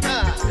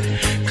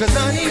 'Cause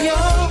honey,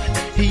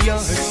 your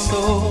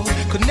soul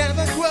could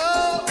never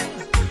grow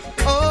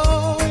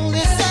old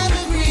as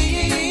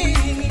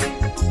evergreen.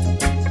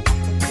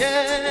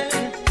 Yeah,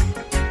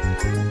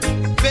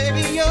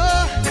 baby, your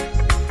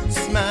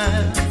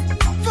smile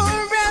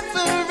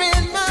forever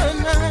in my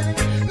mind,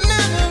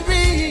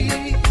 memory.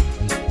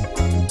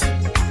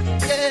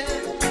 Yeah,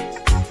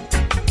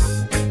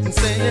 and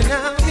saying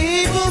how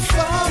people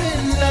fall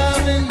in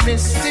love in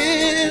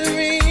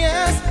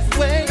mysterious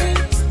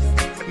ways.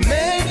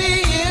 Maybe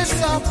it's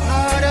all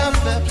part of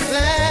the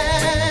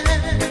plan.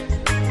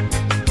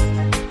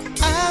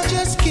 I'll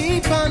just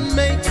keep on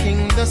making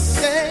the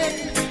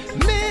same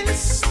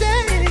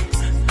mistakes,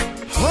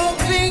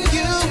 hoping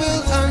you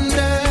will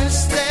understand.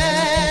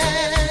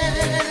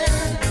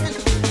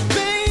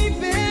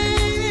 Baby,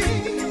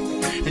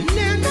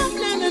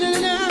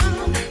 now,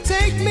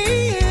 take me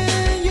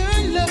in your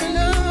loving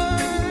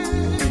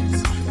arms.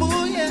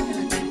 Oh yeah,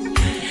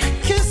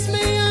 kiss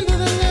me under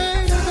the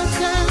light of a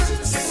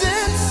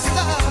dancing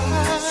star.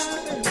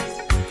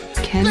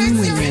 Ken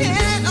Williams.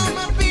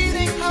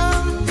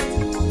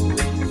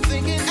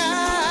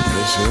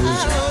 This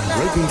is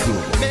Reggae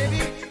Global.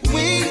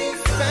 We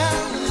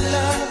found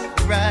love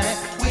right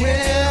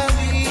where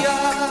we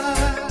are.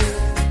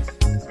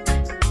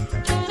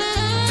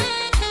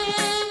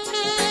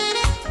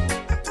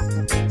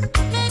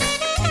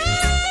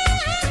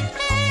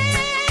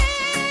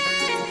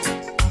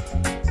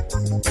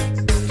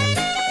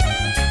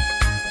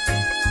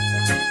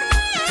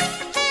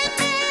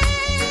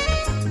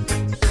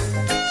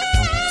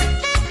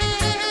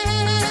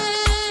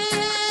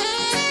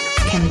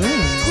 Ken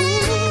Williams.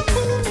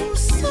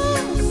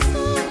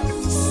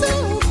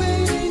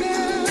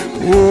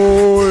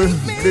 Oh,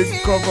 big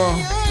cover.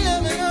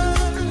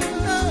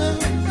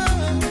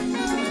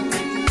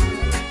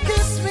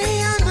 Kiss me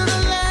under the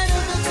light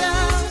of the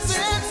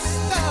dancing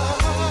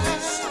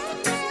stars.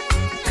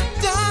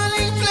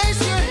 Darling,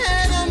 place your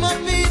head on my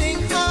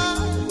beating heart.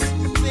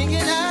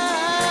 Thinking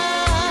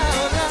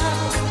out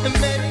loud, and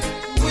maybe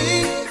we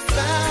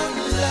found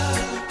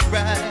love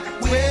right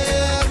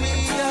where we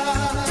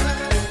are.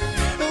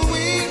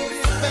 We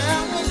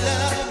found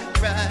love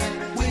right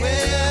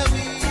where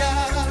we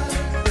are.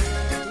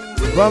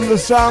 From the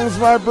songs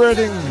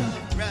vibrating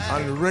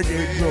on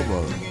Reggae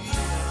Global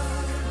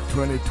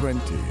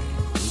 2020.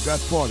 We got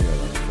 40 of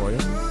them for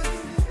you.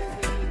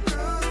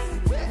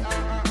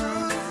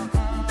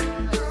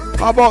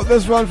 How about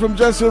this one from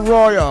Jesse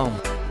Royal?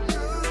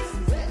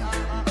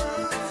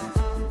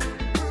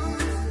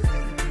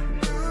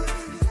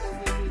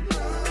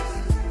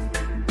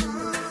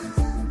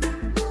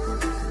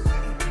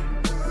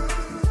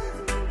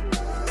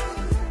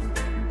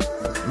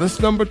 This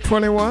number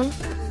 21.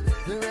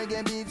 The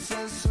reggae beat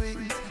so sweet.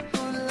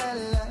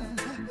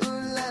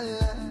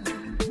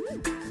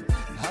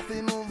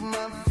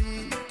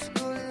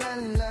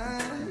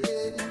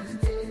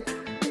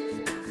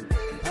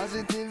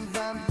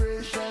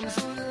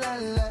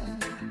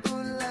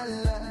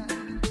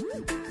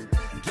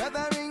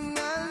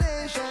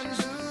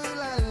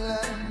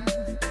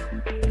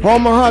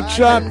 Home Hot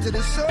Shot. To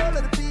the soul of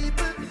the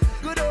people,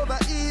 good over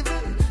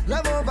evil,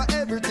 love over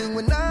everything.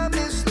 When I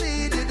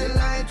mislead you, the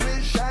light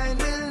will shine,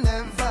 will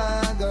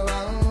never go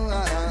out.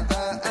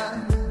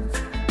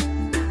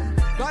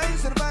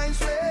 Vice and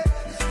priceless.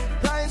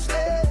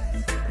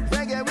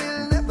 Reggae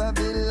will never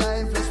be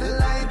lifeless. The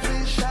light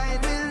will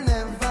shine, will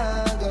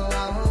never go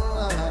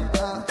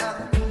out.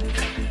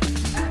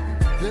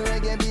 The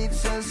reggae beats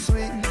so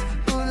sweet,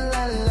 ooh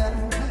la la,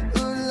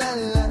 ooh la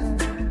la.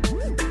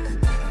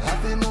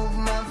 Happy move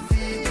my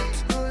feet,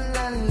 ooh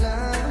la la,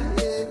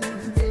 yeah.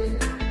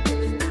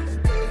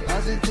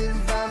 Positive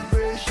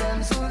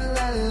vibrations, ooh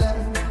la la,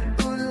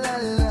 ooh la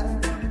la.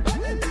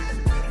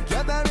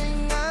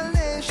 Gathering all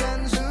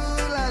nations,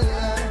 ooh la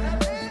la.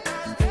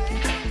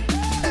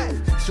 Hey,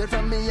 straight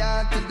from me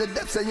heart to the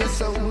depths of your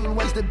soul.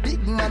 Watch the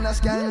big man a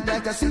scan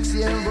like a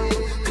 6-year-old.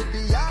 To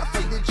be half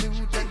of the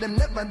truth, let them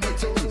never be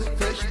told.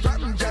 Fresh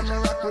from Jammer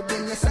Rock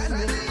within your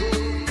sandy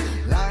gold.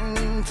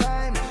 Long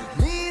time,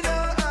 me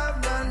don't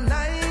have no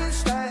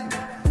nice time.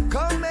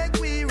 Come make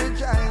we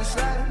rejoice,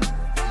 right?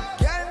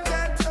 Can't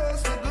get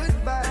close to good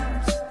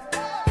vibes.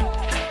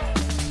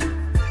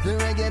 The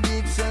reggae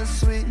beats so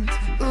sweet,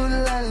 ooh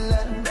la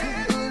la,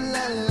 ooh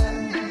la la.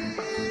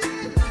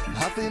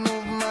 Happy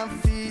move my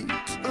feet,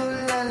 ooh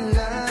la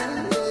la.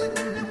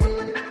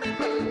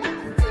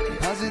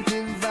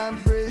 Positive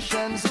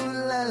vibrations, ooh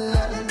la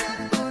la,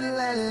 ooh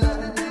la la.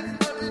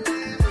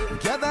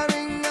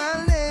 Gathering all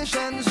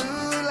nations,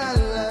 ooh la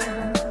la.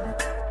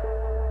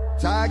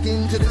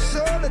 Talking to the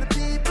soul of the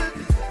people,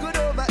 good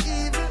over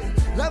evil,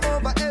 love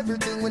over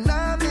everything. When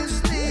I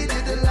mislead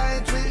you, the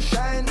light will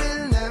shine,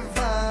 will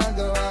never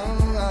go out.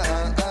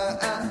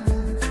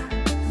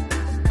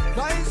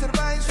 Vice and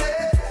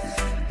priceless.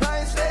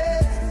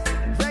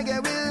 Reggae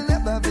will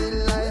never be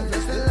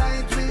lifeless. The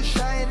light will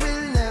shine,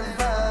 will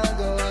never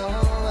go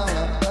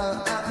out.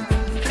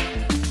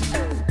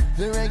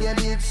 The reggae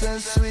beats so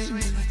sweet,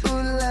 ooh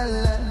la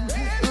la,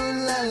 ooh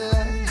la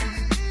la.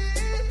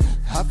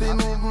 Happy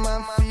move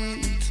my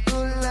feet,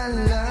 ooh la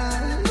la.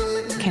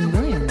 Ken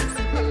Williams.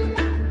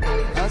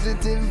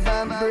 Positive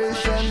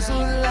vibrations,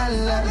 ooh la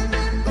la,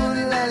 ooh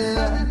la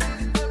la.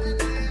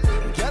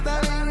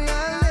 Gathering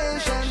all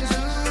nations,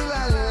 ooh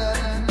la la.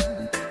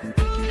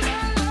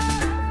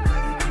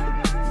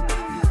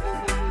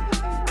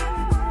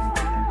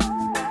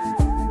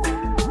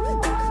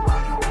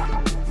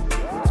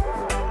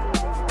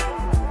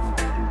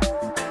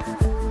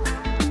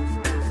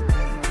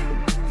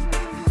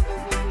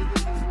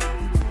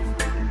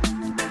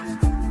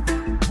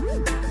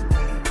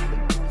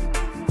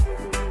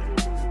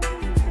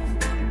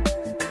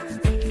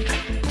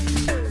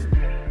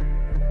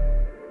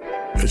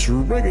 It's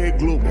Reggae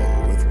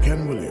Global with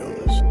Ken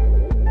Williams.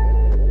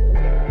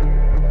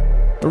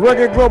 The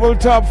Reggae Global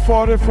Top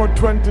 40 for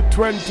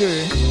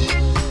 2020.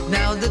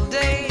 Now the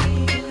day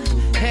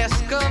has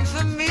come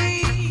for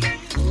me.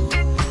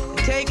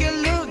 Take a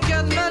look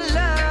at my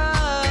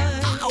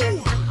life.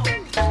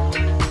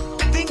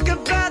 Think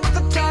about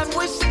the time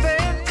we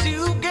spent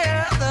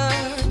together.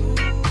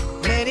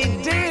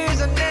 Many days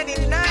and many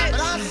nights.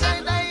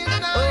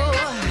 Oh,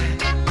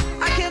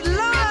 I can't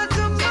lie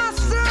to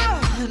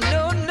myself.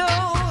 No, no.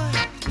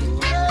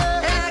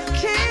 And I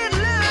can't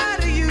lie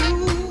to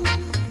you.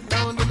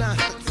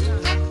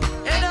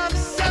 And I'm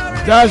sorry.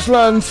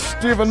 Dashland,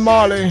 Stephen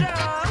Marley.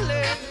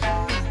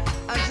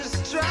 I'm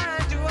just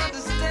trying to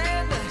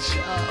understand.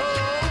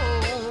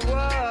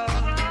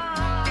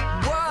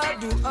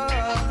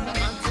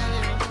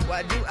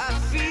 Why do I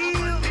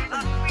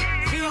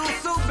feel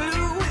so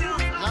blue?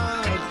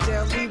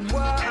 Tell me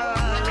why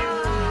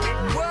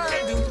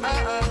do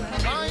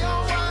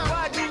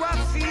I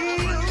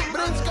feel?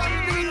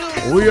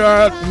 We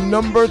are at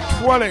number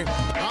 20.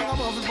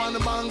 Ragamuffin on the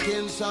bank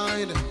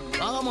inside.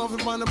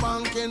 Ragamuffin on the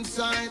bank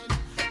inside.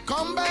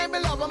 Come baby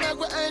love, make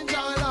we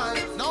enjoy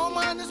life. No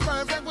man is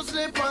perfect, we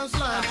slip and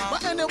slide.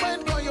 But anyway,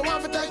 go, you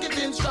want to take it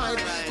in stride.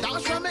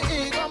 Dance from me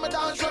ego, me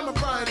dance from my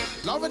pride.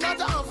 Love it not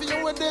to offer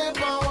you a deep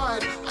and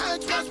wide. I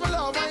express my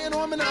love, and you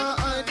know me not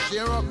hide.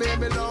 Cheer up,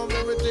 baby, love,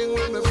 everything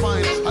will be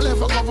fine. I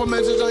left a couple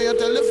messages on your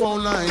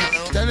telephone line.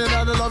 Tell you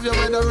that I love you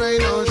when the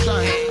rain don't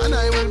shine. And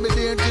I will be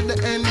there till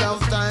the end of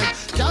time.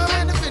 Can't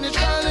wait to finish,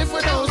 girl, if we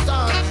don't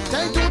start.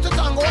 Take two to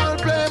tango, I'll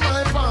play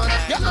my part.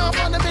 You're off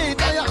on the beat,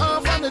 and you're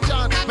off on the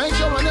chart. Make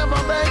sure I never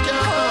break your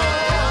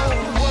heart.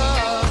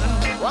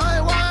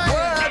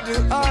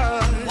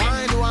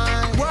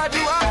 Why do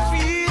I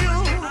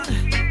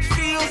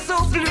feel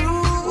so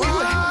blue?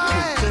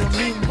 Tell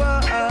me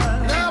why.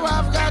 Now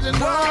I've got to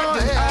know.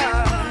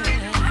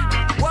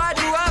 Why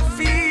do I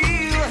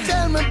feel?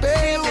 Tell me,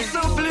 baby,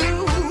 so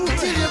blue?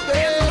 Tell you,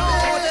 baby,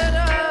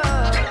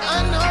 I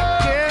know.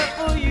 Care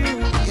for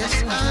you.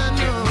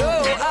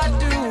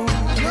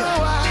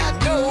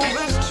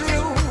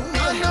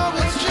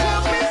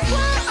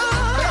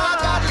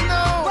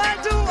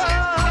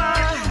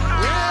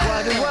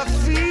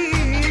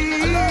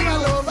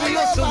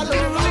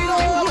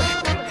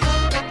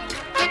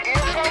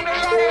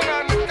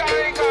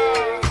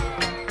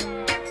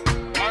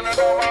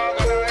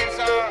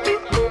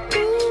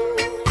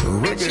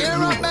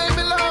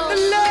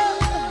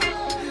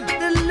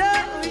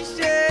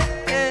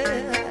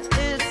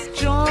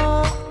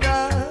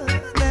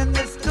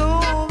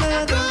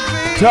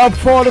 Top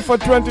 40 for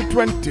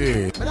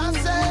 2020. But I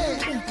say,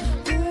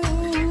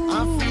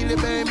 I feel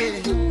it,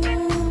 baby.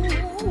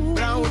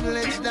 But I wouldn't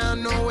let you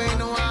down, no way,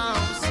 no how.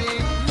 See?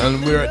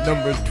 And we're at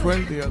number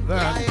 20 of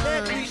that.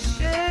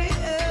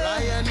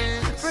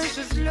 Lioness,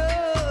 precious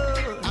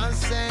love. I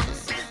say,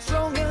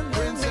 strong and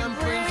prince and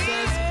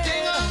princess,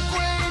 king and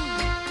queen.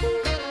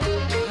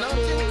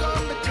 Nothing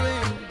come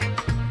between.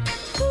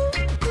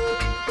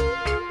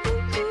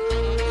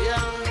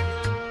 Yeah.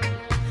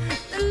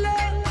 The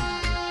love,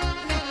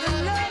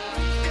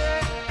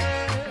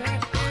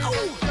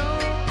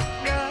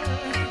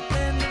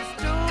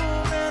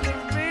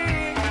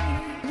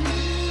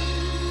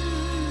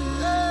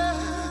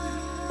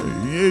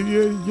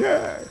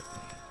 Yeah.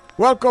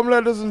 Welcome,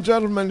 ladies and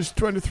gentlemen. It's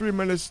 23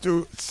 minutes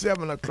to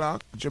 7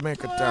 o'clock,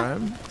 Jamaica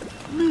time.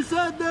 Me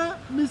said that,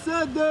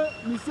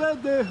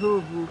 ho,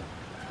 ho.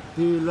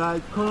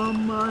 Daylight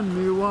come and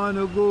me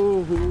wanna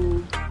go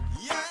home.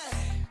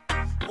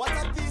 What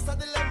a piece of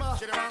dilemma.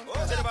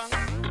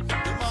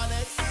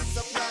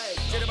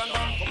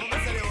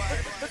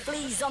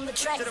 Please on the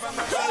track. From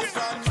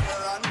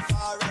near and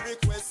far,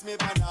 request me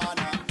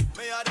banana.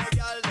 Me a the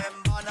girl them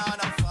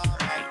banana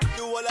farmer.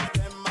 Do all of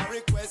them a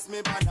request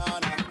me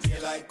banana.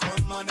 Daylight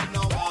come and them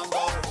no want go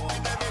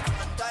home. Them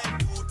one time,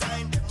 2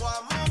 times, them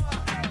want more.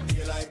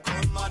 Daylight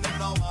come and them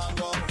no want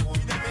go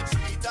home. Them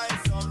 3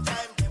 times,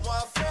 sometimes them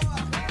want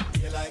 4.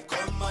 Daylight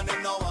come and them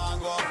no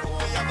want go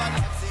home. Me have a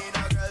love seen a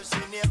girl,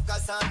 she named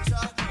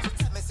Cassandra. She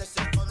tell me say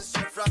she comes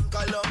straight from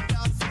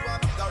Colombia, so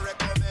I'm gonna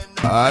recommend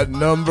her. At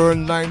number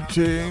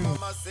 19.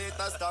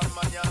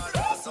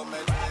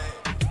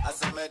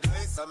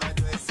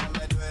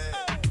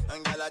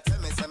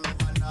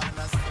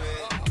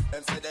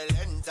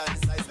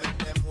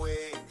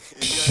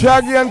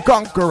 Shaggy and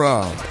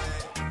Conqueror.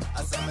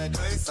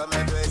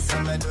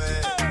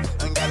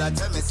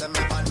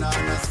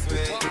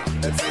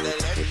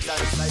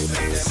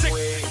 Sick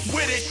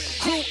with it,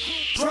 crew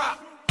drop.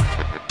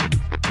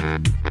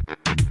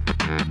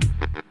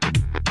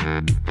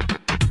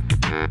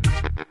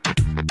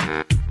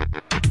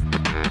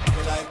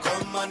 Like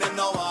come on and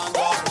no one go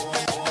home.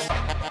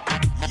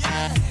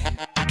 Yeah.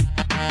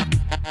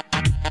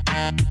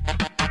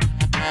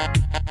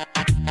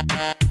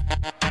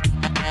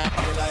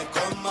 Like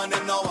come on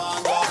and no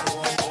one go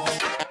home.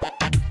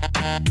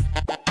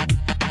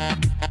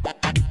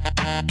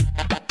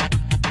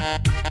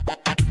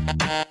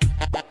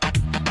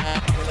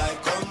 Like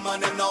come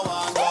on and no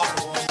one go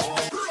home.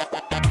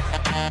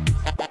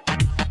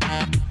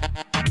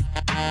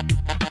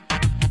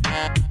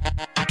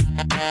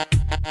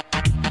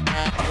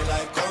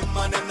 Like come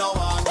on and no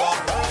one go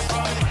home.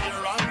 From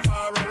here and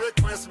far,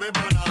 request me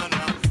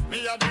banana. Me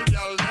a the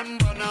girl them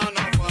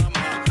banana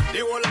farmer. The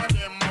whole of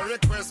them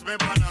request me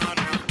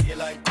banana. They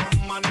like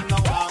come on and no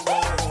one go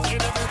home. Give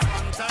them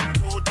 1 time,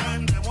 2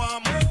 times, them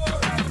want more.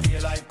 They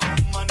like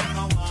come on and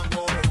no one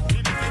go home.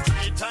 Give them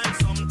 3 times,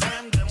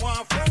 sometimes them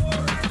want 4.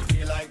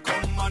 They like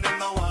come on and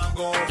no one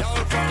go home.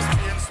 Y'all from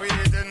Spain,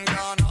 Sweden,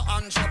 Ghana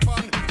and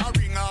Japan. I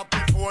ring up the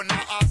phone, I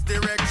ask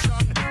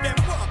direction. Them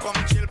want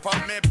come chill for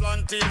me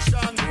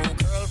plantation. 2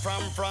 girl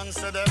from France,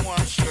 so them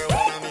want share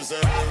one. Me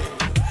say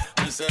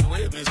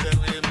wait.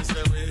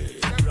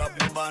 Grab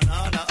me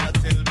banana, I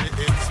tell me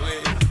it's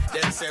way.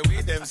 Them say we.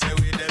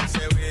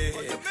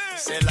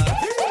 Say la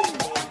vie.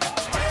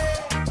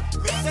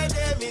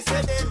 Me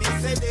say they,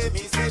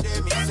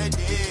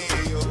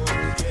 yo.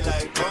 They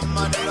like come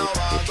and they don't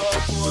want go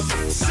home.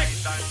 Sick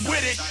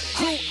with it,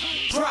 crew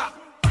drop.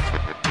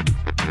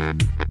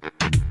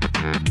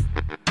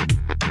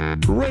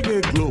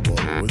 Reggae Global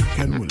with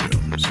Ken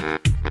Williams.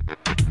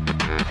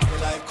 They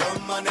like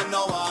come and they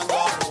don't want go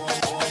home.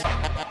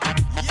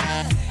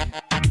 Yeah.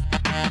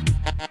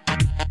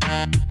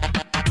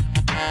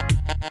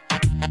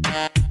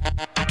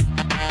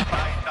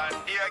 Right and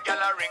here,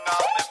 girl, I ring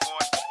up the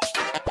phone.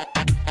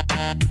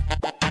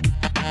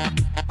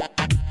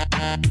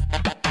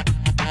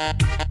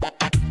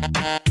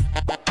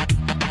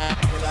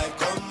 They like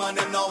come and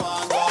they don't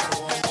want go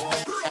home.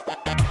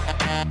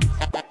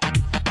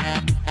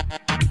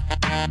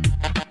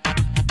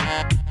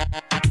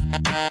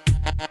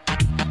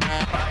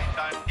 Right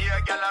and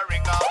here, girl, I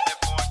ring up the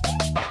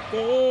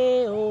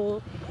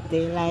phone.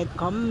 Daylight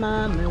come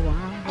and me want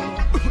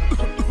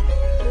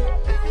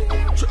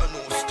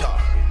No star.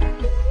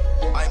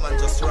 I man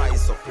just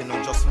rise up,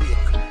 just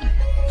wake.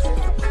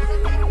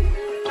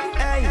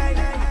 Hey,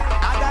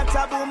 I got a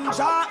boom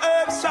jar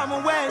herbs from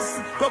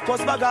west.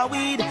 Crocus bag of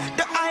weed,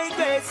 the high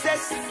grade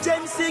says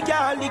Gem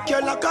cigar,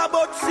 liquor like a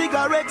butt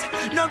cigarette.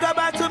 No go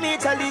back to me,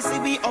 tell you see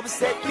we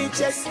upset me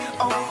chest.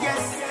 Oh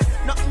yes,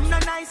 nothing no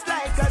nice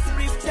like a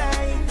split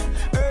time.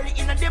 Early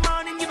in the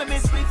morning, give me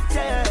swift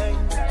time.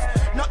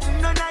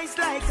 Nothing no nice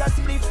like a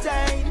split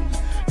time.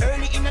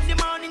 Early in the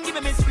morning,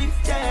 give me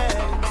swift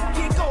time.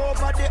 Kick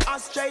over the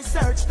ashtray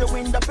search the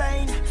window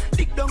pane.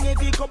 Dig down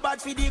every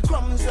cupboard for the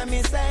crumbs when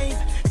me save.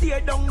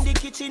 Tear down the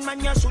kitchen,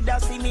 man, you shoulda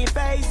see me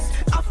face.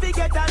 I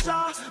forget a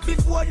jar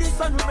before the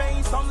sun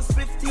rays. Some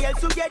swift tail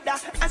together.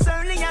 As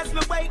early as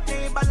me wake,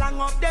 neighbor long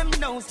up them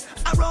nose.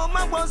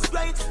 Aroma was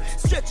great.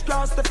 Stretch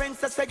across the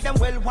fence, I said them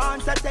well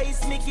want a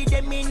taste. Me give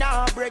them in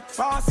a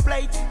breakfast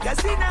plate.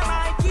 Cause in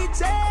my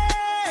kitchen,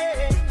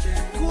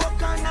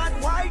 coconut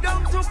wide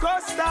down to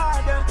custard.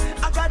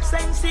 I got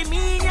sense in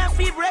me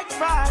for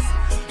breakfast.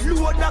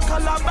 Load the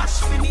calabash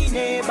for me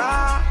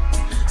neighbor.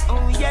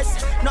 Oh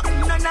yes,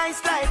 nothing no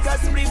nice like a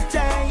split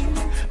time.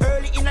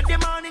 Early in the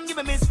morning,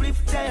 give me split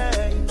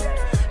time.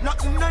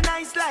 Nothing no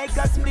nice like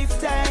a split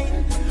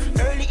time.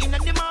 Early in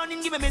the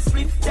morning, give me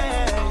split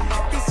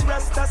time. This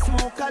Rasta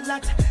smoke a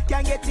lot,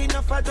 can't get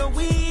enough of the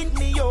weed,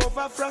 me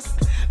over frost.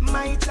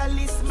 My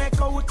chalice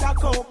make out a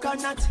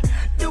coconut.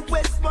 The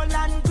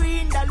Westmoreland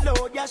green, the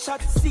load ya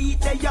shot. See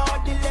the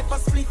yard, the left a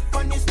split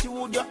on the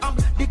studio.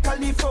 The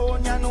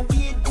Californian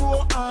weed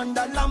go on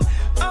the lamp.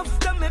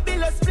 After me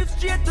bill a split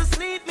straight to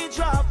sleep, me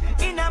drop.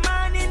 In the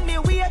morning, me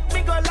wait,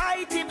 me go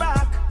light it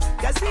back.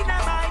 Cause in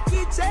my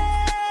kitchen,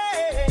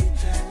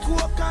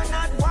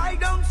 coconut wide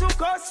down to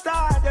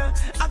custard.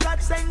 I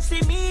got sense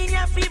in me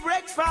for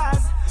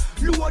breakfast.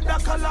 Load the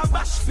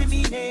calabash for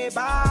me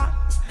neighbor.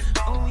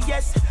 Oh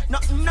yes,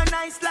 nothing no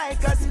nice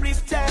like a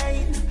split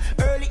time.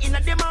 Early in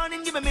the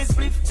morning, give me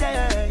split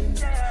time.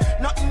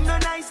 Nothing no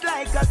nice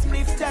like a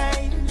split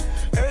time.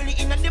 Early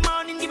in the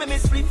morning, give me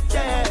split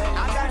time.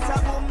 I got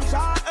a boom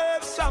jar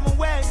herbs from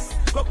west.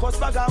 Crocus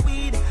bag of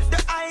weed,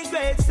 the high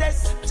grade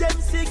cess. Gem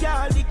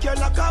cigar, liquor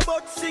like a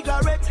butt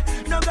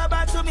cigarette. No go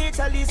back to me,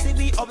 tell you see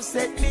me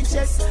upset me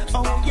chest.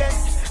 Oh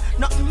yes,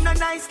 nothing no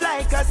nice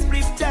like a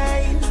split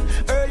time.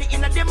 Early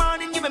in the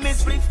morning, give me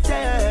split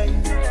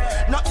time.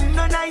 Nothing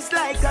no nice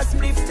like a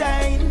split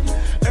time.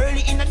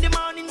 Early in the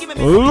morning, give me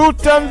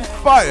Luton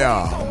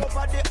Fire.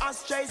 Over the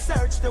ashtray,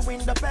 search the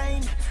window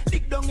pane.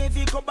 Dig down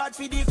every cupboard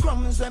for the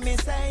crumbs when me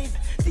save.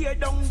 Tear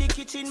down the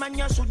kitchen, man,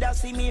 you shoulda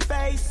see me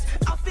face.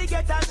 I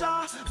forget a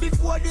jar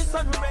before the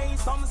sun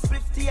rays. Some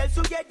split tail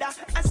together.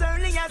 As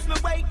early as me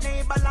wake,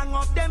 neighbor long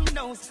up them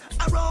nose.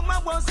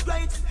 Aroma was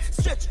great.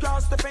 Stretch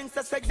across the fence,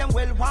 I said them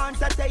well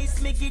want a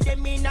taste. Me give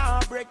them in a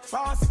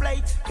breakfast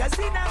plate. Cause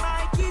in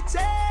my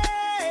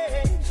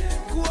kitchen,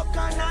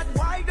 coconut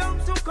wide down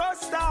to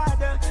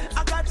custard.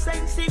 I got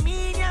sense in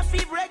me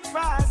for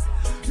breakfast.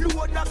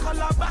 Load the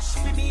calabash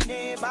for me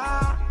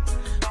neighbor.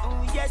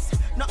 Oh yes,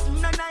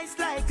 nothing no nice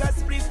like a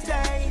split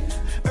time.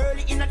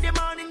 Early in the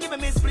morning, give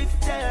me split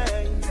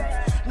time.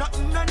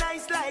 Nothing no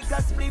nice like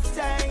a split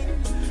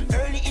time.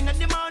 Early in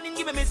the morning,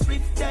 give me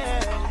split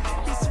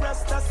time. This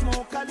Rasta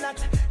smoke a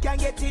lot, can't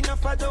get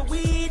enough of the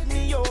weed,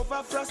 me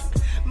over frost.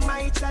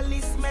 My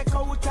chalice make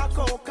out a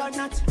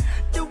coconut.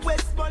 The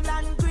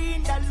Westmoreland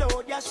green, the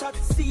load ya shot.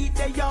 See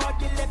the yard,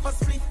 the left a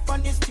split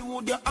on the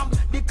studio.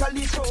 The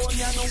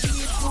Californian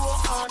weed go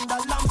on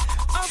the lamp.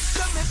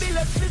 After me bill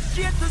a split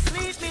straight to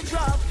sleep, me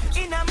drop.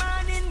 In the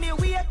morning, me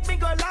wake, me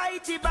go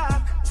light it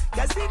back.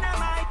 Cause in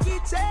my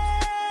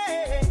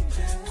kitchen,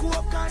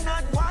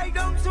 coconut wide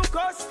down to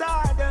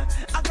custard.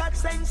 I got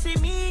sense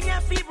in me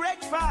for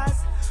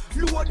breakfast.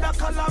 Load the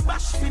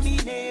calabash for me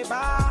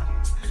neighbor.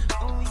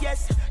 Oh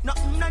yes,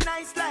 nothing no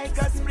nice like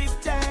a split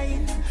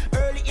time.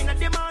 Early in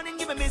the morning,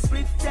 give me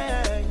split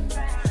time.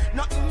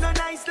 Nothing no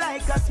nice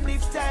like a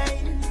split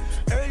time.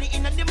 Early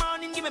in the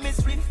morning, give me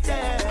split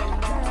time.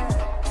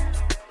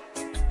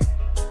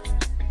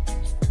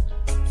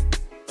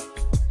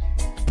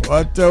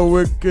 What a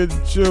wicked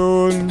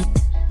tune.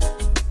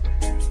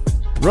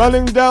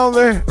 Running down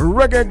the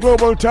Reggae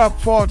Global Top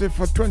 40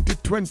 for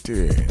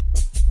 2020.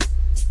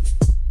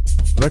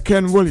 The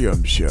Ken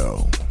Williams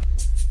Show.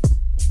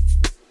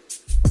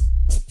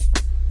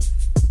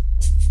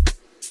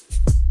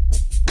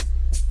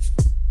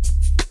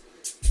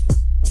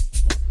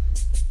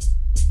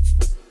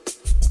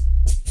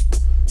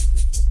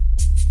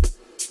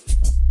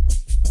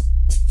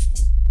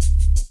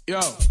 Yo,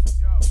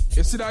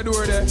 you see that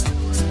door there?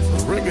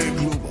 Reggae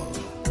Global.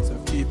 So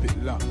keep it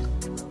locked.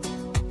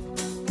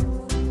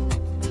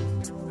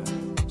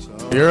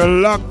 You're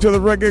locked to the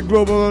Reggae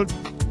Global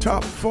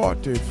Top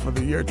 40 for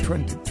the year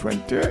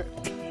 2020.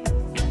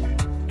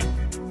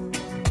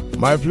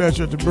 My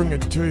pleasure to bring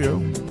it to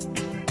you.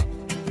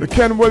 The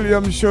Ken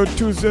Williams Show,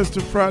 Tuesdays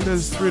to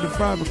Fridays, 3 to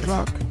 5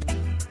 o'clock.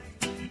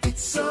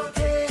 It's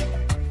okay.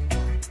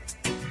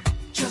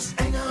 Just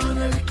hang on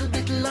a little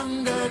bit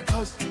longer,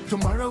 cause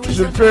tomorrow You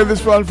should play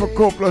this one for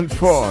Copeland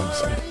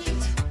Falls.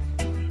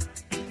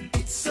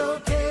 It's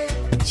okay.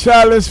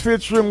 Chalice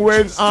featuring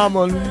Wayne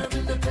Almond.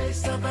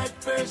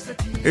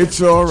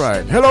 It's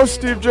alright. Hello,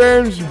 Steve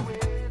James.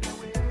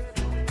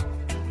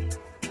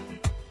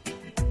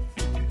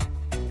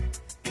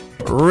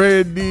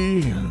 Ray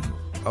D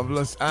of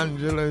Los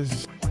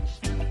Angeles.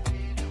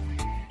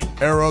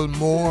 Errol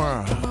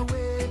Moore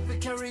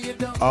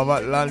of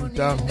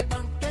Atlanta.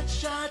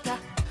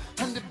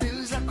 And the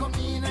bills are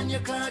coming and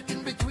you're caught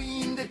in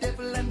between the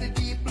devil and the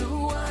deep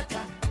blue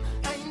water.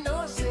 I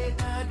know say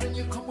that when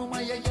you come on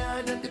my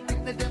yard and the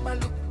picnic them I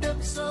look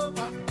them so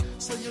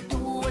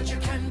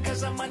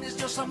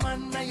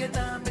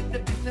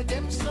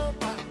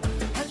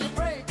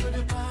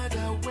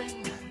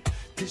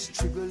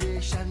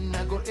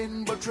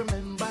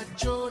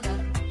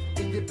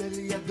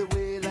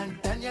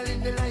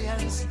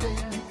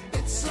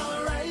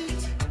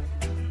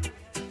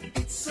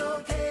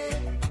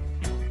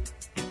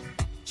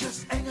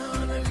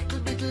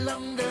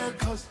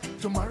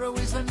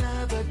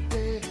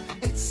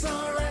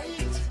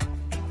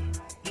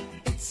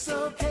It's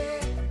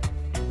okay.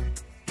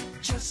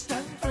 Just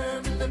stand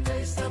firm in the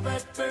face of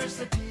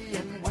adversity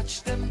and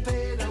watch them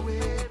fade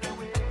away.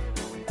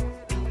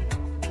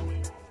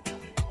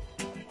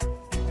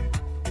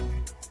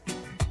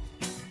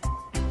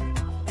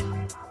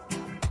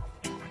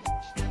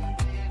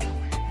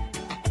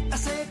 I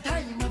say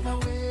time of a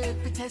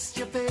wait to test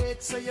your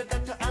faith, so you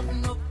got to have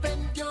enough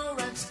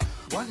endurance.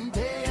 One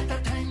day at a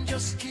time,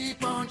 just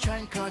keep on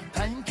trying, 'cause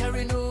time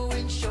carry no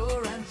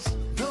insurance.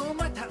 No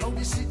matter how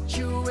the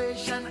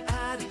situation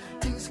hard,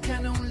 things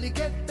can only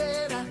get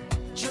better.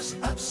 Just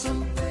have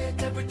some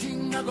faith,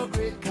 everything will go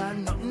great, 'cause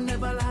nothing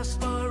ever lasts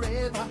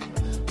forever.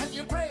 And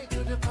you pray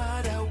to the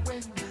Father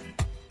when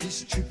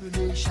this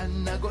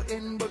tribulation will go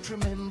end. But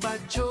remember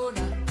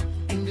Jonah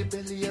in the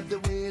belly of the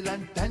whale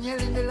and Daniel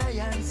in the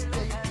lion's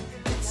den.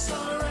 It's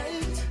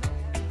alright,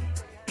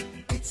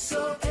 it's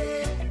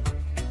okay.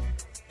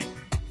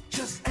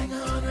 Just hang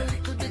on a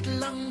little bit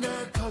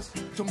longer, 'cause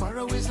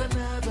tomorrow is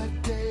another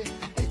day.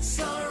 It's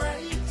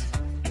alright,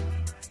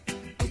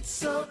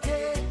 it's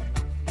okay.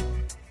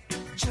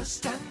 Just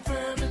stand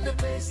firm in the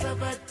face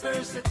of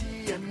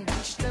adversity and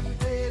watch them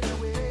fade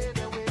away.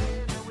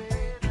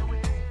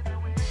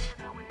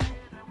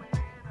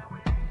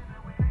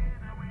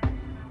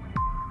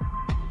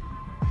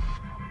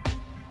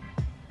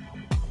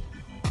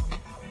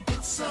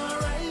 It's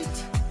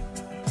alright,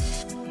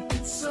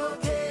 it's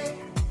okay.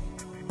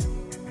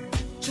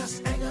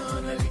 Just hang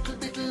on a little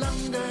bit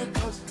longer,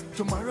 'cause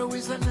tomorrow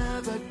is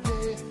another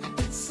day.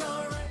 It's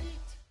alright.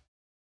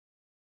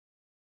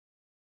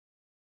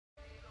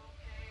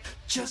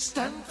 Just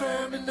stand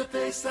firm in the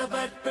face of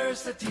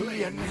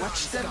adversity and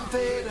watch them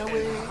fade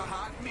away.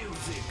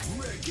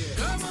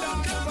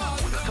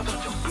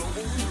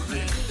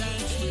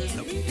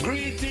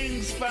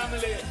 Greetings,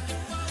 family.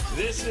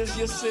 This is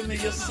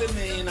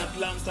Yosemite in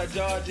Atlanta,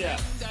 Georgia.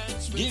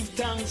 Give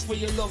thanks for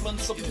your love and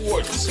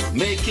support,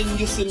 making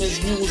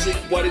Yosemite's music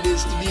what it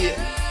is today.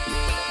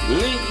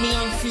 Link me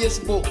on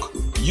Facebook,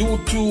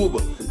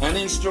 YouTube, and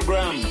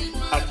Instagram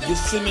at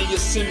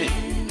Yosemite.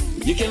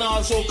 You can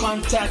also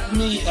contact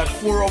me at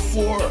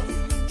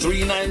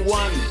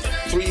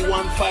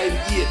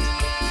 404-391-3158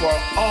 for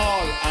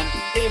all and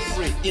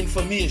every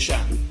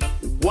information.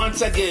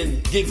 Once again,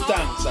 give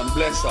thanks and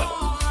bless up.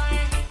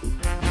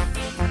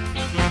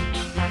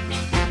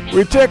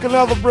 We take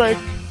another break.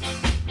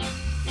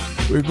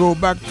 We go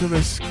back to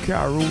the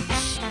ska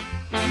roots.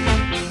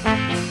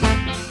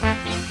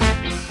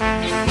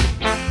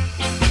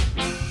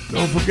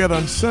 Don't forget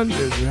on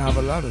Sundays we have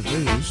a lot of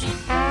these.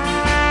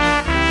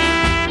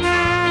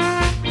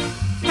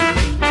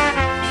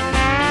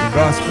 The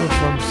gospel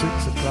from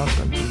 6 o'clock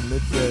until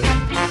midday.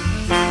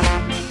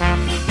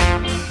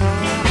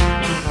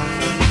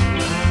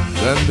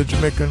 Then the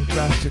Jamaican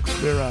classics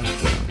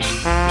thereafter.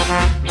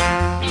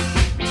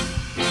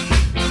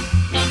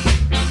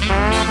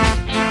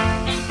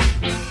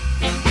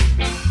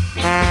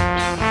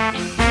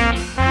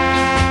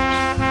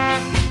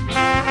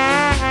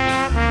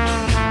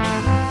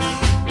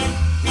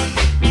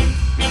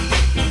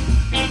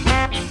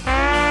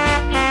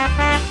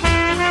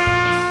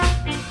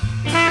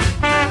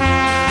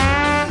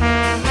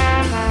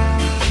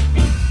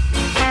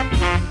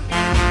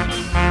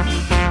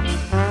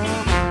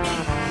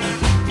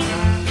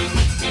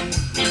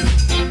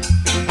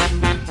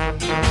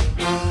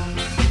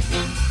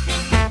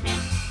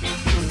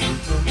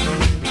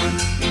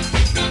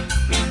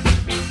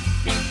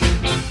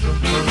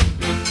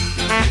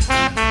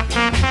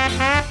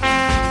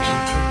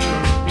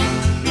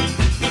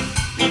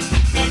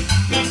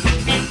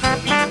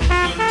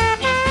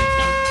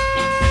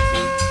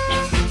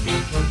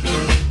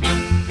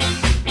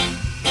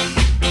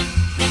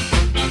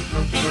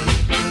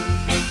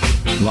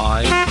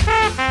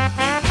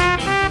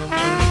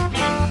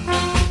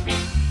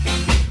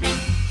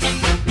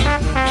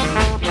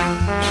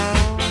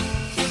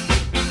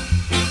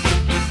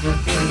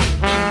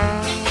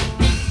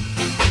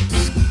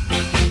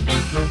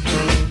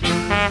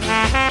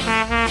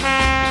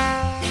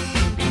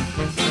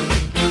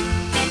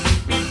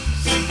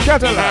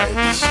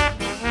 Scatterlights.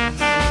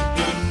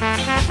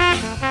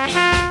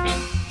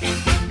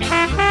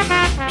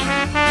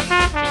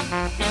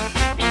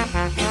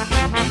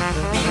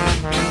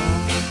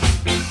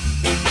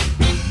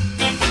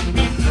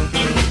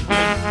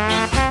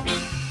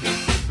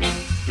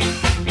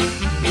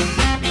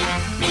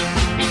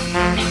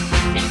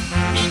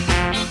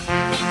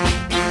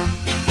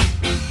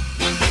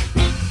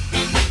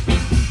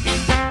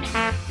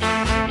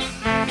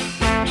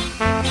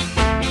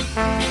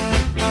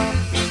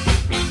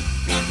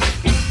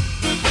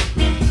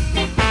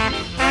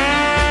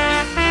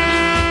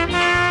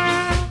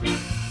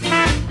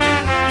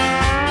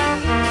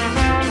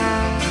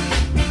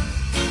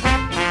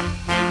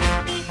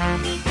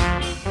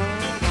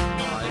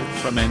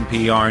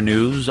 NPR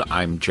News,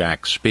 I'm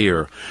Jack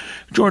Speer.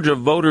 Georgia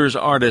voters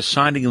are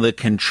deciding the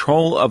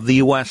control of the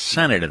U.S.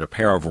 Senate at a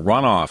pair of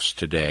runoffs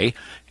today.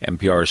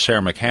 NPR's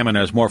Sarah McCammon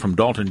has more from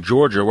Dalton,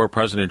 Georgia, where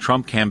President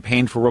Trump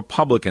campaigned for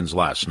Republicans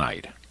last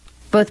night.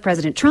 Both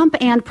President Trump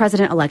and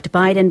President-elect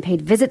Biden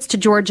paid visits to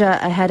Georgia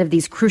ahead of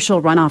these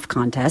crucial runoff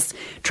contests.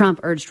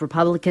 Trump urged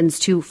Republicans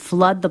to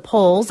flood the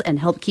polls and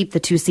help keep the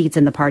two seats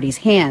in the party's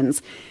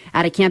hands.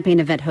 At a campaign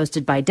event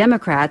hosted by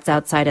Democrats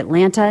outside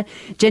Atlanta,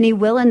 Jenny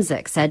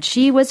Willensik said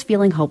she was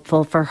feeling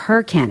hopeful for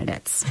her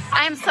candidates.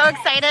 I'm so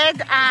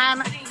excited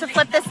to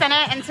flip the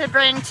Senate and to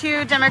bring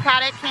two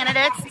Democratic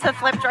candidates to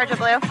flip Georgia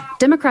blue.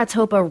 Democrats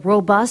hope a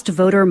robust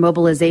voter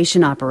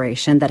mobilization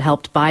operation that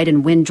helped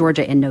Biden win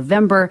Georgia in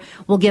November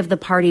will give the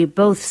party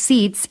both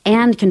seats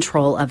and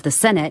control of the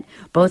Senate.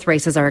 Both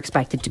races are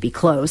expected to be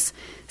close.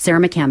 Sarah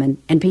McCammon,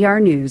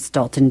 NPR News,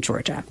 Dalton,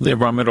 Georgia. The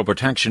Environmental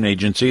Protection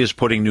Agency is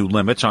putting new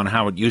limits on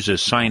how it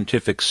uses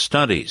scientific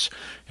studies.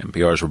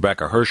 NPR's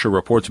Rebecca Hersher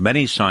reports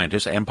many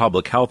scientists and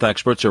public health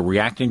experts are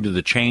reacting to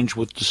the change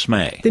with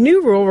dismay. The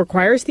new rule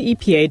requires the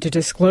EPA to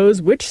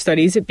disclose which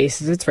studies it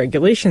bases its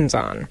regulations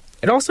on.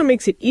 It also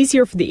makes it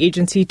easier for the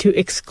agency to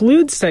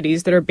exclude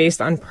studies that are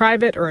based on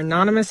private or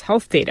anonymous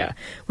health data,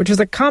 which is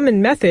a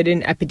common method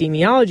in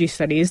epidemiology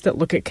studies that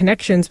look at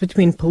connections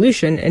between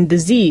pollution and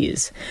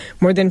disease.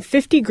 More than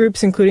 50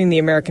 groups, including the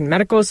American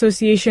Medical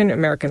Association,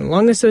 American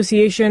Lung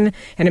Association,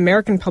 and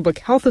American Public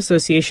Health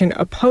Association,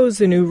 oppose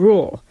the new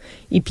rule.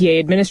 EPA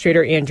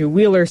Administrator Andrew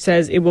Wheeler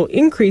says it will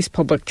increase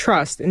public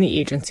trust in the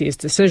agency's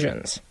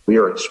decisions. We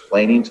are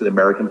explaining to the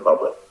American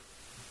public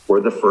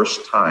for the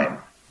first time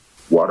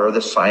what are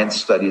the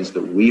science studies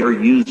that we are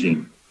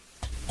using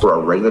for our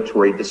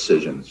regulatory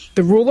decisions.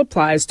 The rule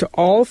applies to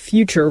all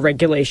future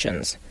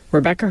regulations.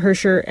 Rebecca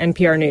Hersher,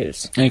 NPR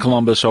News. In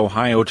Columbus,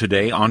 Ohio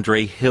today,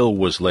 Andre Hill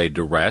was laid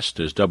to rest.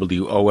 As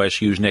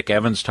WOSU's Nick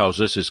Evans tells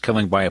us, his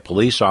killing by a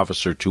police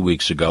officer 2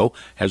 weeks ago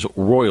has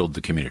roiled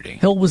the community.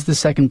 Hill was the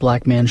second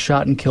black man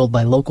shot and killed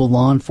by local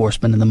law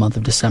enforcement in the month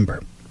of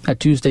December. At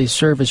Tuesday's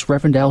service,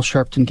 Reverend Al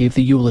Sharpton gave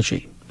the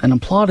eulogy and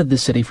applauded the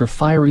city for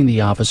firing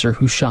the officer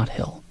who shot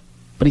Hill.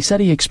 But he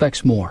said he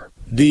expects more.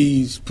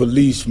 These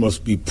police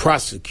must be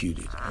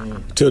prosecuted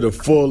to the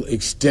full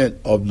extent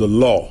of the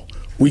law.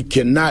 We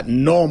cannot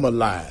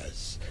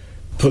normalize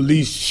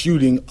police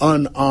shooting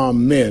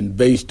unarmed men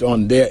based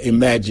on their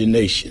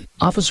imagination.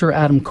 Officer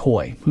Adam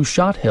Coy, who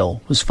shot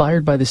Hill, was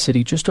fired by the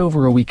city just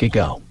over a week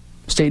ago.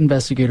 State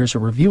investigators are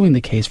reviewing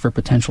the case for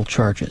potential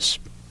charges.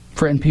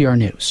 For NPR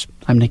News,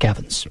 I'm Nick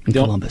Evans in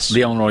Columbus.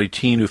 The Illinois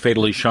teen who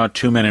fatally shot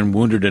two men and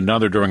wounded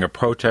another during a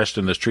protest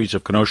in the streets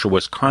of Kenosha,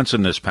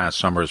 Wisconsin this past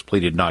summer has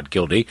pleaded not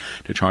guilty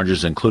to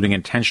charges including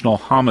intentional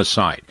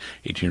homicide.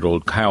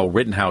 18-year-old Kyle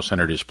Rittenhouse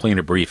entered his plea in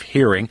a brief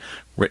hearing.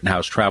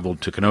 Rittenhouse traveled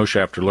to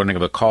Kenosha after learning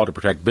of a call to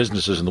protect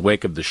businesses in the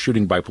wake of the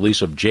shooting by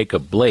police of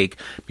Jacob Blake.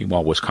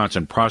 Meanwhile,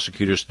 Wisconsin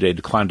prosecutors today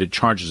declined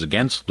charges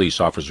against the police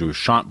officer who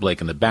shot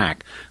Blake in the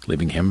back,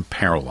 leaving him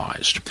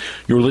paralyzed.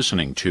 You're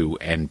listening to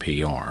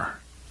NPR.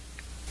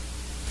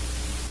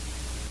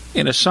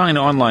 In a sign,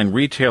 online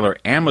retailer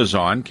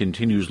Amazon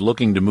continues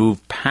looking to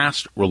move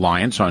past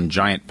reliance on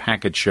giant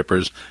package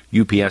shippers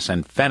UPS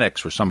and FedEx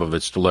for some of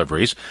its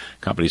deliveries.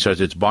 The company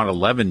says it's bought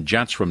 11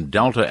 jets from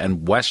Delta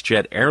and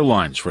WestJet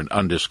Airlines for an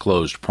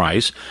undisclosed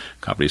price.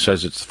 The company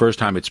says it's the first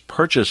time it's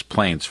purchased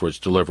planes for its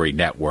delivery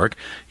network.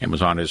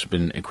 Amazon has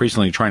been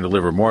increasingly trying to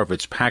deliver more of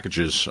its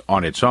packages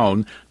on its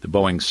own. The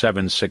Boeing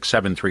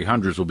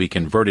 767-300s will be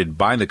converted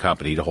by the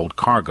company to hold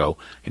cargo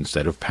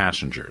instead of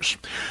passengers.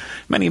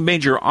 Many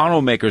major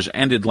automakers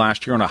ended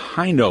last year on a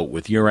high note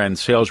with year-end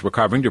sales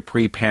recovering to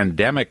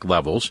pre-pandemic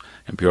levels.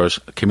 NPR's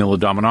Camila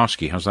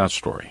Dominowski has that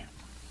story.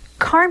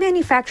 Car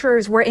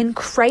manufacturers were in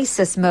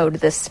crisis mode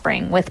this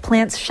spring, with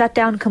plants shut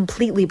down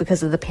completely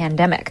because of the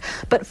pandemic.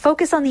 But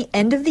focus on the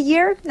end of the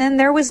year, and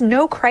there was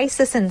no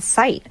crisis in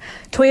sight.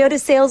 Toyota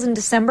sales in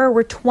December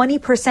were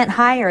 20%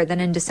 higher than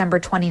in December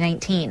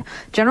 2019.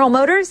 General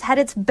Motors had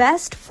its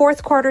best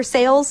fourth quarter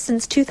sales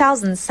since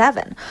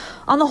 2007.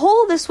 On the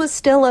whole, this was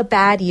still a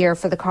bad year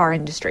for the car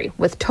industry,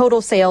 with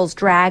total sales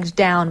dragged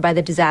down by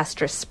the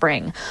disastrous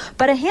spring.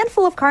 But a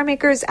handful of car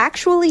makers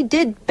actually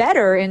did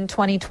better in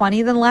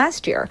 2020 than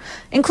last year,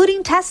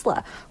 including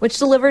Tesla, which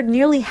delivered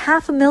nearly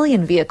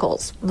 500,000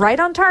 vehicles, right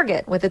on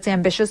target with its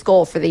ambitious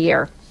goal for the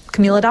year.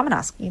 Camila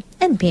Dominowski,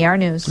 NPR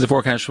News. The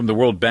forecast from the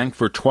World Bank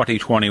for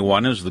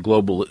 2021 is the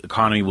global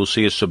economy will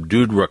see a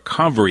subdued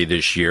recovery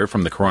this year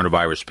from the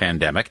coronavirus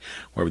pandemic.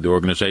 However, the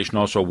organization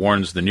also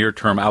warns the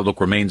near-term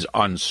outlook remains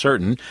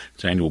uncertain.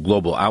 Its annual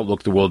global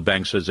outlook, the World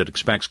Bank says it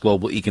expects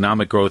global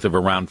economic growth of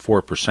around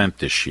 4%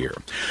 this year.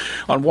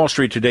 On Wall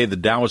Street today, the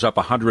Dow is up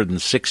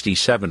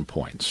 167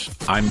 points.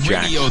 I'm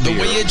Jack Radio the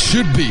way it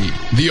should be.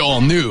 The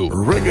all-new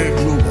Reggae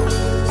Global.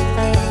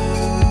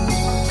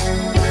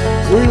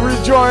 We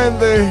rejoin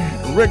the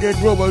Reggae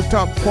Global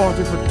Top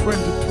 40 for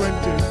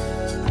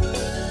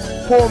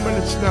 2020. 4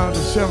 minutes now to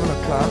 7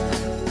 o'clock.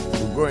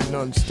 We're going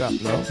non-stop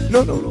now.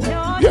 No.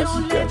 Yes.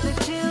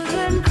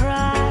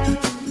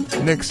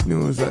 Next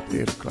news at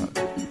 8 o'clock.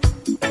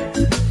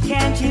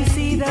 Can't you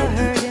see the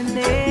hurt in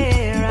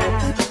their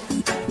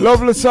eyes?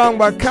 Lovely song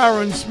by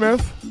Karen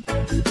Smith.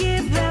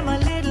 Give them a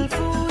little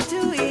food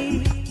to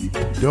eat.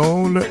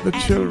 Don't let the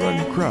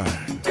children cry.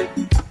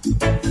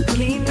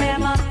 Clean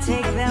them up,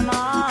 take them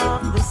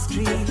off the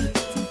street.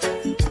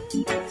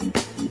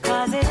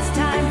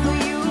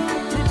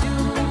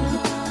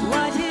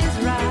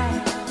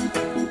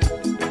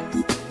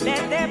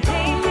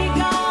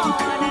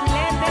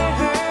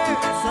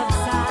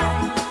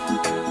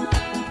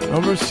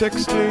 Number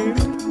 16.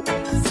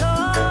 So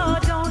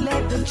don't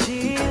let the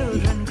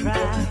children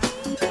cry.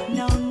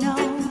 No, no.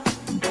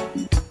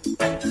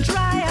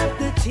 Dry up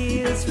the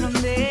tears from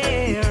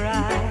their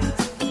eyes.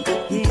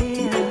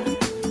 Yeah.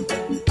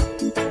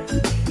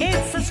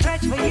 It's a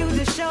stretch for you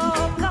to show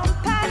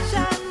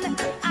compassion.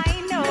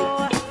 I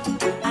know.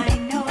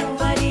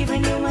 But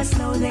even you must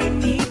know they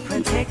need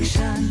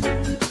protection.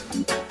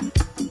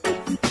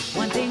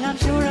 One thing I'm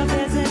sure of,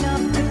 there's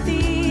enough to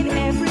feed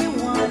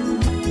everyone.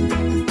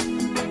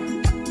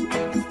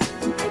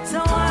 So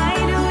why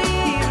do we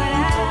even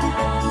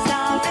have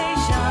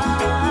salvation?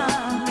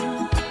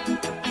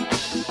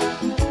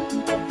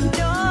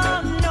 No,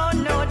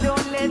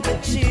 don't let the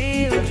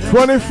children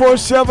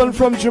 24/7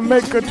 from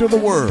Jamaica to the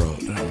world.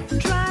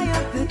 dry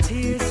up the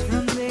tears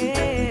from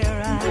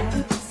their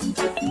eyes.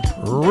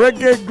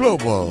 Reggae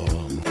Global.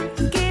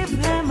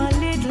 Give them a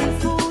little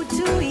food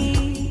to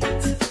eat,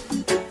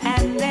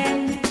 and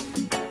then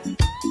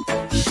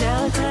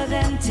shelter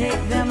them,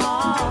 take them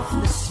off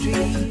the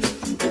street.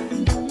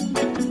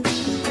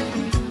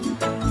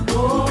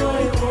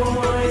 Boy,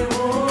 boy,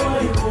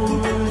 boy,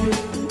 boy,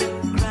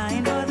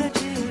 crying for the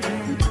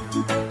children.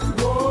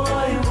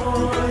 Boy,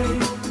 boy,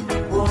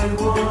 boy,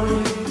 boy,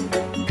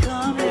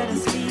 come let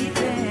us feed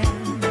them.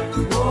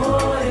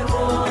 Boy,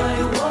 boy,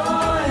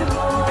 boy,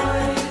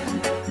 boy,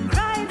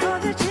 crying for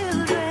the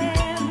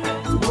children.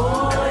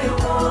 Boy,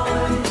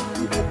 boy,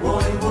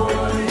 boy,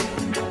 boy,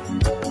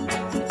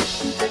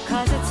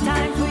 'cause it's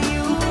time for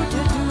you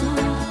to do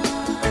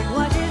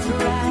what is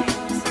right.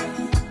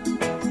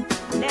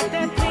 Let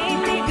their pain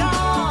be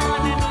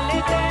gone and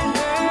let their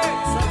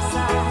hurt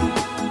subside.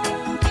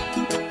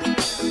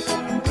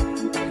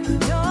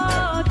 No,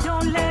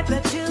 don't let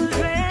the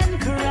children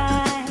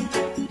cry.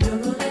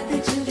 Don't let the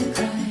children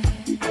cry.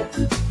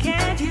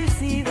 Can't you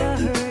see the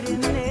hurt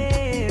in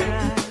their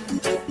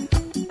eyes?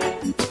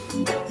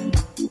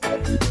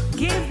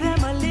 Give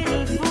them a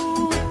little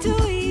food to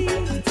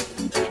eat,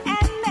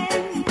 and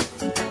then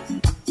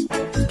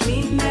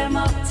clean them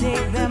up,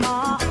 take them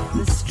off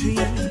the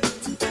street.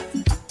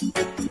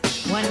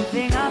 One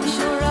thing I'm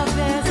sure of,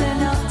 there's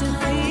enough to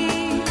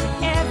feed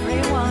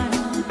everyone.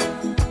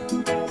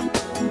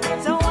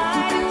 So why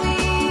do we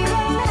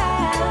even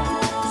have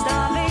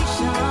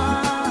starvation?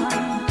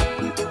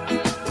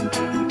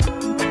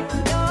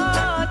 No,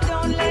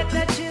 don't let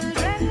the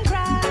children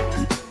cry.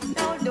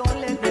 No, don't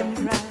let them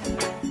cry.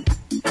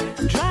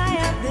 Dry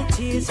up the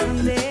tears from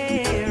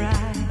their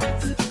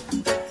eyes.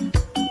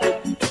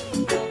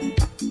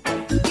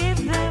 Give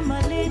them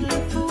a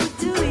little food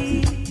to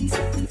eat,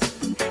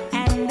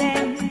 and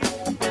then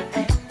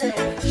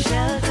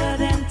shelter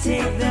them,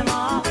 take them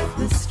off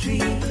the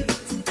street.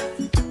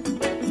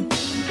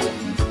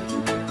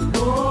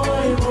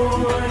 Boy,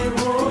 boy,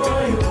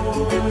 boy,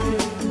 boy,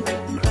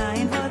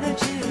 crying for the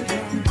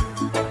children.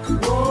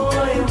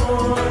 Boy,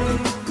 boy,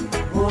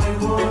 boy,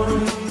 boy,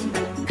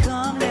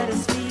 come let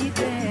us feed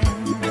them.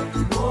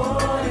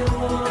 Boy,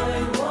 boy,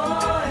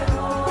 boy,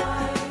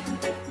 boy,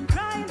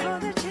 crying for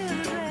the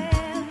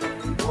children.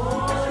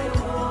 Boy,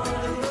 boy.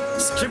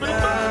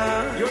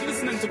 You're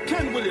listening to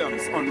Ken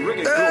Williams on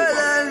Reggae Girl, Global.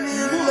 let me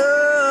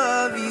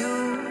love you.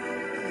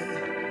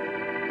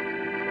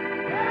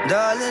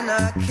 Darling,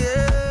 I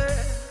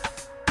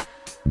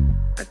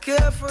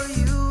care for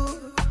you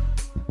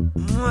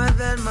more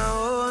than my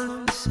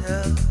own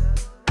self.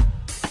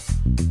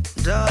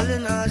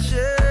 Darling, I'll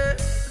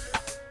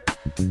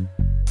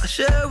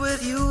share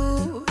with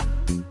you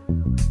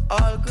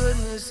all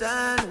goodness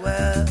and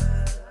wealth.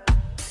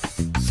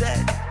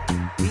 Said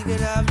we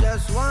could have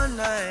just one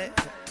night,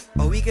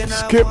 or we can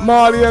have Skip one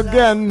Marley whole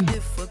again. life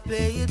if we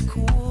play it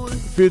cool.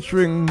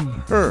 Featuring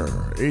her,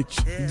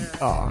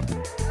 H.E.R.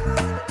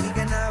 We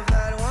can have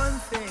that one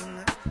thing,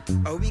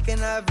 or we can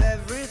have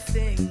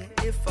everything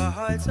if our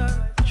hearts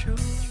are true.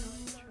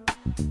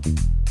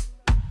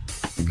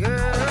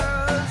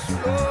 Girl,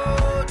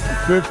 slow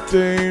down.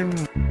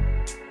 15.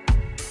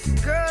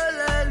 Girl,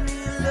 let me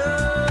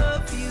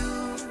love you.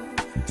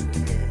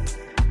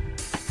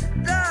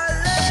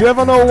 Darling,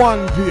 7:01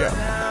 p.m.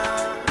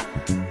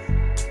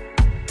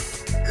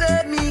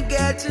 let me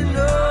get to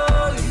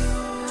know you.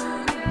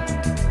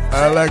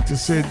 I like to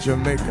say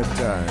Jamaica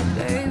time.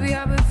 Baby,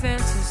 I've been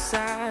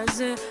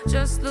fantasizing,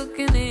 just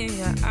looking in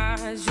your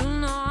eyes. You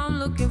know I'm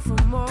looking for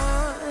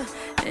more,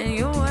 and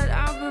you're what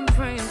I've been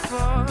praying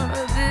for.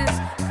 This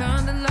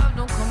kind of love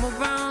don't come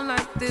around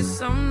like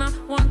this. I'm not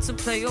one to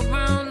play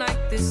around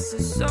like this.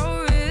 It's so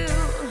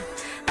real,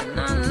 and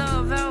I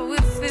love how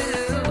it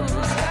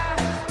feels.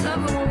 I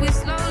love it when we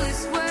slowly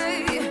sway.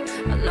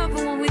 I love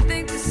it when we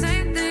think the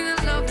same thing. I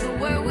love the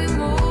way we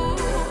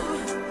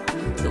move,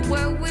 the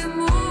way we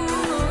move.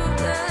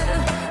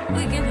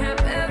 We can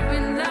have every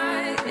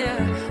night, yeah.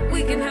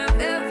 We can have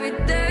every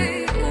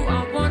day. Ooh,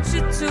 I want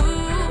you to.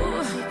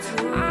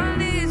 I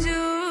need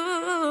you.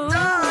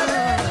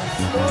 Darling,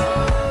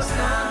 slow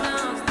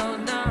down, slow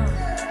down.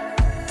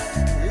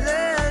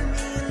 Let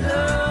me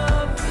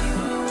love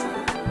you.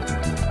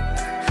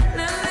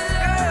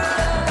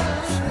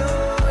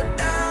 Slow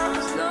down,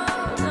 slow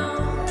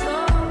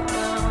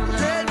down.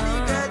 Let me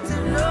get to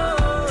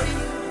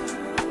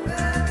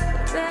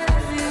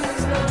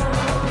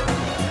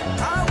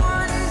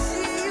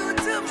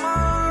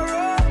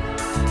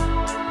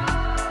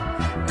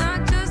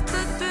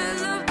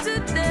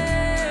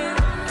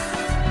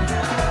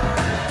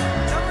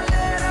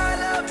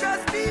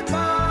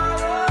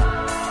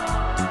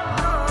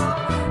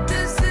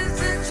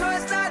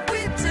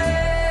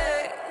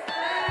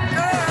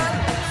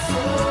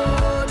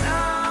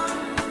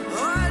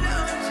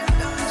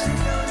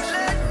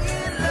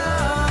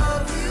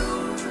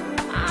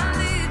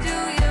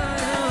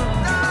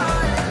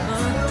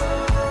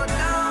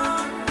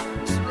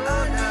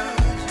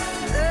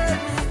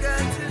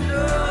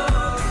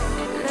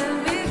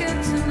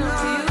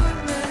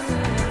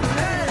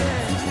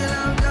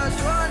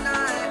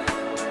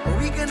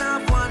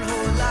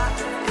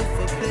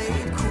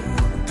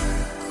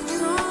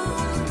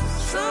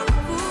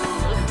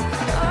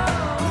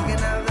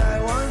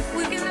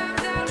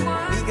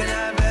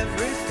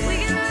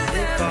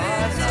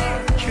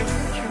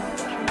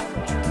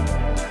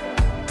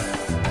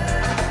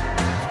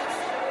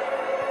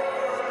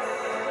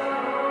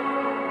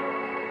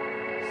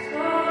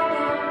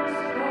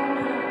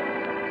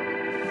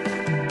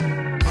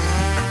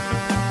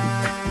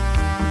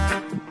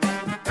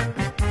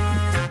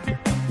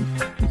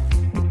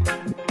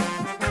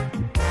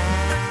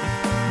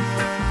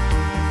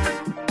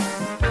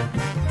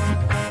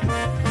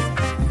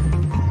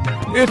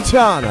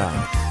Etana.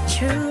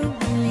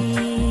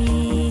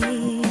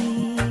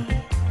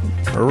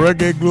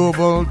 Reggae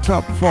Global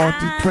Top 40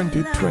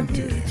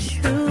 2020.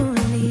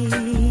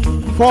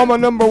 Former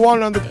number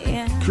one on the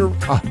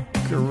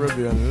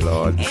Caribbean,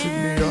 Lord, New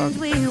York.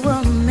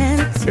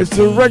 It's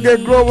the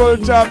Reggae Global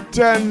Top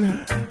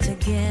 10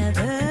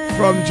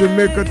 from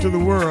Jamaica to the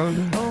world.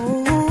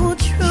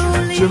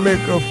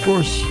 Jamaica, of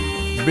course,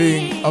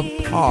 being a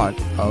part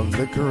of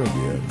the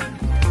Caribbean.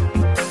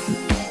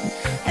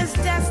 It's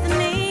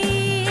destiny.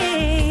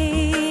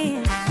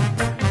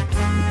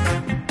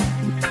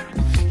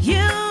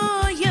 You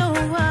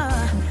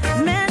were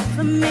meant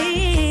for me.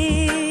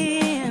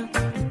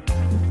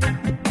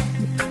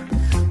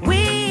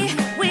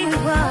 We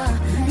were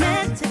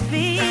meant to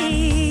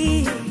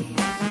be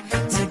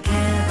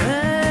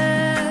together.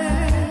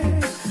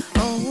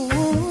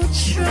 Oh,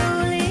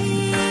 truly.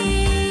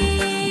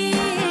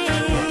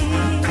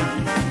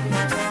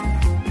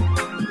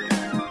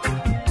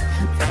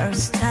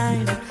 First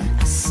time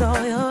I saw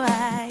your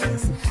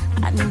eyes,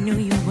 I knew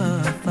you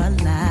were for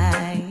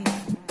life.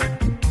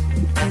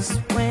 It's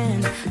when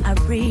I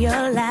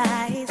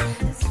realized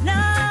it's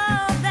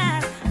love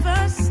at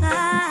first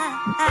sight.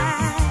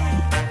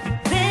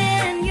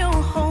 Then you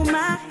hold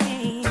my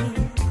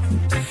hand,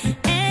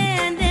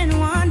 and in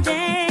one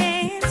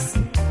dance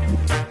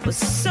was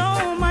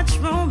so much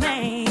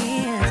romance.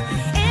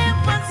 It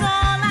was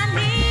all I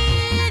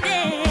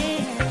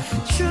needed,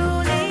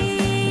 truly.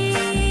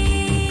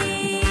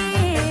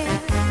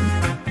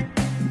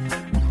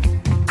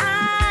 I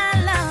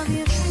love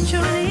you,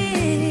 truly.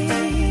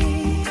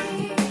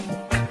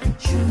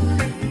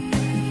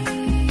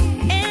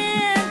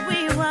 And we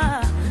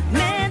were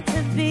meant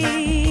to be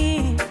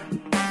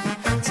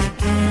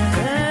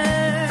together.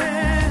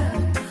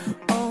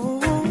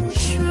 Oh,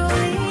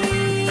 truly.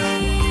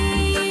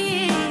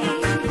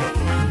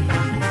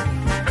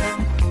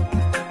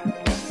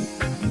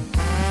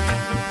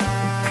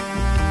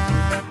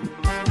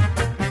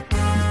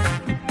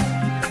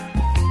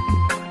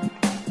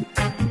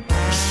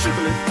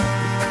 Shibbly.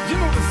 You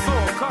know the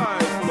soul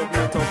kind full of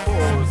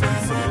metaphors and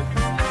silly.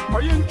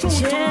 Are you in tune to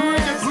Just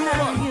Reggae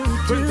how you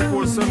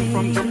Global? 24/7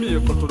 from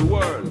Jamaica to the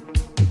world.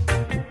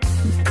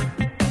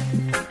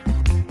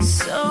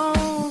 So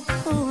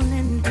cool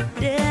and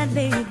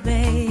deadly,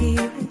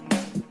 baby.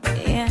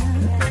 Yeah.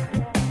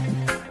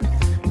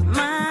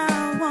 My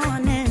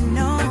one and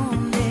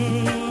only.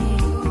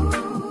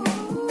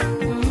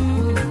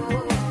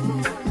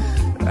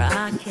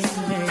 Rocking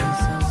me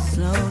so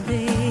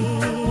slowly.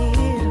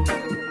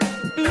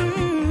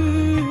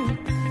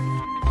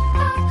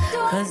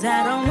 Cause I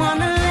don't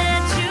wanna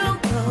let you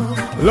go.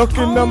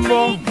 Lucky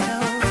number.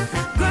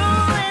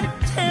 Growing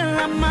till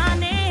I'm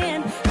on in.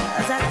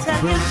 Cause I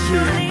tell you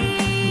truly.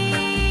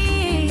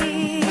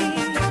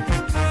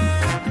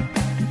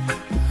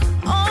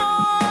 Oh,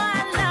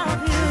 I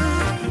love you.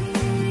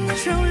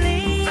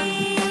 Truly.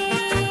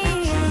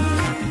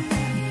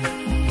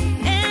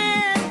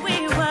 And we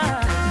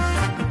were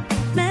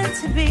meant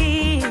to be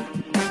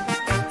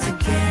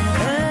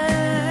together.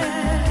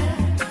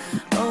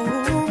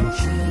 Oh,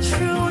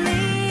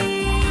 truly.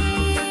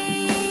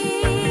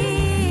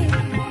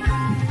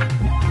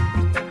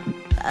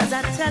 As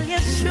I tell you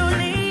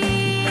truly.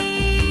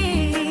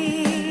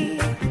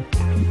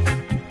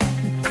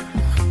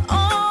 Oh,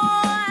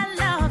 I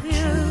love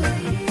you.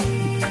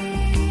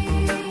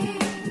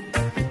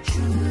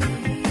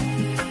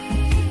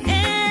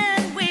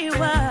 And we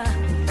were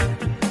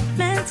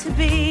meant to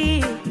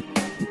be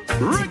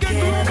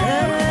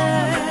together.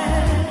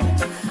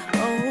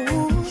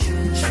 Oh,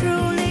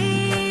 truly.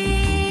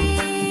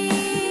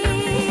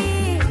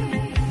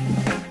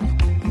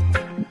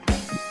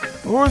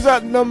 Who's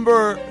at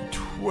number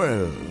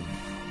 12?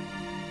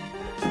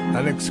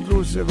 An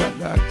exclusive at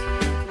that.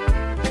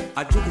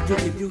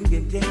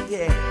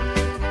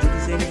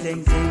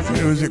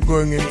 Music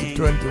going into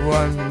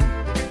 21.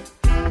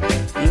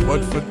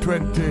 But for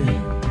 20,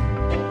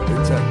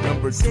 it's at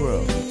number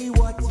 12.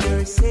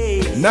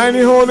 90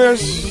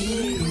 Honus.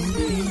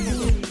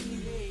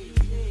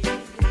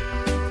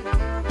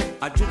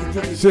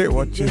 Say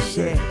what you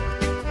say.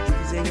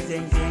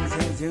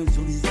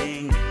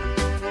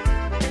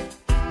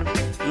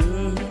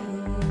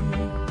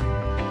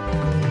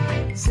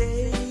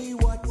 Say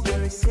what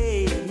you're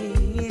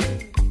saying,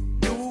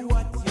 do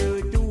what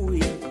you're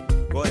doing,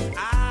 'cause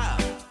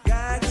I've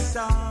got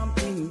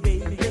something,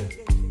 baby,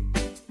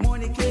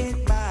 money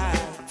can't buy,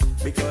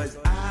 because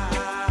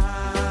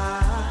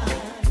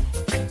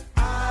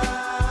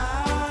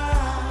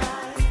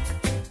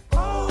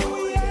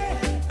oh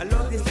yeah, I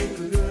love this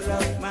little girl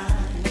of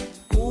mine.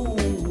 Ooh,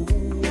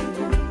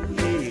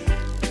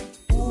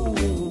 yeah,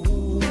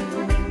 ooh,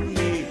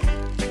 yeah,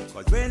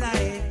 'cause when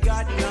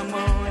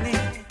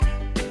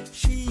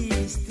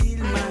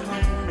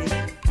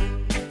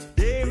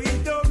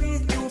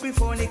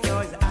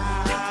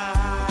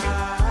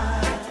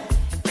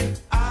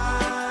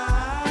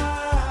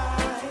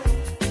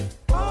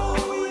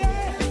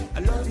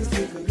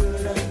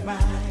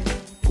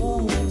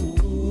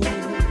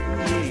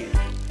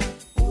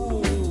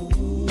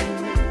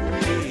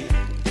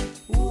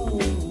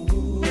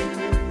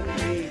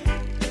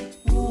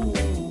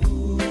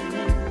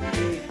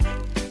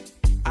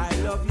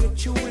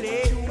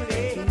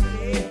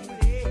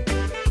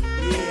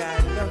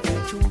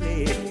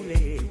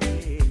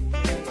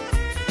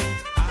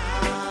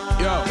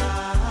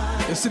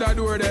You see that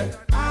door there?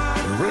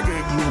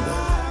 Reggae Global.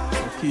 So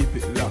keep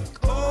it locked.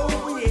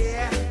 Oh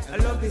yeah, I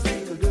love this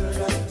little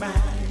girl of mine.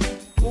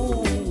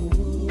 Ooh,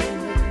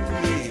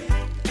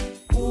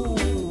 yeah. Ooh,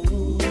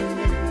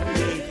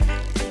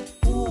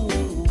 yeah. Ooh,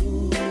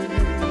 yeah.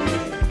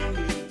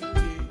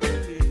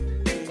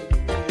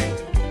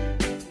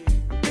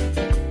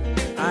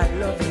 I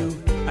love you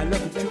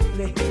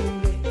truly.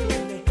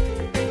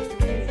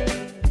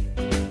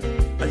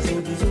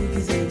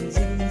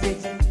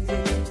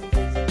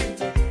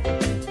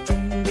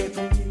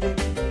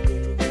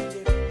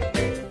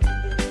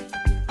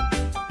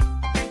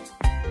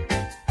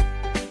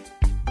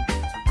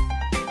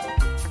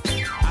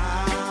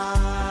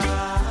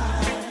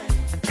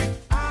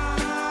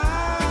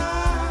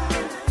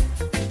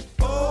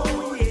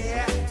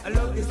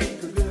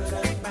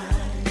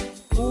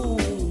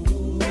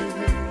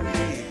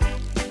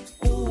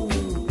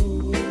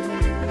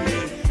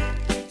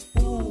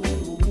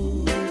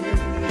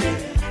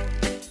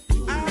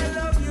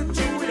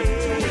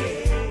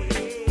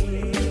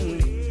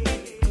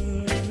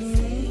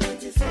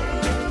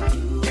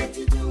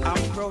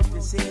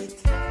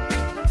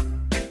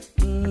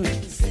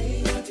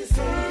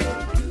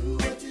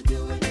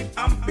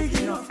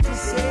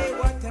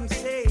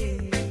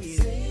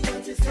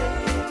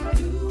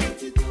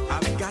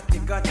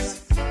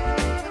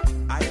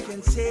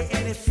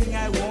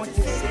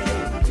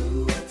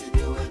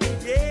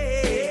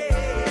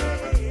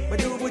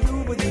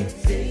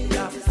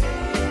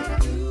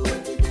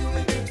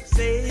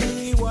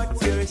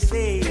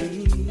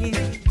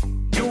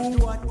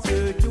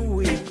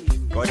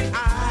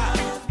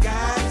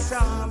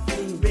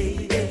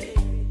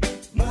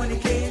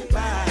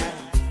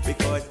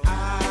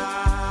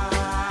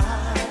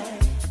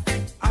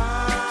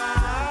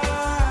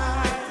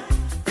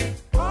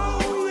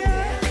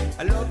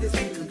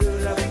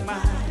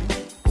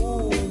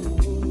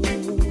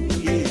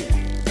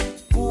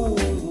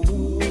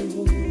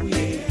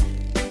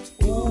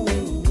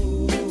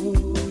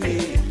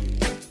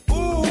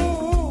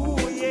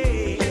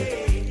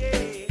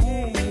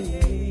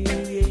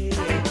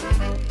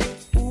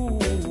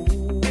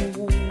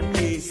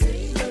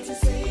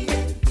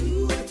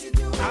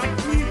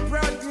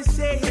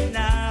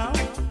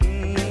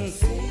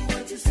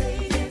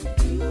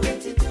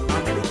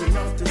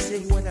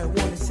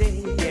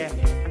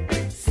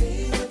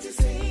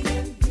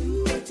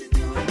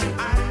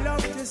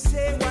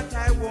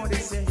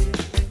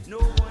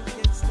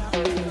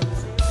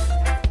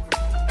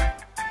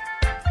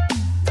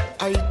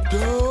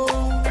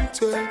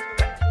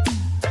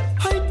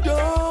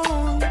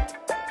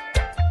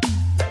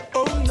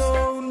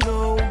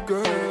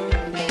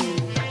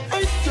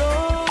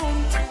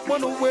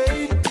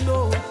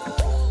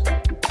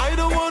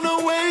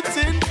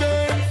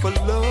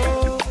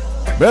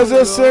 There's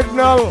a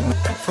signal.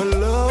 For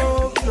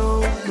love,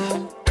 no,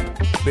 no.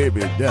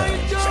 Baby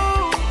dance. I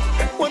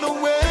don't wanna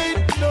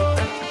wait, no.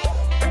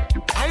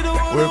 I don't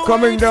wanna We're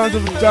coming down to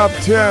the top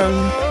 10.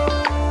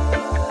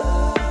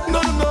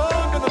 No, no, no,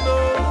 no, no.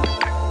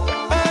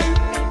 Hey.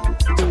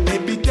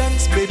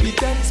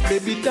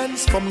 Baby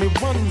dance for me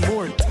one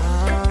more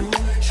time.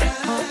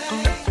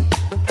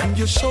 And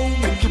you show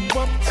me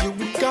what you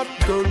got,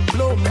 girl,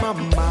 blow my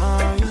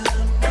mind.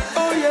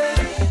 Oh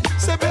yeah.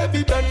 Say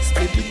baby dance,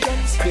 baby.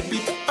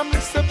 I'm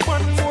say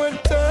one more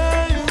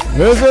time.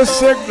 There's a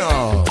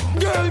signal.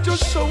 Girl,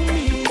 just show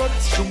me what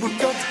you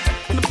got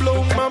and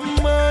blow my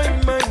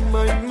mind.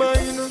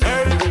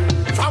 Hey,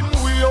 from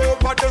way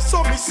over there,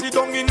 so me sit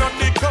down in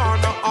the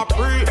corner, I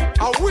pray.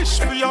 I wish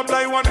we a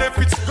blind one if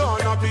it's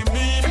gonna be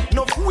me.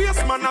 No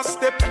waste man a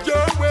step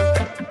your way,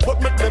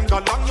 but make them go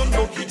long, you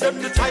know, give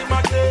them the time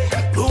of day.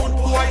 Rude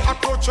boy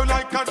approach you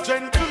like a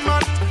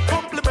gentleman.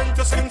 Compliment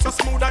your skin so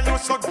smooth and you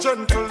so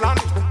gentle. And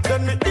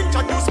then me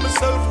introduce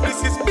myself,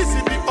 this is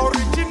Busy the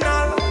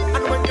original.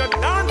 And when you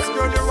dance,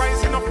 girl, you're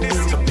rising up this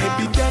signal.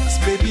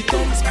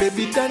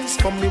 Baby dance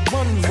for me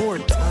one more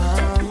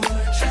time.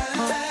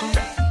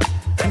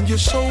 And you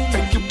show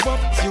me what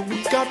you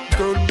got,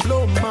 girl,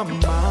 blow my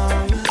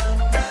mind.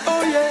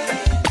 Oh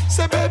yeah,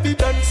 say baby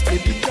dance,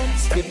 baby.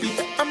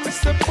 I'm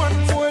say one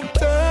more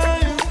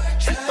time.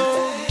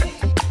 Oh,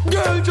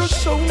 girl, just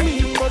show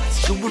me what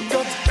you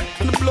got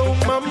and blow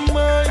my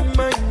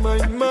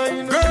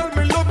mind. Girl,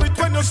 me love it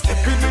when you're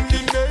stepping in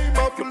the name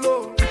of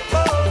love.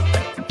 Oh,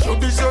 you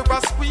deserve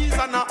a squeeze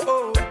and a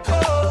hug.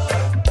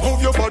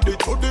 Move your body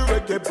to the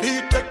reggae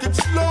beat, take it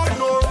slow,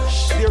 no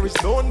rush. There is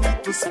no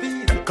need to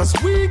speed, cause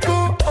we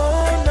go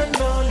on and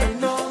on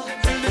and on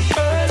till the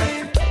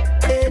early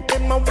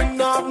AM and we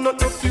not have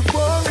nothing to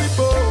worry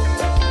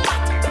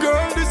about.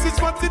 Girl, this is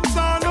what it's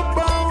all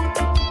about.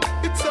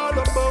 It's all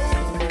about.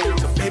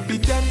 So baby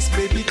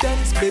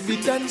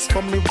dance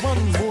for me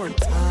one more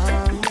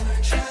time.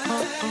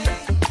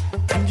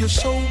 And you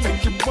show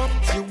me what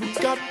you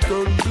got,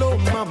 girl, blow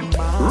my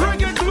mind.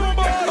 Reggae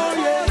Global, oh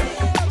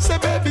yeah. Say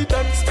baby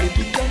dance,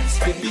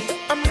 baby.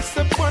 I'm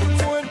say one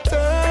more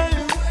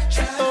time.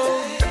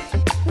 Oh,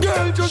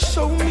 girl, just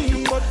show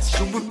me what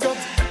you got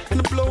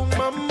and blow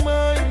my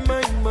mind.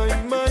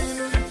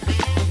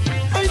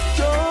 I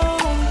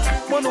don't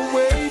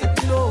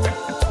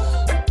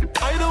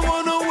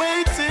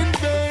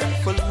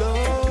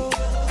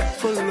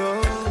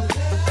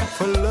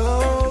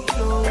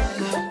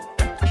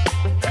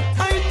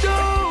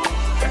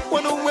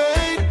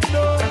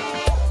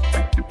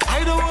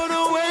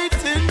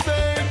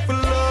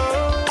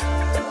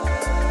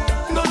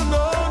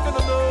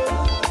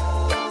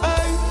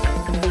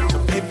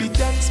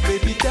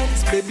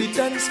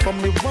for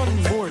me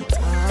one more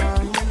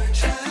time.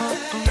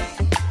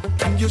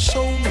 Can you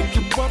show me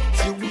what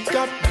you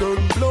got, girl?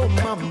 Blow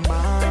my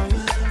mind.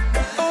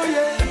 Oh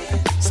yeah.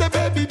 Say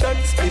baby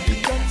dance,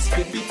 baby.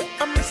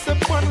 I'm say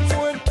one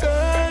more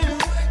time.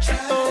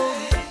 Oh,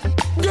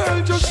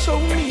 girl, just show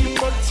me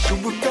what you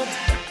got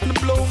and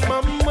blow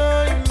my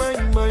mind.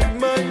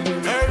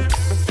 Hey,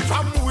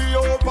 from way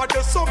over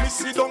there, so me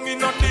sit down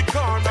in on the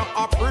corner.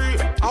 I pray.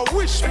 I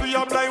wish we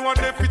have like one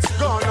if it's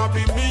gonna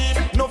be me.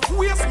 No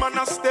waste man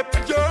a step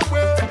your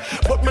way,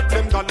 but make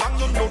them go long,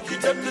 you know,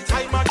 give them the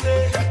time of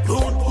day.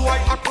 Rude boy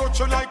approach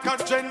you like a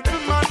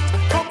gentleman.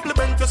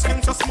 Compliment your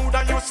skin so smooth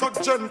and you so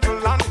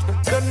gentle. And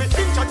then me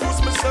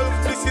introduce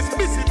myself. This is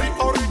Busy the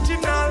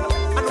original.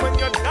 And when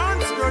you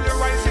dance, girl, you're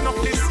rising up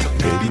this.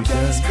 Baby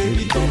dance,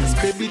 baby dance,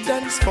 baby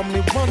dance for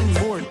me one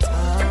more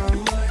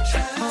time.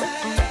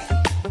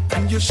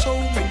 And you show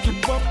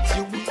me what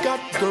you got,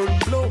 girl,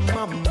 blow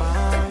my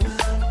mind.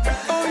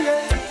 Oh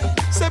yeah,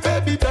 say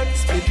baby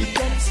dance, baby.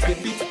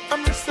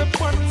 I'm say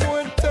one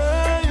more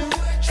time.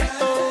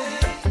 Oh,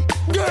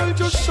 girl,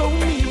 just show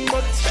me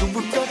what you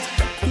got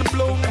and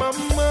blow my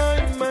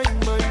mind.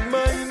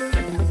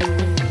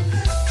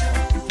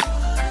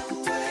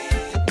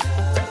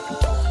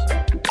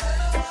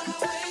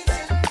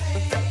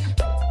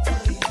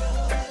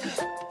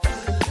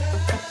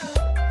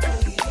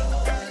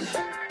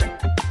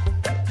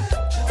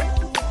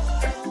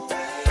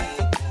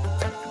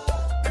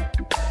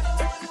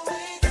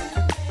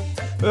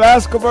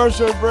 Last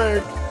commercial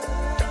break.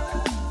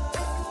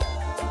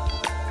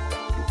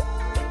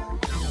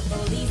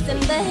 Police in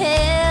the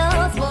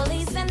hills,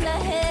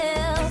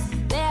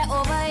 they're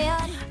over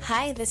yonder.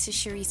 Hi, this is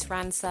Sharice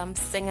Ransom,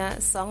 singer,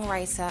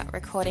 songwriter,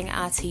 recording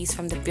artist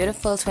from the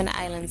beautiful Twin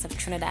Islands of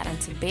Trinidad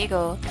and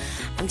Tobago.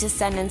 I'm just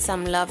sending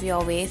some love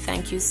your way.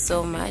 Thank you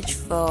so much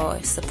for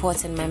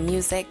supporting my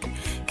music.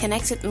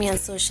 Connect with me on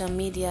social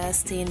media,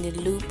 stay in the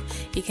loop.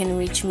 You can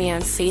reach me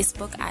on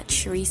Facebook at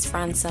Sharice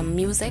Ransom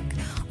Music,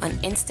 on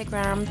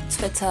Instagram,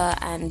 Twitter,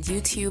 and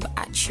YouTube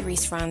at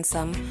Sharice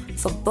Ransom.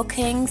 For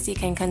bookings, you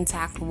can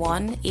contact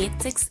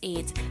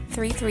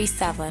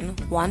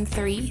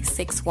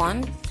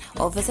 1-868-337-1361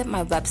 or visit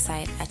my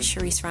website at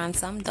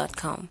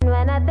shariceransom.com.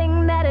 When I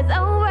think that it's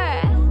over,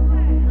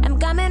 I'm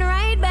coming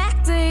right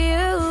back to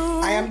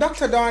you. I am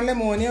Dr. Dawn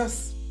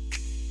Lemonius.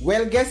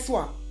 Well, guess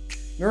what?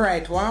 Me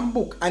write one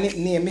book and it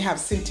name me have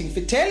something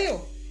to tell you.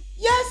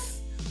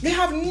 Yes, me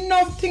have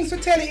nothing to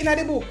tell you in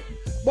the book.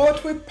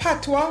 But we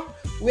patois,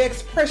 we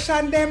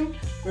expression them,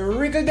 we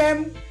wriggle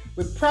them,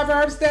 we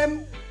proverbs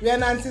them, we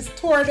enhance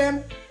store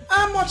them,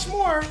 and much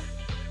more.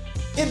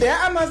 In the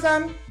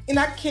Amazon, in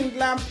a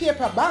Kindle and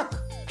paperback.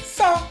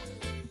 So,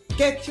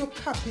 get your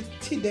copy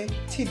today.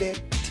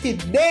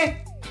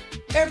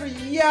 Every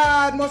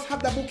yard must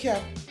have the book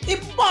here.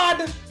 If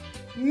bad,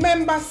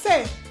 member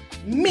say,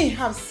 me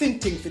have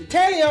something to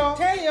tell you.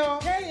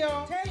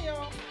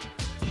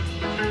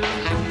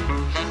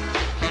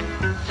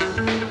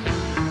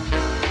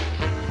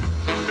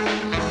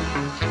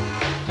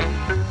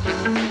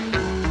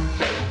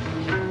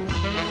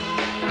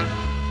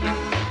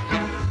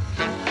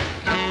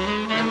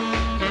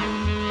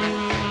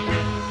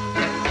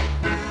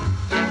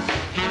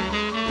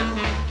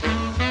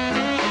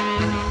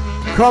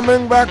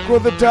 Coming back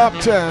with the top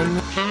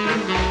 10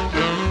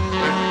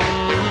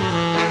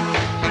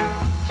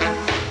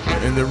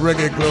 in the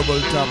Reggae Global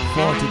Top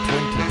 40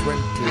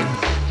 2020.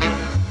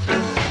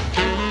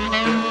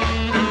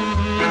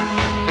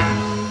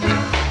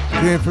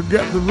 Can't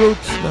forget the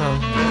roots now.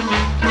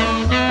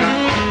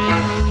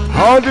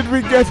 How did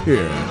we get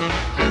here?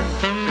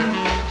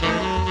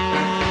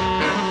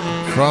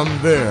 From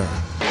there.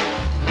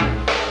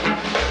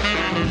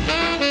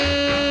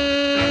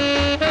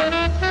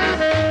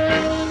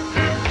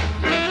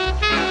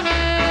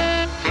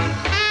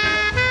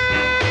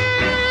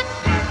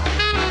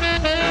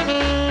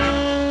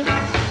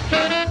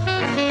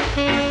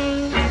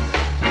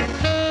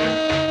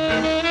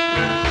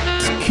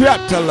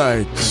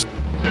 Scatolites.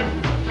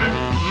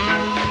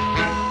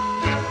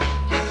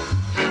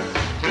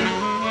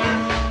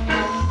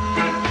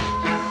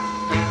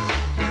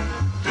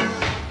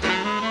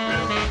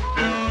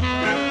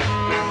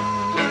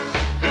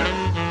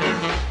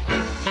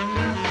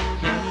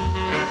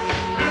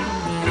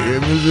 A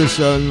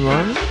musician,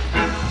 man.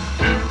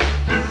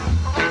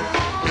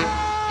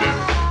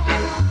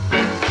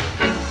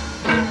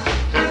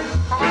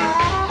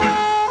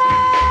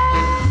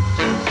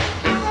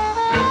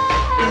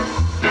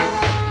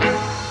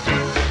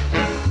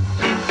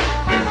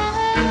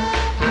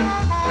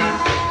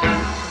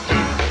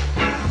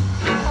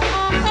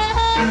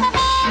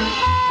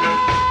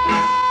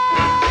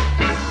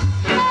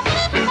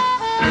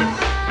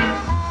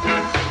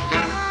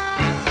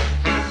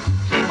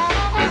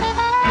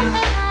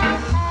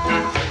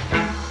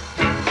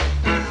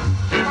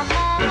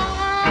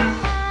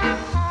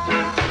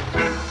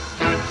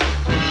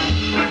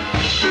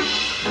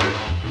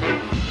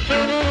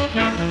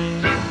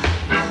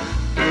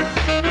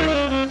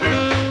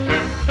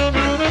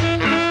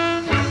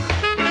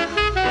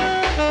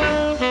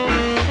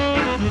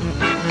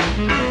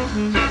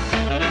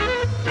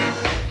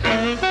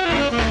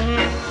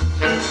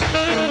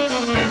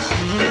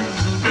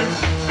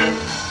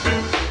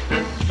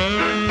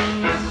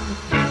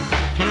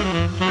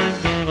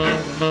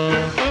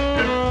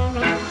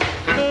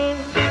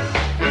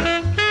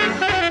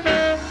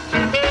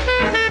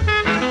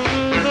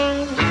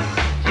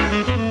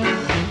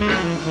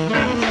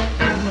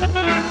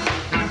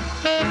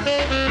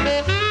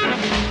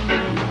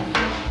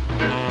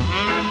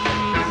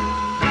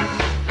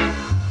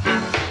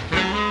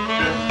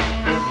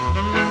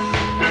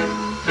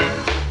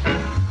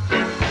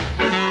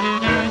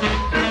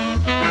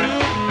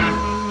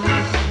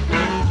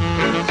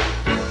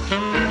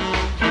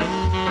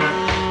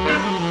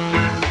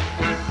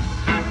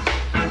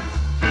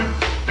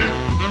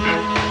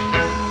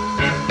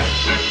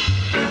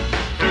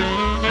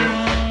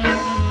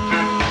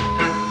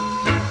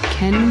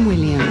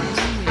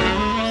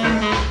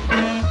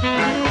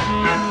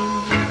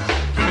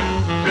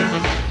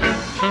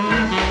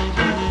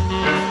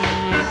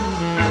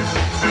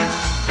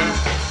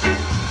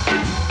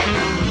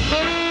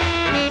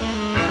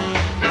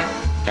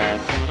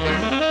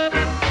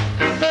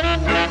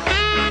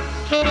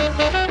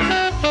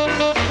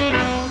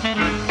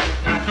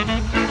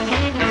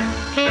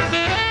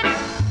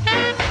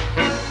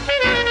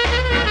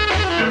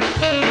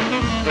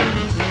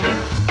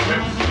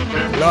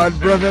 Lord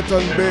Brevet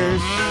on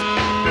bass.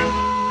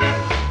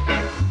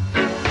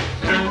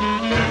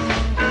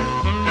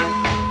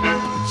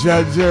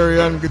 Jerry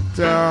on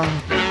guitar.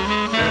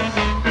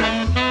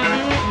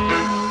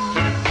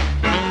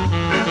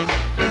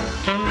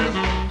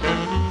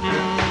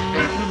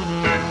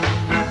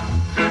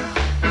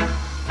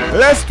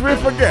 Lest we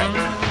forget.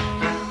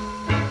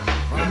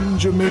 From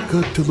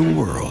Jamaica to the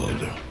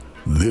world,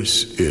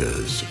 this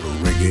is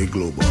Reggae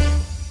Global.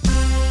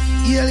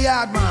 Yeah,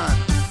 Yardman.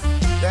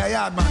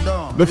 Yeah, Yardman,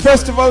 down. The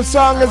festival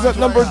song is at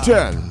number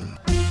 10.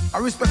 I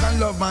respect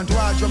and love, man, to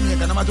all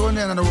Jamaica, no matter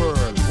where in the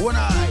world. One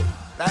eye,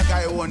 like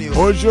I own you.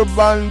 Ojo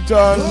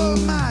Banton. No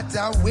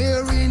matter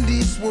where in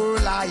this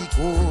world I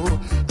go,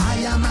 I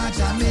am a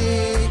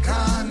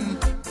Jamaican.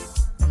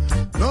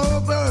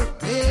 No birth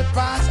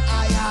papers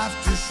I have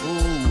to show,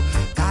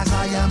 cause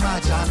I am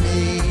a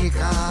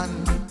Jamaican.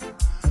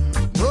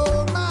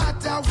 No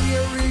matter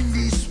where in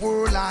this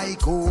world I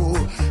go,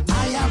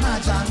 I am a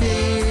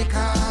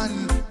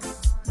Jamaican.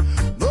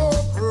 No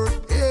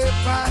birth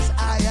papers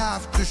I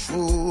have to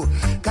show,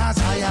 cause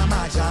I am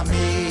a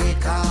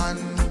Jamaican.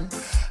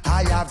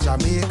 I have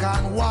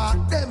Jamaican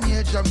walk, them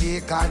here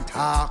Jamaican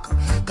talk,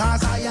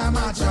 cause I am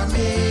a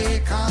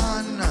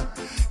Jamaican.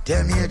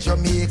 Them here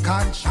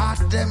Jamaican chat,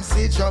 them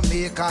say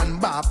Jamaican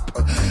bop,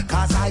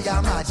 cause I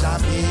am a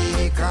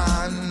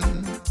Jamaican.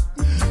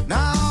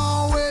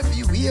 Now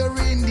everywhere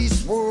in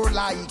this world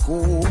I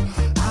go,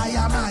 I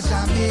am a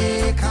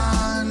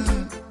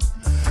Jamaican.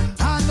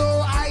 And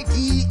no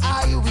ID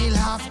I will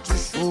have to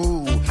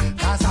show,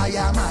 cause I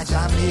am a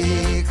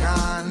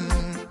Jamaican.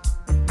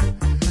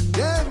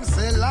 Them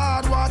say,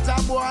 Lord, what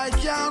a boy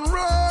can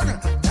run,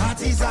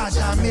 that is a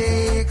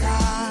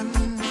Jamaican.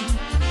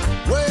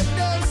 When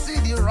them see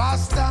the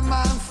Rasta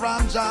man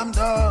from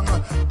Jamdong,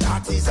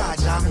 that is a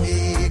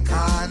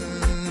Jamaican.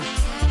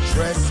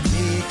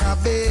 Dressmaker,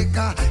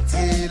 baker,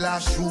 tailor,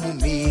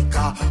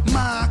 shoemaker,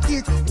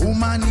 market,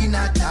 woman in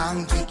a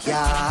donkey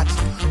cart.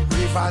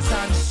 Rivers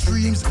and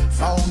streams,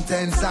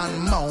 fountains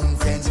and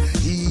mountains.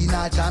 In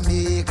a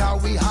Jamaica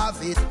we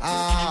have it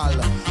all.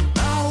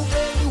 Now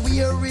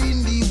anywhere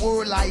in the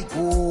world I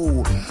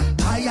go,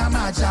 I am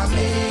a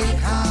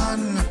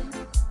Jamaican.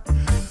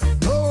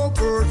 No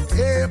birth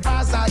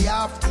papers I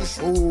have to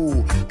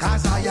show,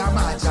 cause I am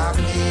a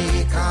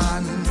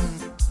Jamaican.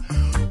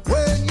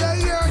 When you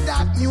hear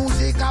that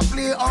music I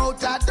play out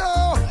the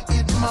door,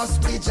 it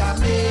must be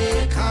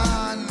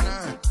Jamaican.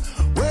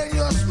 When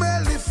you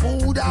smell the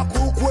food I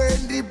cook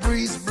when the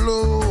breeze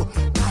blow,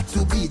 got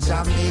to be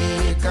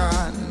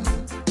Jamaican.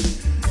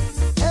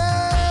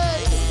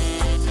 Hey,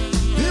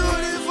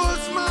 beautiful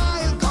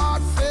smile,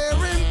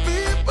 God-fearing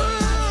people,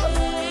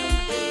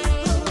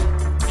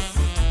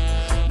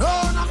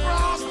 known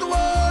across the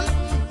world,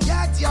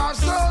 yet you're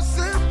so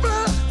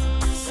simple.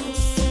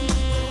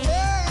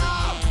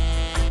 Yeah,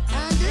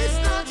 and it's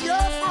not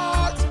your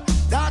fault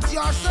that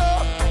you're so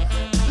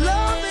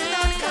loving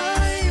and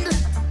kind.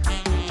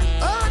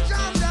 Oh,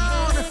 jam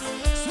down,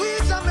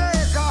 sweet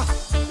Jamaica,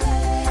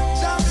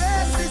 jam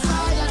bless this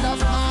island of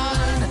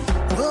mine.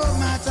 No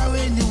matter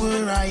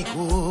anywhere I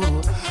go,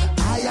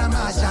 I am a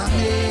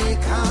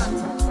Jamaican.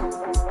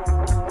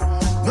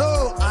 No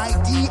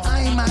ID I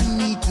man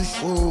need to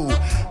show,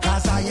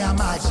 cause I am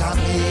a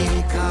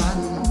Jamaican.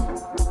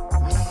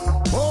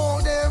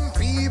 Oh, them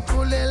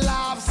people they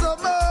laugh so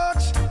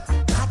much,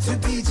 got to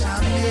be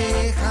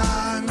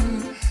Jamaican.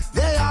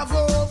 They have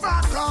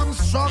overcome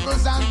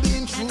struggles and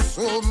been through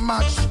so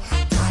much,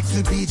 got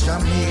to be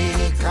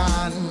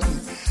Jamaican.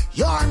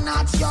 You're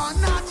not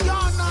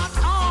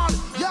all,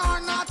 you're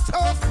not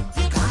tough,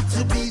 you got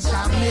to be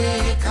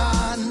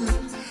Jamaican.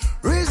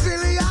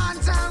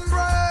 Resilient and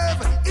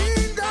brave,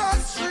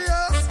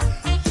 industrious,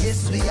 yes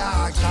we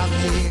are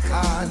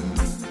Jamaican.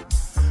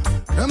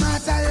 No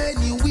matter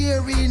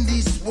anywhere in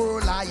this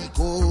world I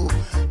go,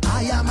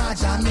 I am a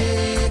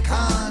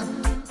Jamaican.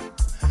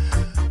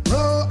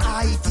 No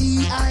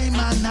ID I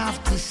man have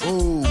to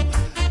show,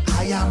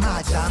 I am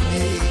a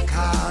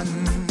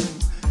Jamaican.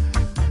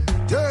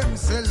 Them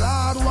say,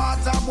 Lord,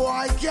 what a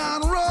boy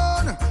can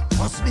run,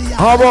 must be a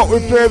How about we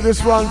play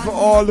this one for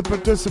all the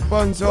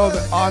participants, all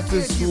the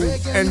artists who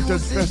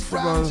entered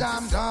Festival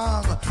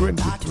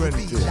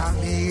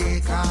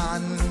 2020.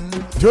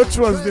 Dutch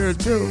was there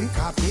too.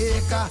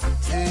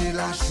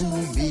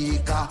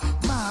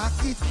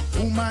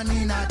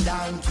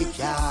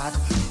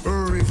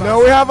 Now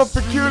we have a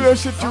peculiar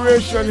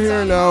situation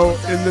here now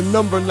in the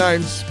number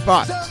 9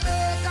 spot.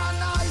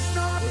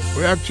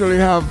 We actually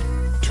have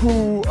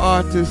 2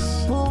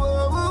 artists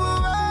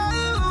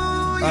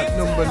at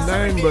number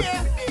 9, but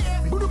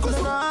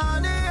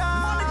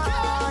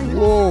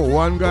whoa,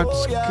 one got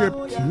skipped.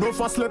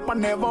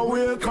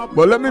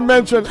 But let me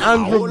mention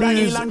Andrew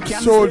B's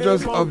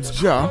Soldiers of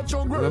Jah,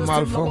 the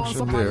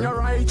malfunction there,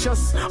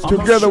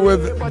 together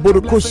with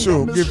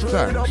Budukusu, Give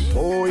Thanks.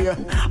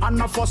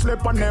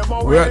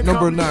 We're at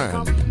number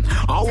 9.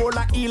 All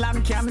the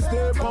Elan can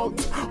step out,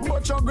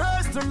 but your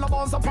grace still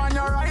abounds upon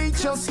your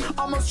righteous.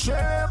 I must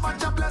share,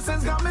 but your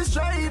blessings got me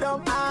straight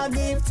up. I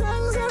give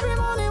thanks every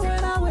morning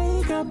when I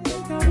wake up.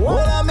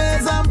 What a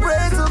mess I'm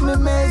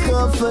me make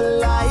up for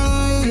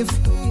life.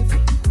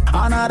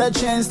 Another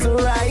chance to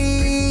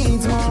right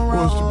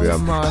supposed to be a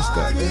master.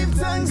 I give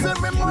thanks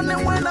every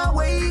morning when I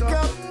wake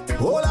up.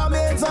 All I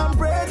make and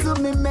pray to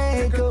me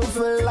make up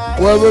for life.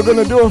 Well, we're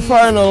gonna do a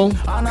final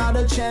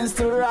Another chance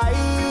to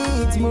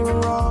right me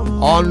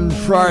wrong. on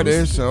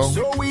Friday, so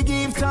we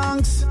give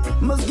thanks,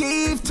 must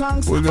give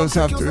thanks. we'll just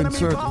have to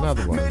insert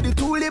another one. The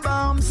tulip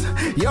bombs,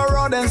 your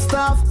rod and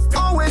stuff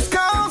always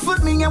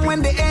comfort me, and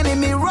when the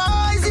enemy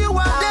rise, you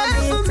are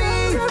there for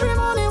me. Every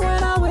morning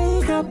when I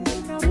wake up,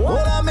 all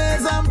I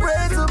make and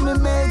pray to me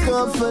make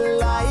up for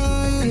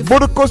life.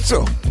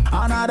 Budukoso.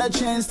 Another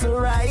chance to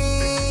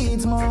right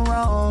my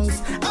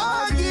wrongs.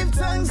 I give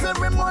thanks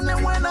every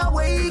morning when I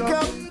wake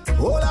up.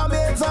 All I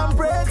make and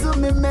pray to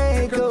me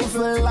make up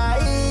for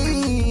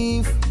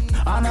life.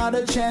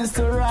 Another chance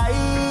to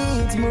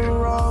right my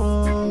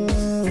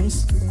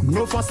wrongs.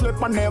 No for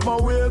sleep, I never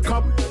wake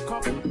up.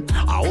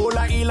 All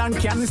I heal and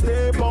can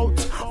step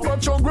out.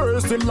 But your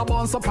grace still a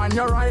bounce upon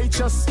your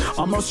righteous.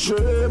 I must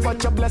stray,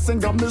 but your blessing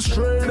got me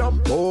straight up.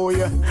 Oh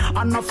yeah,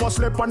 and no for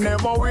sleep, I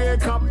never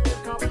wake up.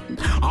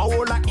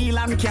 All I heal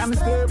and can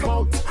step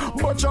out.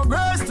 But your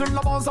grace still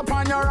a bounce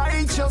upon your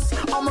righteous.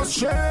 I must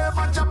stray,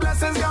 but your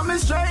blessings got me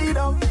straight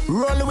up.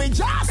 Roll with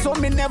jazz, so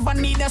me never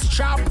need a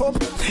strap up.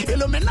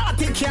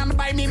 Illuminati can't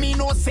buy me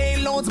no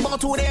sailors,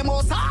 but to them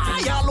most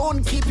high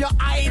alone keep your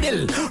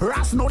idle.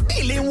 Ras no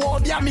dealing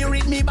with ya, me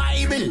read me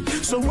Bible.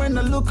 So when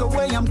I look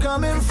away, I'm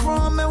coming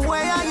from and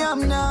where I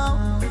am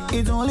now.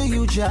 It's only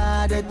you,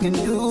 Jah, that can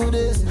do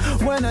this.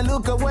 When I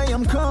look away,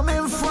 I'm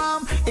coming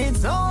from.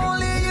 It's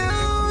only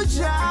you,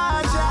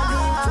 Jah.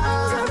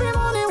 Every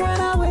morning when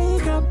I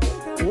wake up,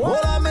 all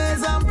I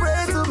make and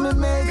pray to me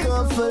make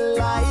up for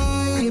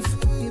life.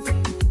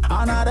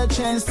 Another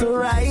chance to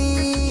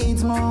right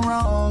my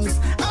wrongs.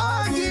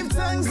 I give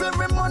thanks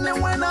every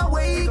morning when I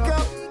wake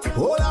up.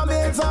 All I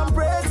make and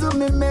pray to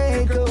me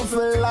make up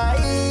for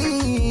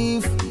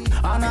life.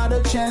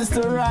 Another chance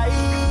to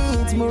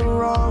right my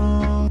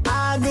wrong.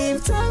 I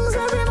give thanks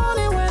every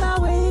morning when I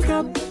wake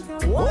up.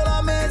 All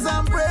I make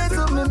and pray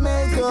to me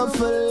make up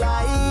for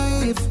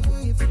life.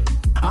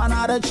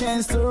 Another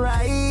chance to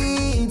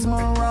right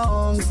my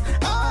wrongs.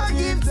 I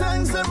give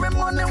thanks every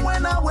morning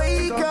when I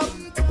wake up.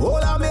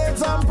 All I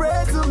make and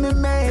pray to me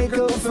make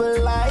up for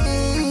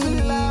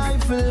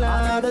life.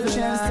 Another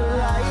chance to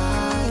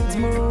right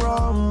my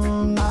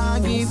wrong. I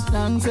give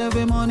thanks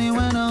every morning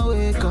when I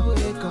wake up.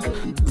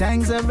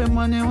 Thanks every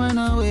morning when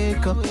I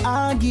wake up.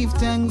 I give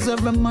thanks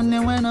every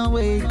morning when I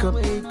wake up.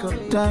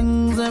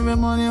 Thanks every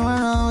morning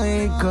when I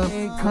wake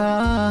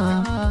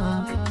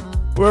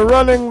up. We're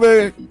running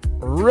the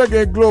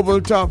Reggae Global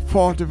Top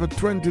 40 for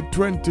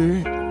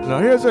 2020. Now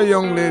here's a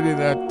young lady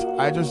that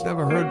I just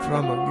never heard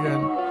from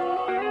again.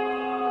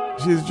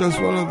 She's just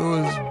one of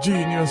those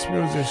genius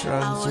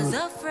musicians who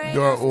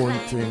do her own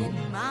thing.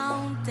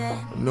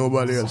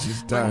 Nobody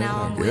else's time,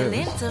 I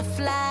guess.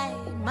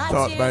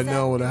 Thought by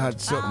now would have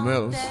had something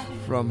else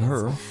from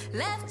her.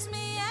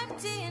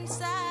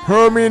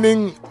 Her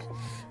meaning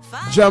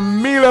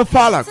Jamila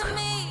Falak.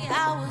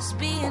 I was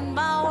being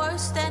my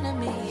worst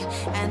enemy,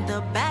 and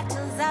the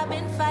battles I've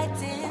been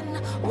fighting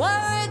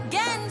were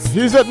against.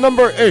 He's at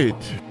number 8.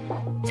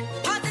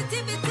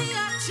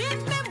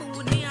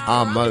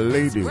 I'm a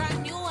lady.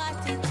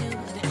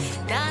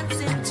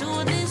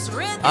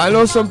 I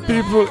know some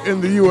people in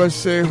the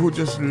USA who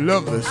just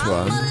love this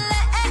one.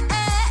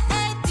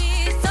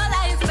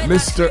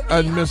 Mr.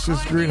 and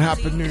Mrs. Green,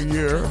 Happy New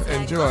Year.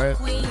 Enjoy it.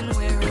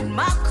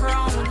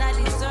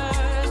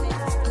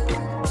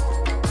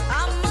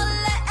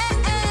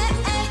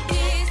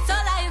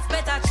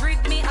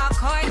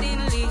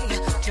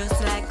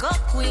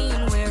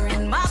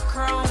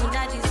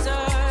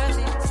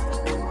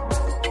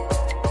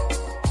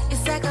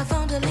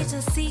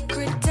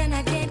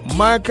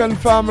 Mike and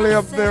family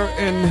up there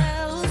in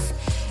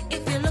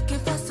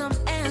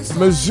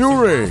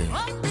Missouri.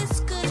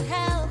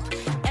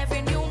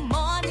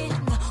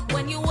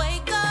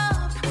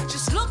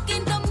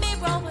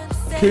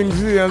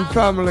 Kingsley and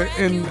family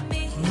in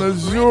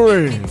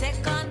Missouri.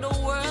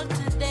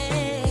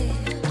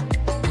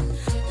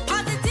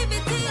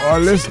 Our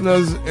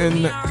listeners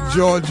in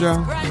Georgia,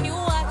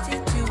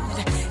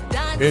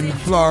 in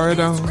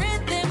Florida,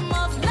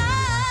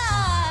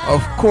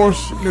 of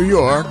course, New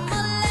York,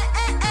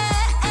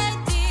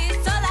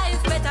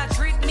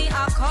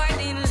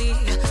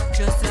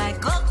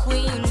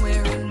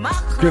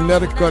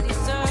 Connecticut,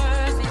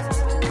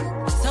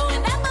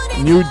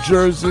 New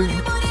Jersey,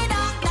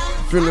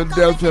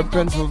 Philadelphia,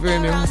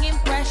 Pennsylvania,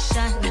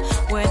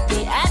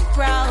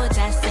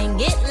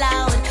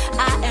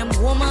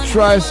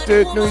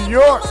 Tri-State, New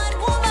York.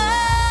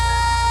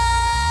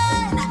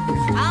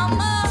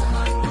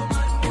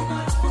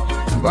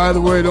 By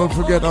the way, don't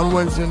forget on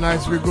Wednesday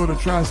nights we go to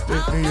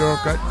Tri-State, New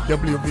York at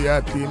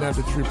WVIP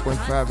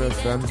 93.5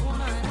 FM.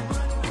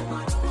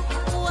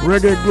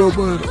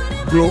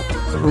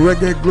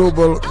 Reggae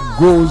Global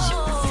goes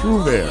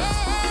through there.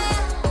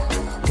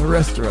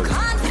 Terrestrially.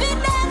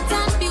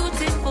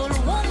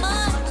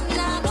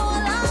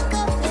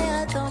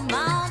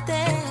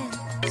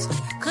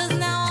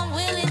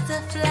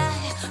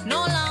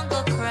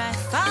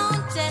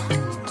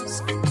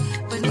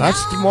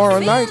 That's tomorrow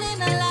night.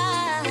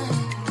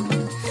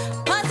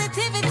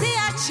 Positivity,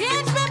 I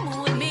change my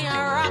mood. Me, I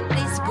rock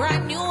this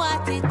brand new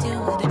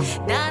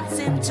attitude.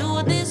 Dancing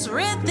to this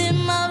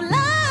rhythm of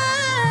life.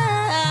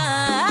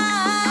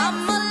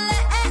 I'm a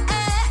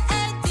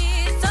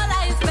lady, so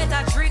life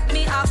better treat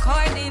me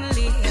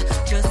accordingly.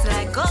 Just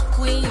like a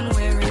queen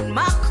wearing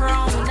my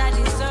crown, I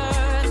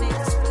deserve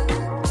it.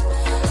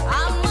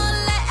 I'm a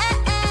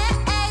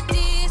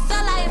lady, so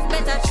life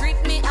better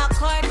treat me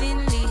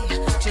accordingly.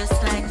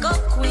 Just like a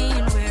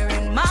queen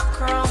wearing my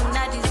crown,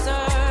 I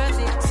deserve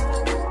it.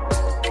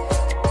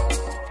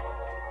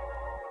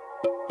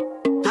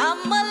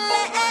 I'm a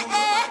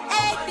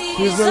lady,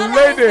 She's so a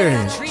life lady.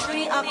 better treat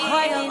me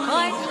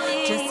accordingly.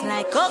 Just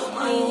like a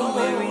queen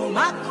wearing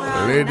my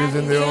crown. Ladies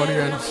in the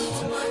audience,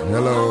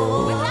 hello.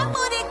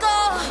 Booty go,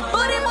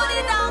 booty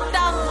down,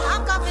 down.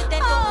 I'm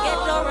confident, don't get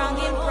no wrong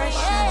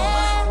impression.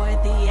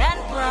 Worthy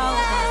and proud,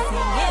 I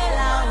sing it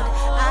loud.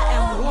 I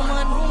am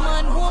woman,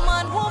 woman,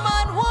 woman,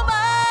 woman,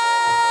 woman.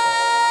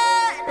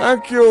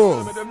 Thank you.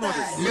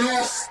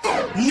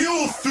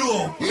 New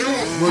flow.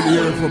 Good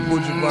year for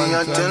Buju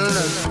Banton.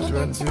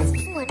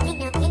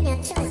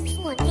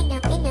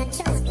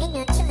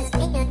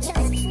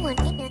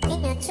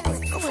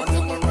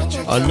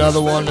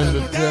 Another one in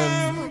the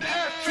 10.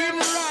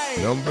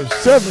 Number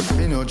 7.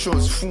 Me no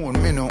choose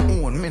phone, me no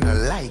own, me no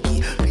like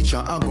it.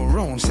 Picture I go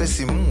round, say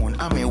Simone,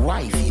 I'm a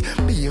wifey.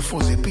 Be a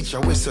fuzzy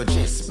picture we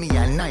suggest me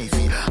a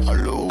knifey.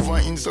 All over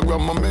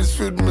Instagram, I mess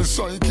with me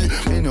psyche.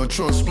 Me no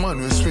trust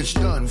man, we switch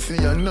down for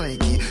your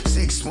Nike.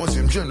 6 months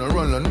him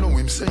general, I know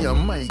him say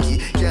I'm Mikey.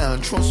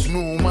 Can't trust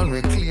no man,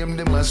 we claim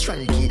them as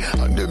strikey.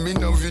 And them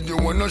in a video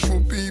wanna show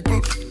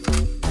people.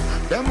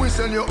 Them we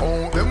sell your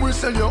own, them we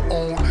sell your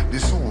own. The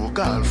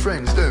so-called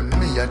friends, them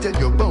me I tell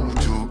you about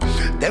to.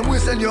 Them we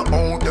sell your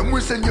own, them we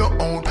sell your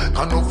own.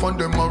 Can't offer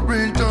them a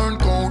return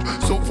code.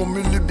 So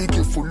family be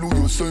careful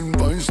who you send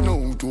vice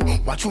now to.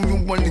 Watch who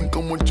you want link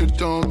and what you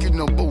talking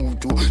about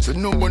to. So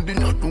nobody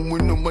not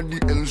doing nobody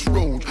else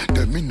road.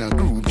 Them in a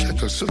group chat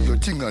so your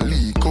thing a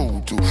leak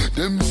out to.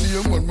 Them see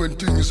a man when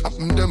things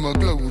happen them a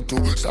glow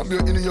to. Stab you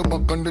in your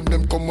back and then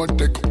them come and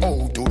take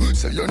out to.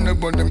 Say you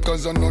never them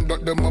cause I know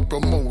that them a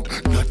promote.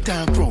 Not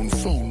time round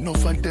phone, no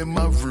of them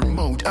have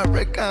remote. I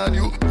record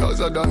you,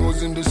 cause I done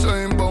was in the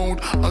same boat.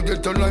 I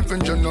get a life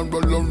in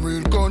general, a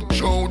real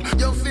control.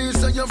 Your feel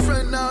say your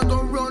friend now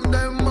go run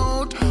them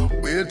out.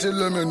 Wait till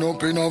them end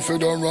up in a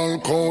federal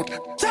court.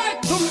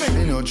 Talk to me.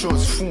 Me no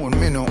trust phone,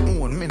 me no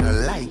own, me no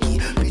like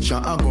it.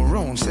 Picture I go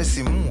round, say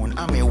Simone,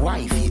 I'm a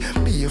wifey.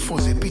 Be a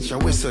fuzzy picture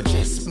we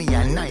suggest me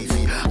a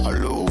knifey.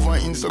 All over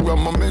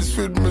Instagram, I mess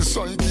with me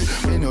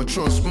psyche. Me no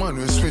trust man,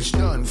 we switch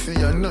down for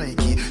your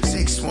Nike.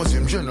 6 months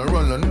him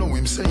general, I know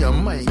him say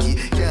I'm Mikey.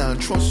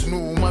 Can't trust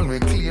no man, we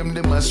claim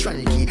them as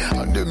strikey.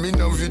 And them in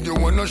a video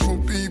wanna show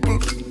people.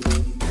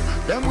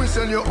 Them we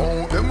sell your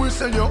own, them we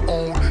sell your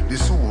own. The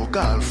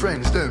so-called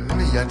friends, them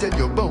me I tell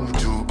you about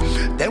to.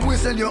 Them we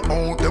sell your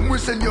own, them we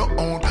sell your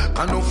own.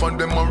 Can't offer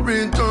them a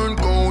return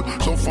code.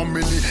 So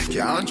family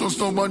can't trust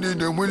nobody,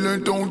 them we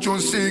let out your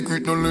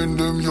secret. Don't lend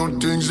them your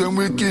things, then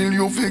we kill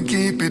you if you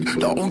keep it.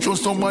 Don't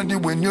trust somebody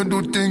when you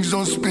do things,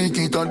 don't speak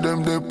it. And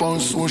them they on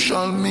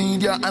social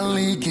media and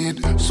leak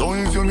it. So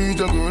if you meet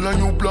a girl and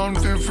you plan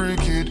to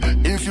freak it,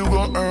 if you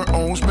got her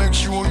house, make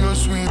sure you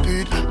sweep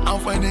it.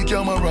 And find the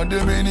camera,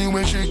 them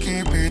anyway she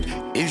keep it.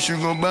 If she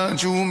go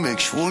bad, you make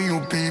sure you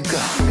peep.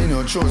 Me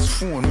no trust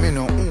phone, me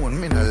no own,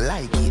 me no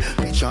like it.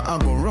 Picture I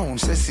go round,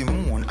 say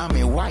Simone, I'm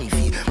a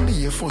wifey.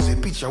 Be a fuzzy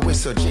picture we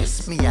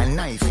suggest me a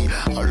knifey.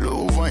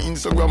 All over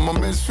Instagram, I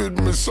mess with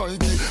me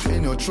psyche. Me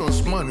no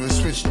trust man, we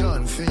switch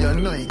down for your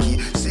Nike.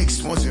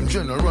 6 months him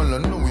general, I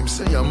know him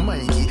say I'm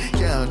Mikey.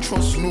 Can't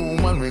trust no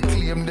man, we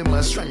claim them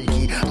as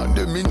strikey. And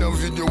them in a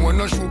video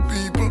wanna show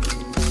people.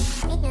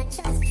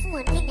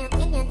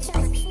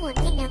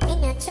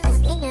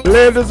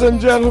 Ladies and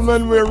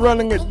gentlemen, we're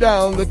running it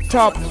down, the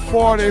top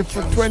 40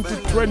 for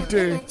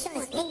 2020.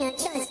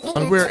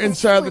 And we're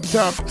inside the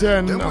top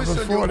 10 of the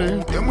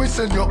 40. Then we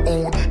send your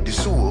own, the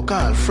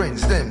so-called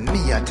friends, them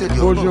me I tell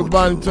you Buju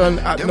Banton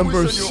at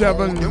number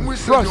 7.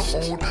 Trust.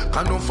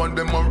 Can't offer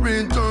them a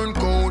return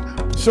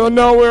code. So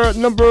now we're at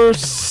number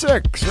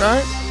 6,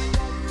 right?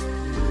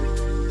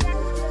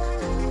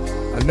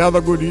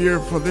 Another good year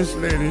for this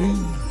lady.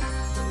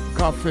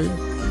 Coffee.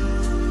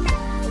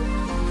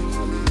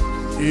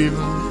 Even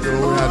though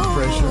we had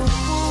pressure.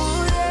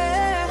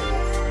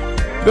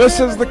 This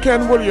is the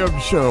Ken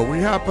Williams Show. We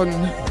happen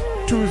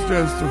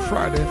Tuesdays to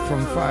Friday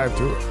from 5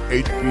 to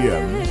 8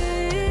 p.m.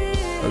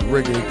 at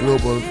Reggae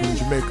Global from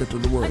Jamaica to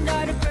the world.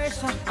 Under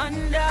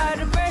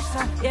the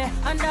pressure, yeah,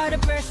 under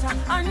the pressure,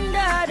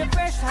 under the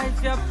pressure.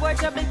 If your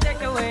porch up and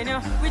take away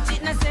now, we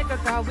cheat in a second,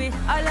 cause we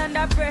all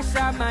under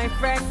pressure, my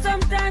friend.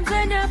 Sometimes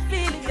when you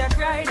feel it, you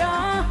cry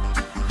down.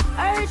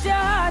 Hurt your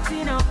heart,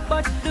 you know,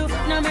 but do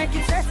not make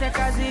it stress,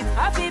 cause it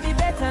happy be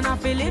better, not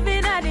feel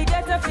living at the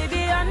ghetto, feel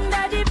be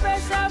under the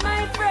pressure,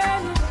 my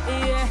friend.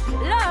 Yeah,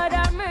 Lord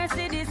have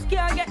mercy, this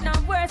can't get no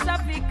worse, I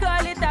feel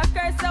call it a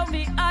curse, so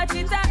me heart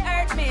it a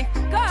hurt me,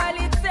 call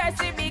it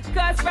thirsty,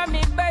 Cause from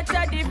me birth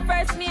to the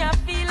first me, I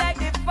feel like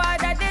the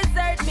father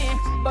desert me.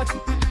 But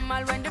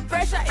all when the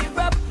pressure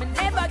erupt, me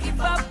never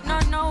give up.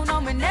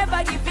 No, me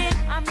never give in.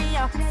 And me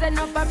send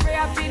up a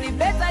prayer, feel it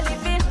better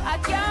living. I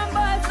can't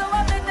ball, so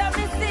I better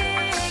me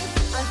sing.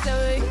 And so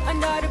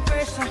under the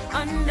pressure,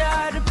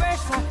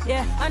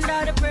 yeah,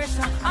 under the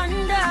pressure.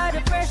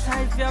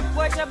 If your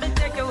watch up and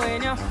take away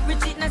now, we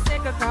cheat in a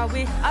second, cause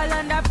we all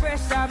under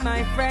pressure,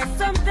 my friend.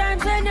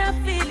 Sometimes when you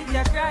feel it,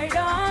 you cry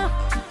down.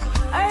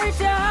 I hurt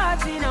your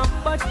heart, you know,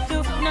 but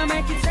do not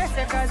make it stress,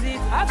 cause it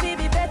I feel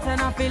be better,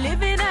 not feel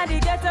living at the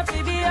ghetto,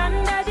 feel be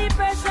under the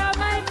pressure,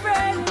 my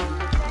friend.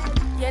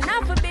 You're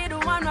not for be the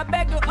one who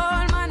beg the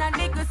old man and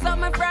dig the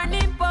summer from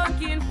the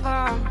pumpkin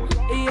farm.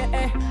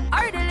 Yeah,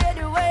 or the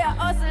lady way I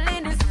hustle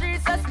in the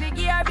streets, so speak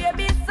here,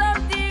 baby,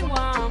 something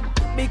warm.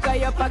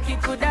 Because your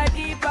pocket could have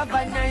deep, have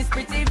a nice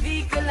pretty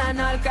vehicle and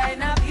all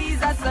kind of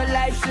visa, so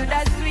life should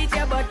have sweet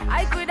you, but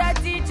I could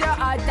have teach you,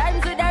 hard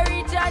times would have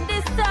reach you, and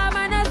this time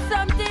I know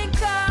something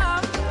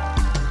come.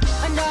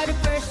 Under the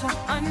pressure,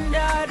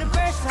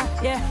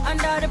 yeah,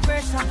 under the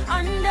pressure.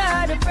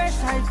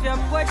 If your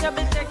watch up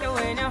and take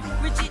away now,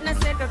 we cheat in a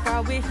second,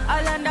 cause we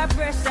all under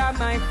pressure,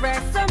 my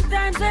friend.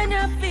 Sometimes when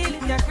you feel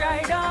it, you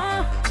cry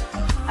down.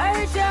 I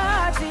hurt your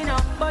heart, you know,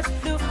 but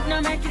do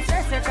not make it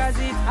stress, cause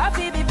it I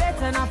feel be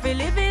better, not feel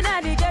living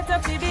at the ghetto,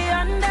 feel be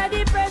under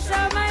the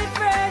pressure, my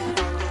friend.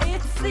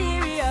 It's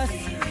serious,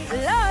 a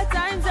lot of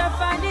times I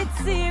find it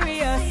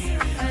serious.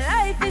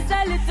 Life is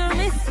a little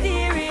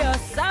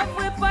mysterious. Half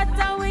we pot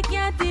and we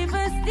can't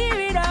even steer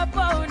it up,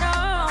 oh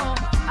no.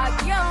 I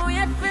can't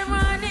wait for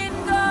morning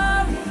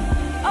come.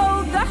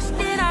 Oh gosh,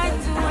 did I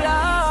too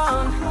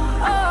long?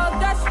 Oh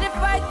gosh, the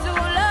fight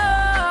too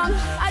long.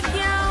 I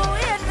can't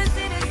wait to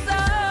see the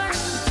sun.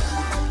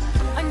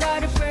 Under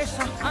the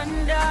pressure,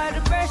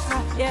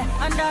 yeah,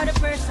 under the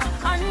pressure.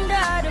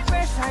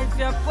 If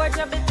your watch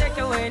up and take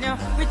away now,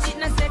 we cheat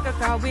in a second,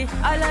 cause we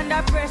all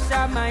under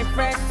pressure, my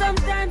friend.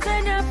 Sometimes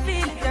when you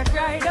feel it, you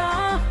cry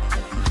down.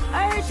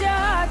 I hurt your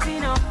heart, you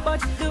know,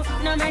 but do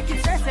not make it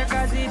stress,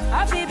 cause it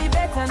I feel be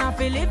better, not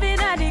feel living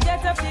at the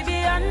ghetto, feel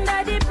be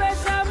under the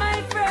pressure,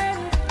 my friend.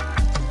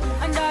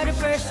 Under the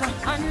pressure,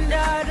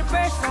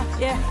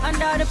 yeah,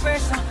 under the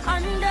pressure.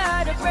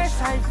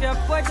 If your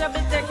watch up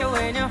and take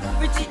away now,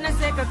 we cheat in a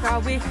second,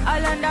 cause we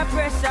all under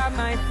pressure,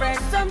 my friend.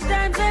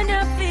 Sometimes when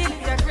you feel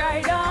it, you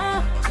cry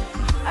down.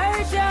 I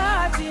hurt your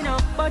heart, you know,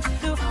 but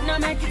do not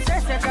make it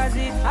stress, cause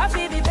it I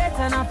feel be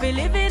better, not feel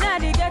living at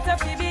the ghetto,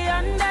 feel be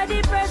under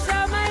the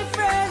pressure, my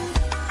friend.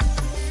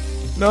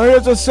 Now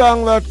here's a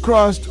song that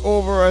crossed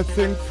over, I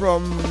think,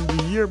 from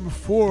the year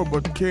before,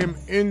 but came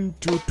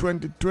into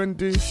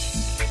 2020.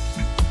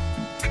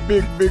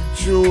 Big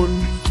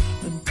tune,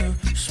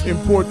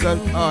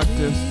 important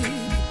artist.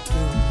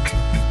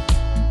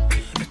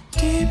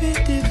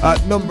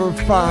 At number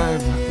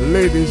 5,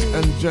 ladies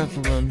and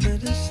gentlemen,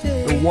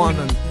 the one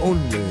and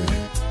only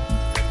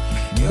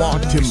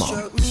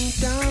Mortimer.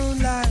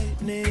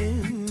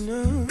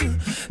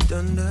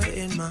 Thunder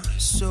in my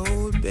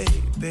soul,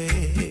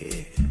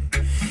 baby.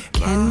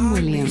 Ken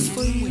Williams.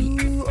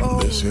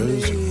 This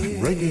is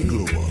Reggae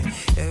Global.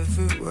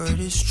 Every word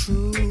is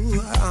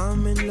true.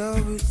 I'm in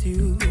love with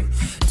you.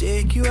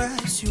 Take you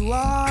as you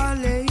are,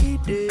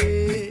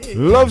 lady.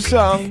 Love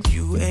song.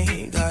 You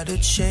ain't gotta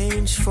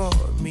change for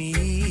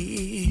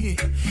me.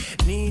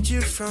 Need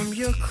you from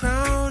your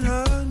crown,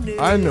 honey.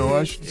 I know,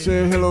 I should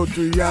say hello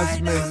to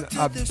Yasmin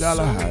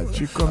Abdallah.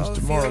 She comes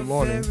tomorrow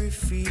morning.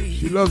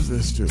 She loves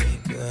this too.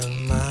 Girl,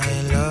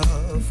 my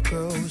love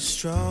grows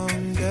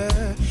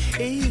stronger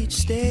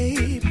each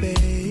day,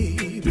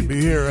 baby. To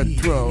be here at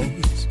 12.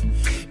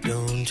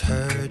 Don't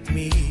hurt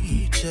me,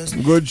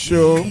 just good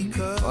show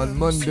on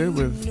Monday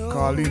with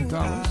Carlene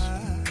Thomas.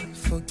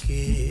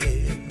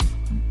 Forgive.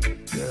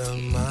 Girl,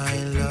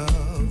 my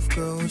love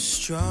grows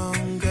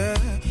stronger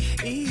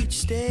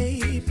each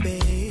day,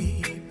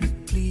 baby.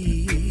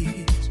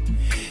 Please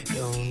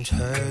don't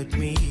hurt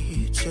me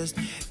just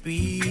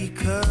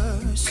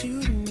because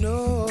you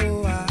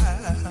know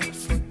I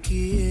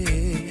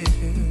forgive.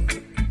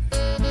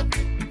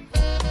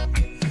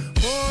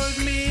 Hold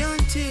me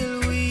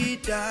until we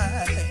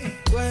die.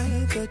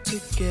 Weather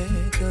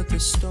together the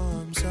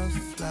storms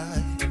of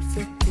life.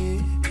 It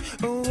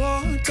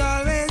won't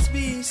always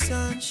be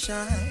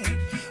sunshine.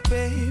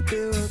 Baby,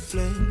 we're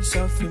flames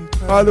of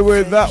imperfection. By the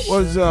way, that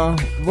was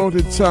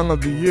voted Song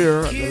of the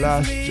Year at the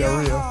last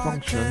Jaria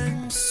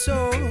function.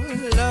 So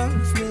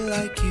love me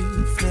like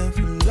you've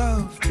never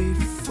loved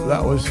before.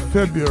 That was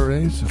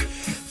February. So.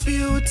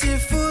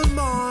 Beautiful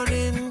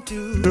morning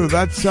dew. So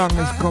that song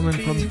is coming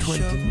from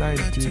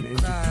 2019 into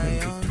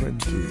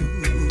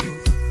 2020.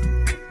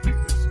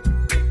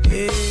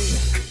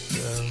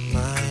 Girl,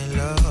 my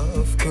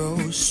love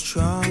grows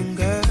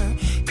stronger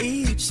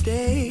each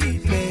day,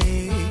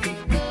 baby.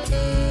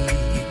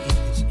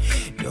 Please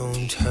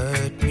don't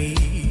hurt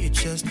me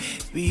just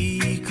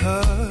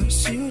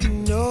because you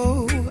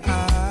know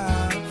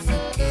I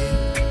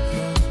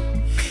forgive.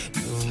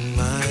 Girl,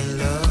 my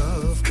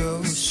love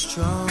grows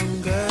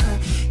stronger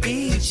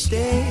each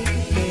day,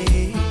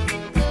 baby.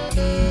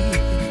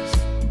 Please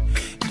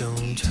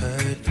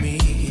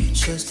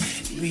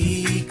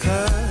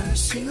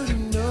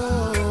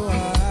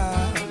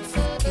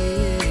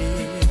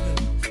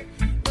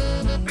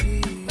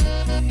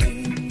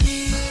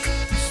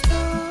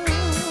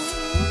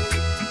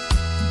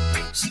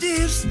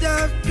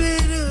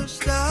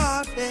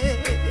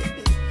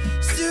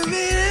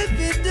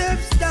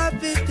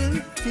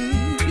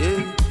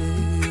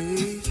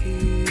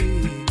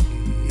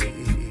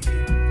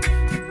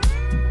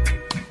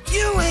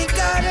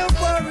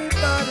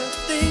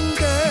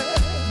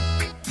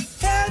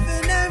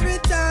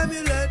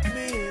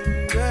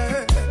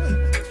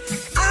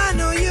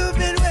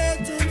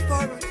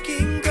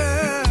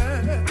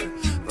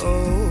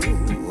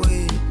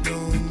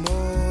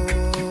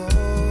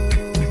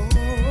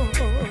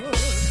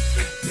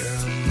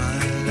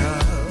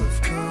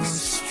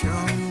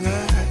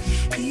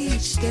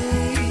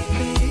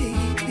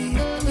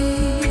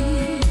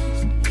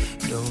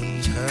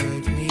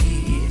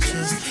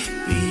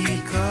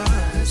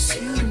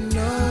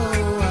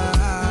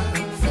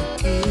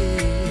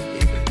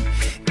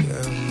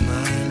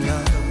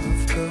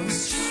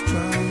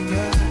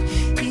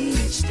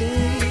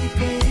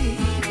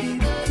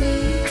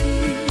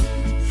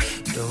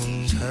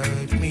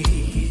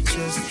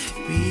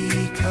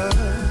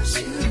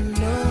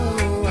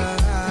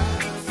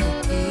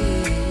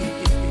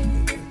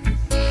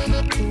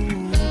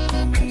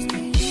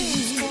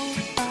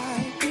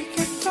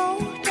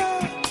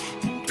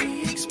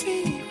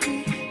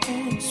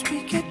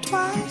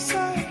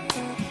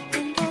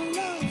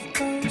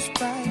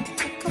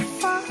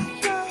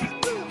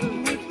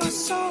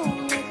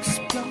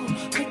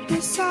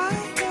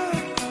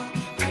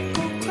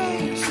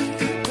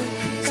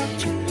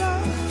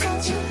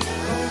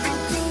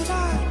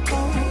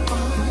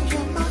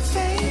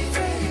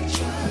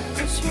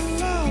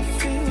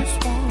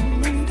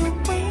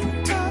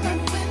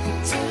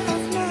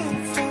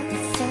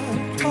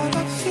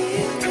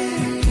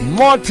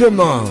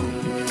Mortimer.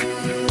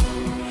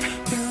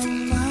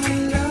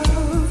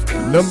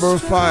 Number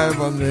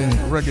 5 on the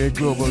Reggae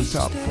Global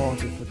Top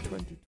 40 for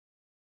 20.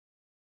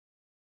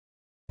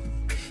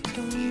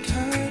 Don't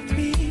hurt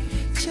me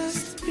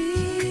just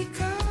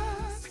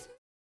because.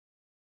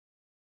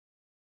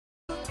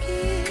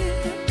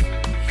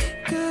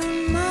 Girl,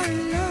 my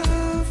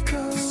love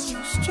goes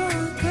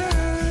stronger.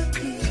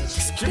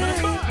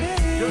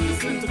 You're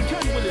listening to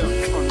Ken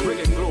Williams on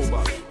Reggae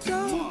Global.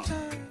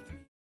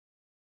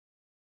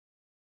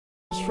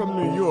 It's from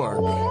New York.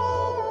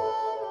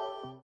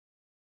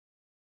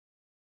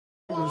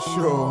 The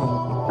show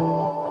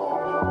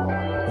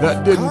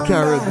that didn't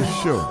carry the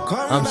show.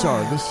 I'm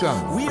sorry, the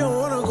song. We don't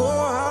wanna go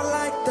out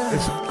like that.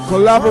 It's a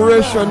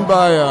collaboration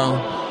by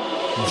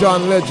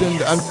John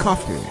Legend and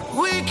Coffee.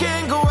 We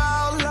can't go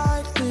out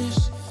like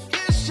this.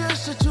 It's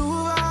just the two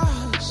of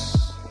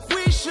us.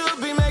 We should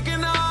be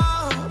making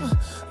up.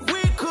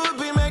 We could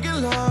be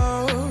making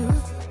love.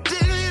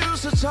 Didn't you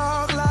used to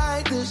talk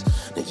like this?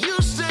 Now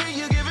you say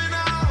you're giving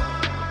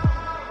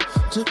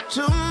up. Took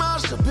too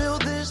much to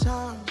build this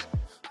house.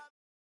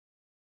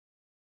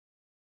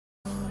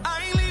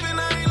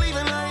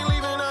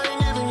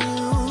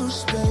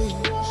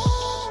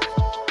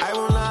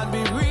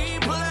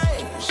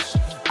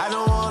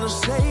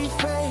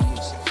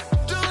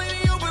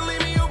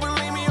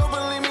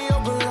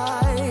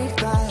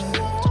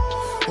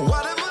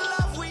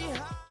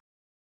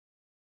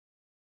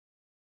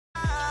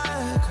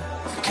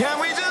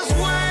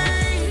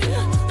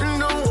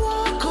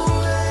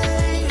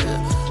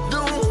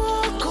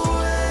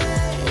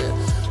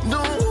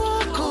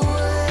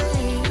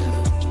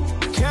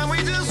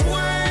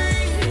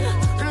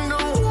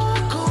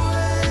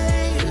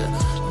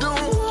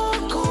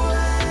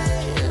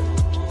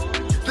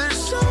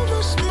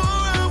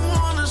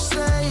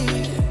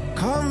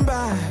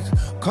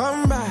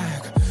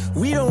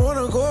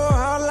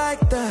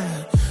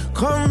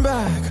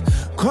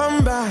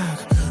 Come back,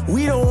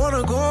 we don't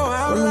wanna go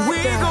out like we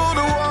that. Go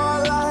to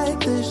war like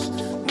this,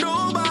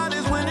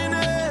 nobody's winning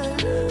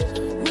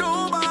it.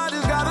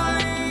 Nobody's gotta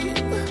leave,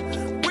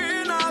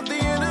 we're not the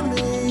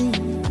enemy.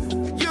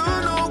 You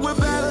know we're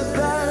better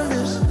than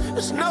this,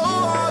 it's no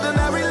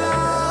ordinary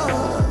love.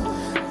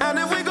 And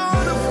if we're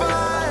gonna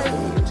fight,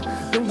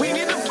 then we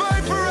need to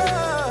fight for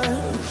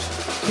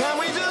us. Can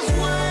we just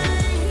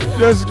wait?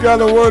 Just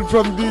got a word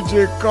from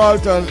DJ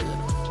Carlton.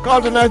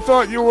 Carlton, I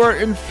thought you were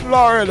in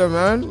Florida,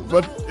 man,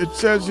 but it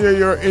says here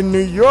you're in New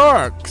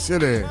York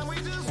City.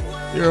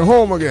 You're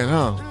home again,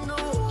 huh?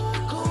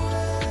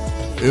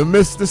 You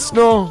missed the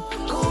snow?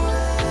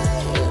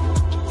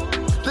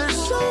 There's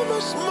so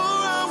much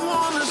more I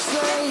wanna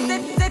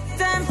say. Take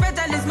time,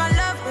 Fredel is my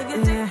love.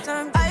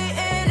 I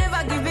ain't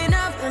never giving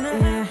up.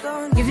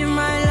 Give you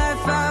my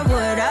life, I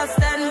would. I'll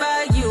stand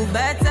by you.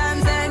 Bad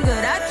times ain't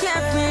good. I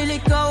can't really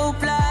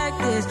cope like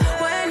this.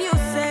 When you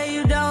say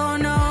you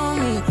don't know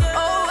me,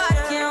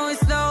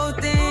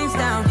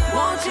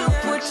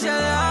 put your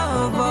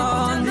love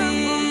on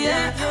me,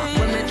 yeah.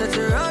 When me touch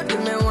the road,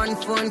 give me one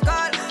phone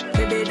call.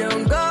 Baby,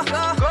 don't go.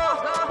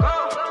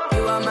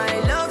 You are my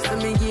love, so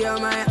me give you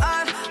my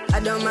heart. I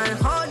don't mind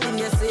holding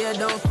you, so you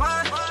don't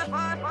fall.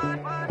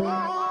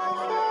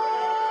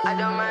 I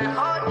don't mind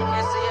holding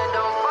you, so you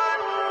don't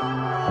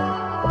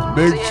fall.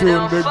 Big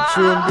tune, big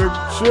tune, big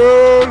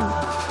tune.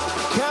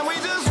 Can we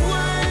just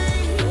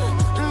wait?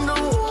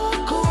 Don't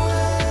walk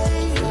away.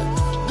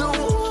 Don't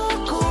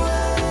walk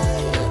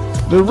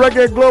away. The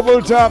Reggae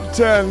Global Top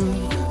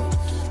 10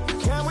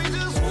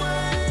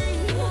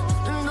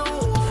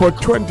 for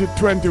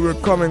 2020. We're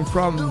coming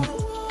from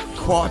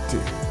 40.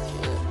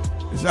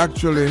 It's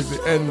actually the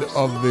end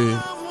of the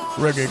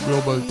Reggae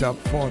Global Top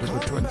 40 for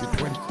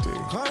 2020.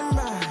 Come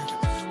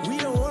back, we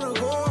don't wanna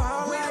go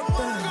out like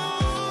that.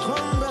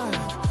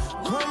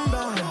 Come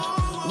back,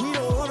 we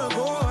don't wanna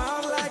go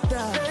out like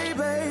that. Hey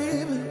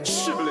baby,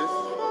 Shibboleth,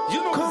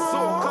 you know the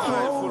song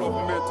kind full of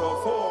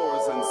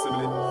metaphors and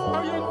simile.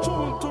 Are you in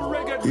tune to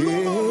Reggae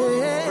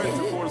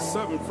Global?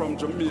 24/7 from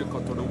Jamaica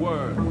to the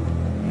world.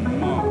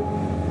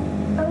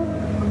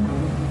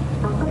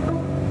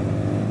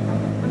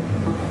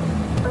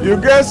 You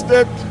guessed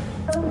it.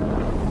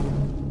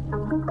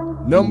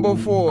 Number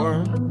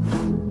 4.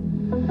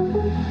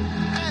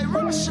 Hey,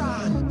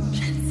 Roshan.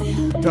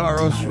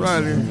 Tarrus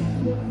Riley,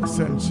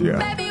 Essentia.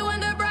 Baby, when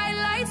the bright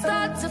lights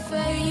start to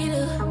fade,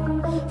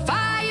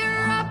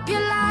 fire up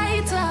your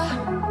lighter,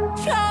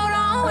 float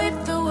on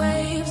with the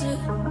waves.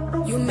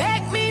 You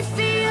make me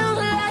feel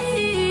like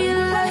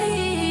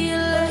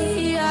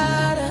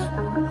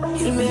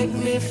you make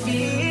me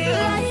feel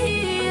like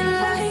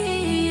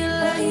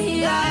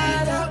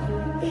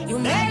you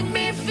make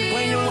me feel.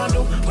 When you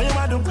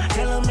want to,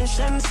 tell a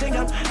mission, sing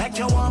up. Like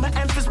you want my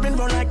emphasis, spin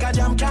run like a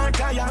jam can't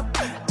tire.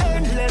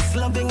 Endless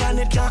loving and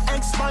it can't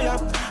expire.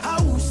 I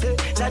say,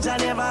 Jaja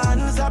never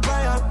answer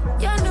prayer.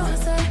 You know,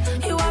 say,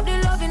 you have the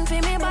loving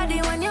for me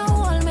body when you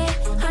hold me.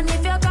 And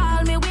if you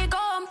call me, we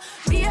come.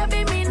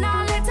 Baby, me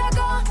now let her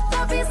go.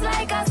 Love is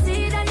like a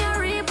seed and you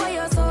reap what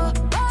you sow.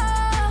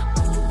 Oh,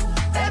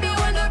 baby,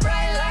 when the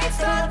bright lights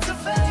start to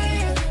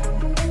fade,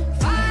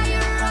 fire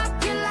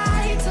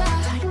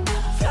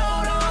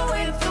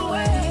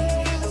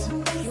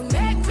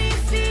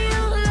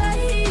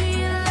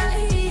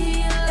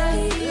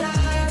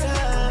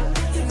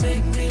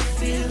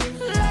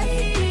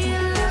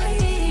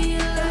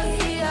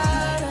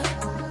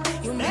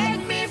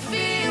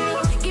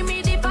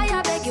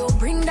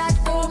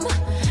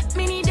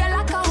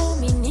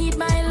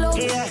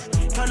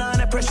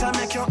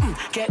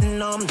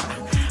platinum.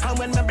 And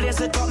when me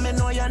blaze it up, me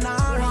know you're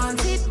not.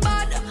 Want it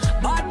bad,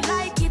 bad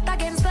like it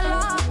against the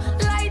law.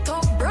 Light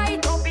up,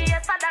 bright up,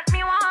 yes, that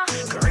me want.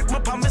 Correct me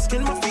on my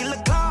skin, me feel the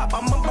clap.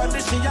 And my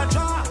body, she a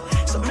draw.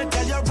 So me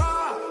tell you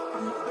raw.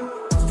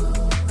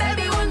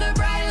 Baby, when the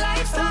bright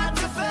lights start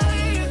to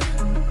fade,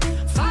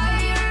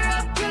 fire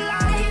up your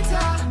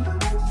lighter.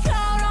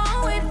 Float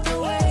on with the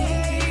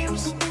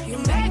waves. You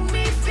make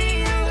me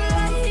feel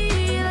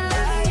lighter.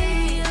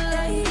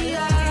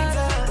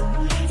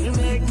 You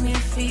make me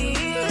feel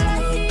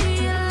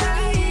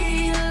lighter.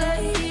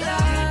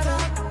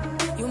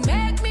 You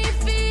make me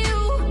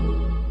feel.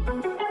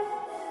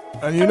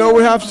 And you know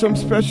we have some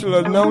special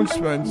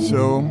announcements,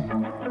 so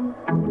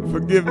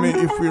forgive me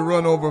if we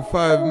run over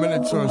 5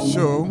 minutes or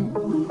so,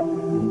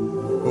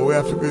 but we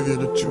have to give you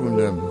the tune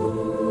them.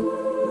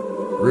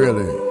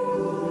 Really.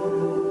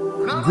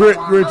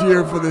 Great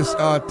year for this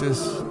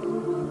artist.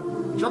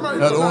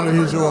 Not only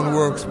his own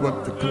works,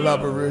 but the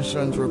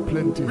collaborations were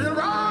plenty.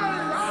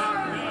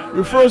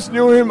 We first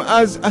knew him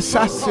as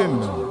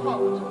Assassin.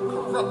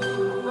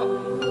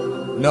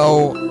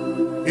 Now,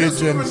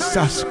 Agent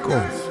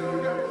Sasco.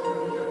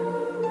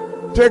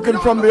 Taken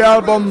from the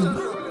album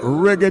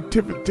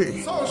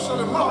Reggaetivity.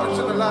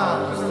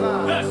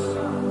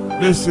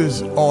 This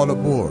is All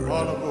Aboard.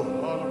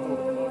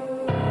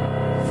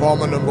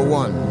 Former number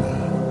 1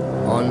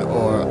 on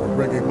our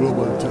Reggae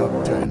Global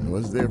Top 10.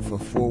 Was there for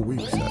 4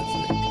 weeks, I think.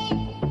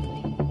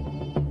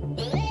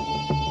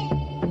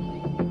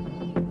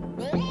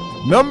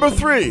 Number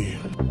 3.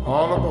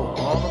 All Aboard.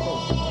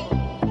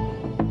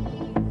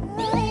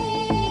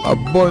 A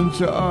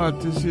bunch of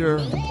artists here.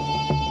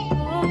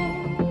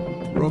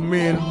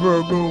 Romain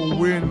Virgo,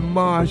 Wayne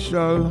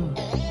Marshall,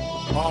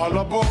 all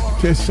aboard.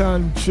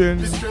 Tessan Chin.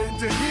 It's straight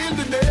to heal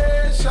the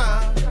nation.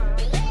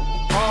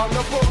 All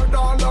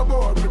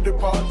aboard, we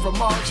depart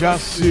from our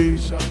Jassy.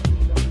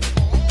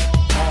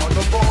 All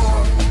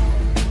aboard,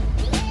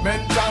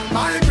 mental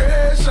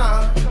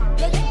migration.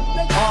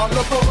 All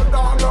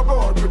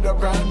aboard with a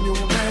brand new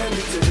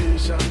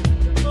meditation.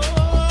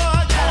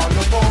 All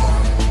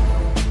aboard,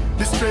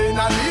 this train I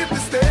leave the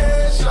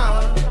station.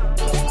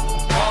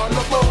 All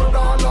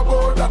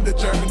aboard, and the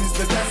journey's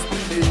the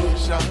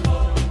destination.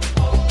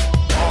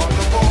 All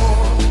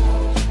aboard,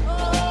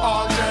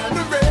 all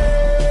generations.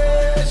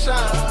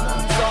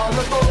 All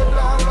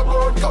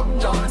aboard, come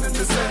join in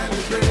the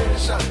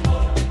celebration.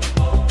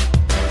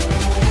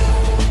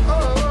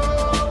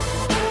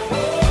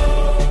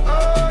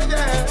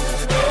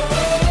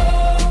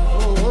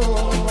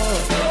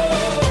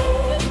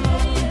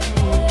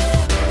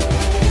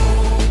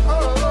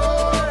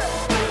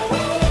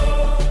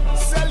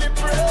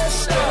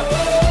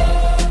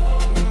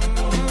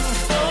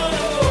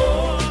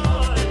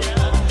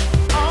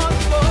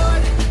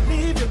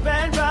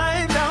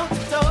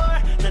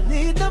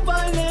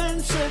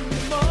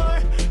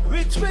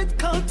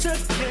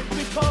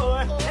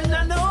 And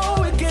I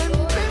know it can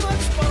be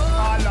much more.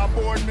 All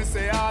aboard, me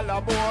say all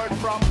aboard.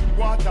 From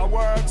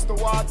waterworks to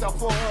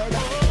Waterford.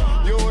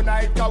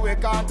 Unite, cause we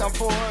can't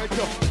afford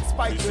to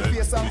spike the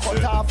face and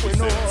cut off we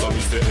know. So me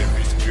say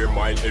every square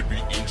mile,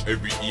 every inch,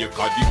 every acre,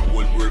 the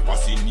whole world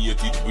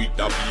fascinated with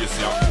the base.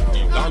 Yeah.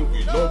 The land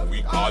we love,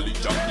 we call it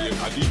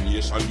Jamaica. The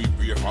nation we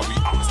pray for, we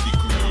ask the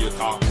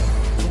Creator.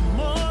 For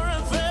more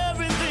of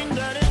everything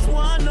that is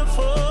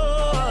wonderful.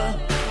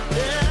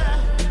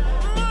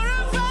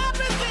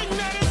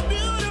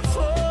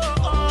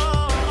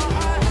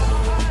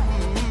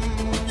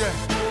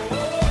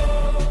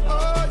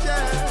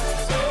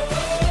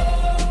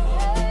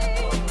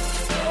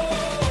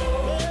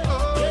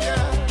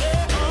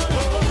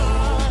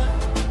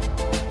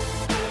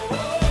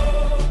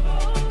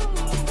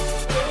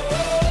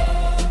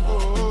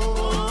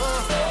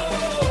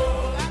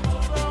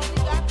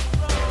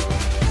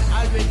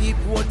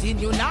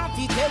 You not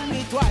fi tell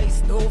me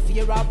twice. No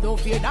fear of, no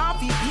fear, not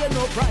fi pay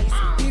no price.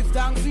 Give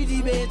thanks for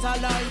the better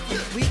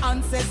life. We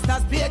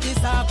ancestors pay the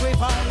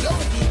sacrifice. The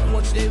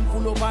coach them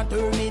full up a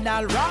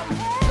terminal ram.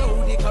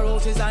 Now the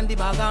carousels and the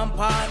bag and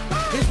pan.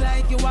 It's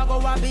like you a go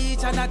a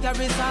beach and a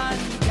carry sand.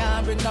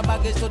 Can't bring the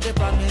baggage to the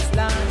promised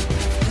land.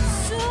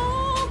 So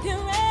get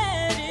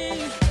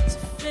ready to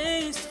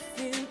face the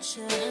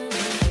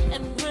future.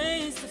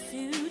 Embrace the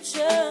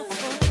future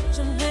for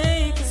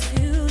Jamaica's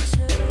future.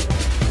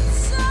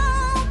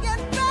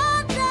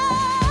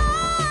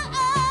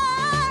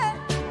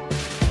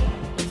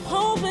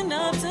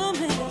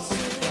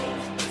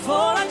 For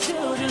our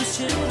children's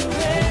children.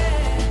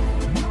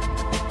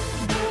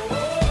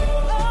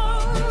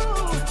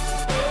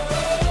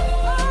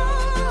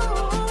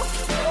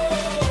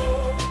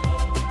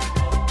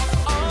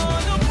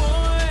 All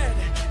aboard,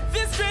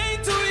 this train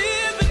to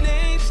heal the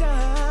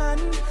nation.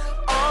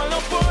 All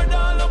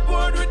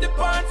aboard, we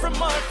depart from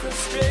our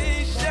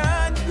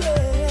frustration.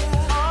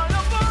 Yeah. All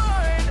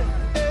aboard,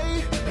 hey,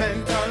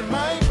 mental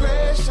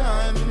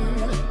migration.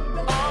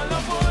 All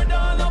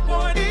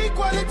aboard,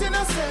 equality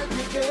and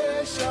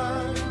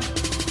segregation.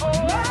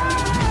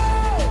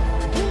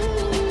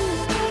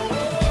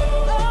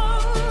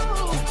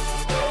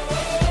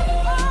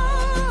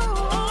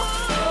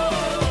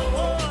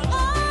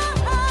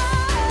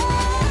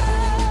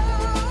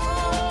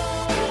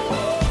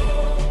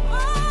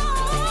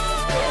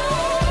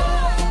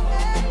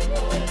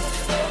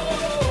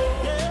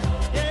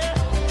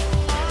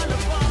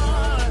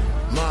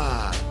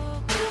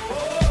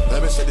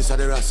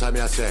 That's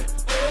what I say.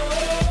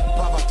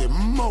 Poverty,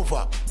 move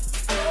up.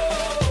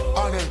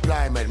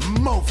 Unemployment,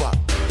 move up.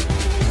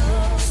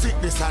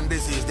 Sickness and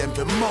disease, them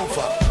to move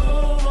up.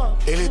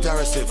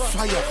 Illiteracy,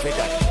 fire for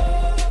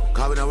that.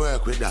 Cause we don't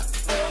work with that.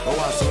 We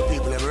want some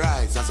people them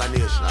rise as a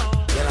nation.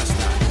 You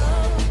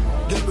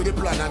understand? Get with the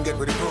plan and get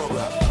with the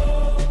program.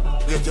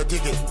 Get your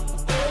ticket.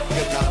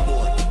 Get on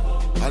board.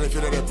 And if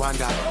you're not upon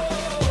that,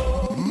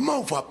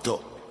 move up to.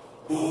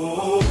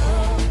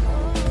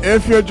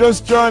 If you're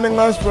just joining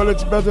us, well,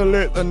 it's better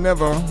late than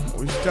never.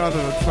 We started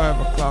at 5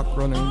 o'clock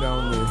running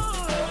down the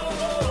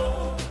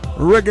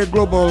Reggae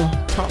Global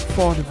Top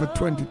 40 for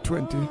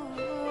 2020.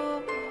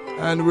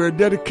 And we're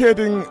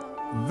dedicating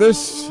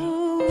this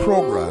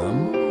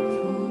program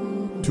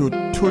to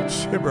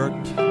Toots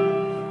Hibbert,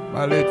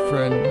 my late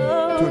friend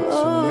Toots.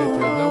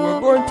 Now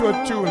we're going to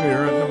a tune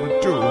here at number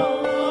 2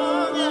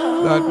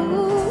 that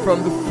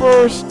from the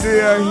first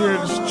day I hear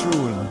this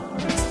tune,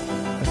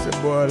 I said,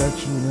 boy, that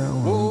tune now,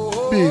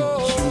 big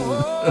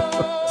tune.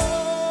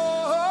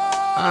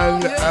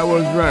 And I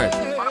was right.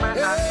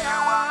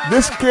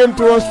 This came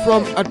to us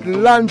from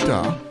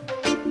Atlanta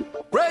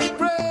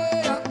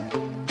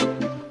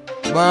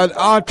by an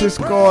artist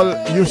called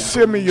You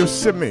See Me, You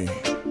See Me,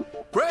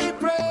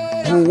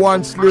 who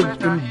once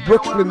lived in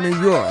Brooklyn, New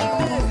York.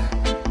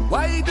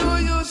 Why do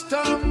you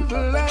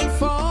stumble and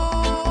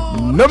fall?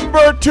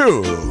 Number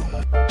 2.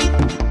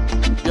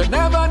 You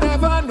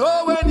never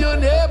know when your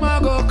name I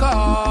go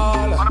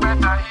call.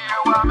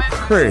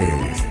 Hey.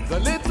 The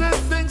little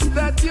things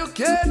that you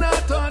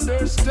cannot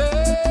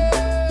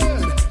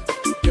understand,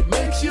 it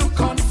makes you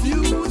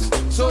confused,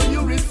 so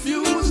you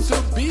refuse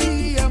to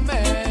be a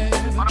man.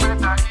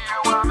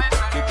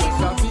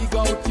 Because I big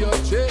out your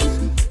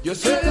chest, you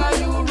say that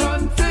you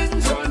run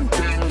things,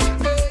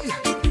 hey.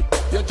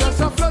 You just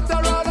a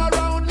flutter all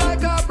around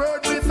like a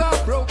bird with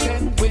a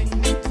broken wing.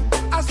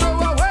 I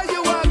saw where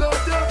you are go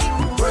to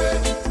pray.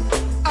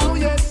 Oh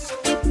yes,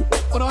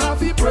 we don't have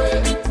to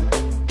pray.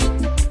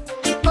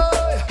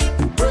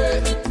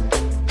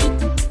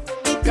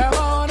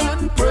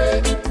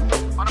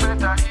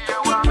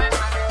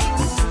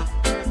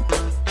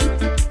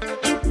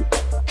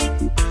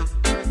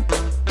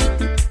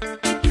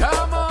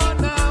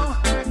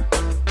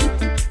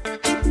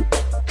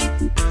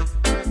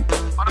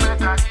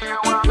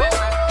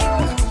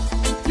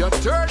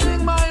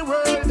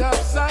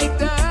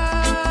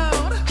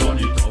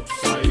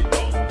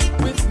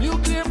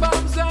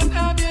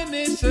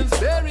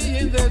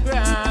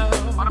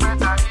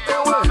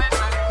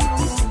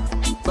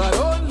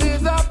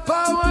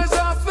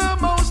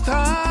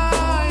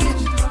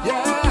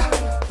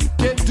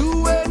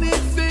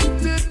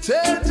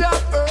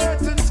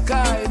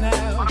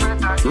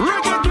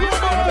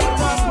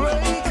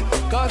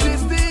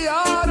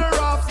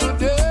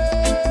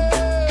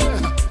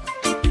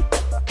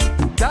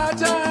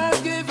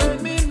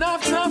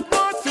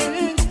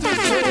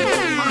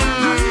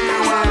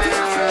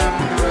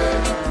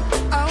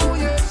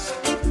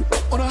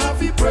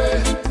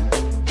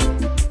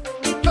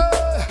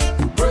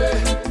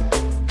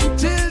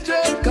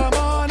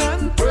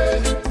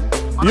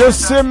 You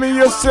see me,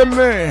 you see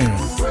me.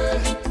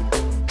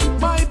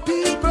 My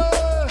people,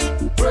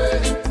 pray.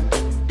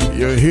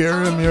 You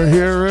hear him, you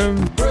hear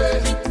him.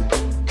 Pray.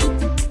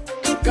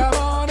 Come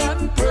on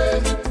and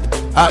pray.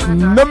 At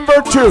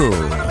number 2,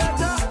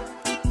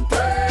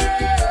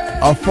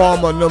 a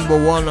former number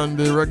 1 on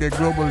the Reggae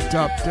Global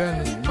Top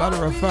 10.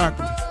 Matter of fact,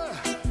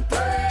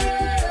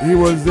 he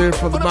was there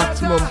for the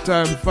maximum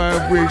time,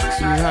 5 weeks.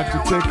 We had to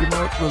take him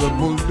out with a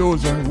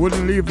bulldozer.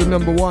 Wouldn't leave the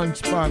number 1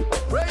 spot.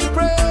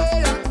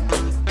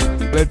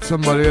 Let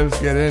somebody else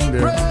get in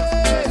there.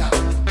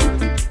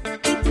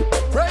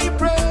 Pray,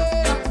 pray.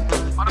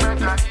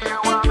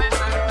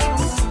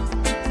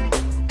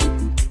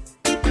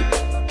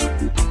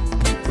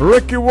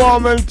 Ricky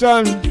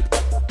Warmington.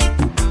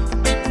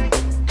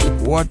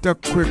 What a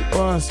quick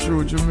pass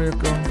through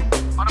Jamaica.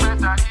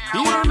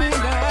 Hear me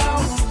now.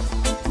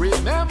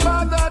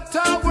 Remember the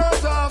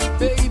towers of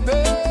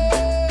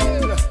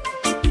Babel.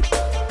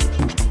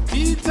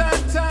 Each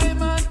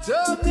time and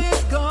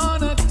Tony's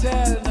gonna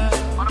tell now.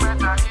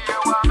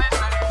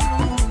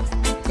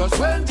 Cause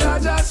when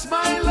Jaja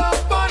smile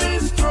up on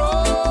his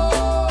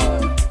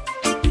throne,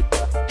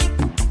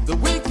 the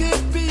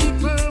wicked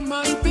people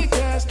must be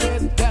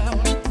casted down.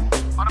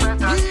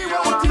 Hear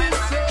what he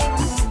said.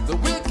 The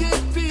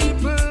wicked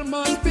people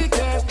must be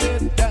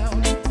casted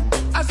down.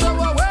 I saw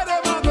where they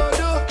might go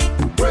do.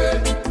 Pray.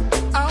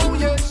 Oh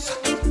yes,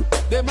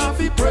 they might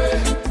be pray.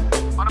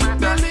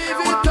 Believe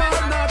it or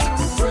not,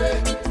 pray.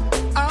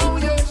 Oh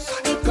yes,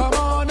 come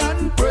on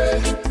and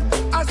pray.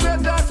 I said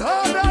that's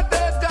all that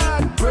they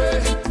got.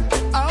 Pray.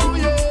 Oh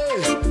yeah,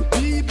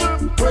 people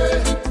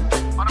pray.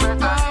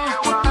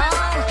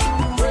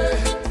 Pray.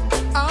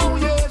 Oh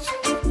yes,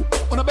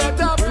 wanna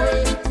better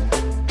pray.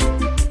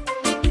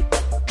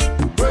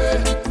 Pray.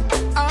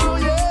 Oh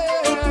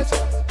yes,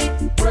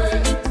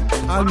 pray.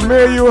 And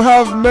may you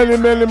have many,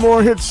 many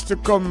more hits to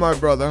come, my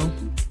brother.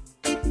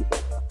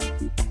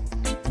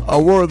 A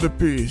worthy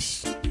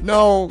piece.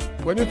 Now,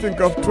 when you think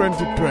of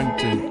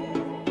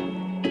 2020,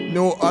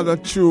 no other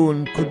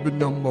tune could be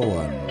number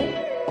one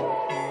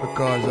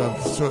because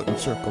of certain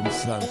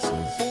circumstances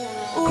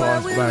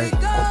caused by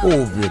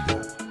COVID.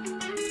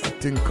 A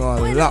thing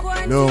called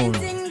lockdown.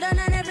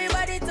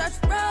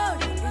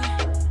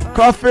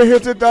 Coffee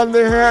hit it on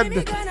the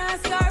head.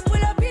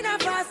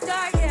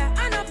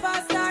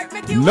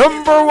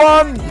 Number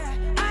one.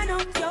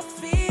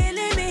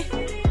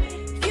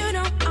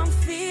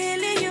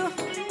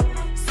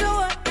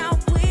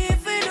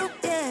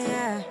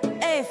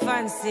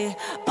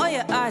 Oh,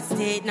 your heart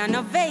state, now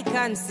no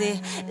vacancy.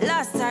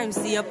 Last time,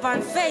 see up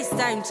on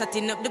FaceTime,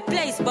 chatting up the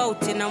place,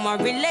 bout in my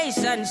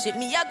relationship.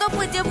 Me, I go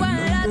put you on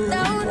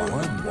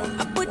lockdown.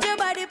 I put your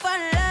body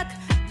on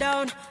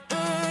lockdown.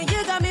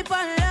 You got me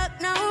on lock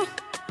now.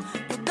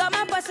 You got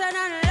my passion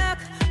on lock.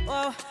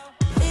 Oh,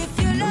 if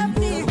you love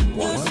me,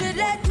 you should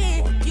let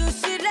me. You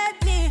should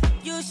let me.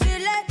 You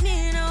should let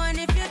me know. And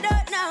if you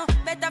don't know,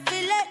 better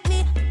feel let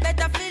me.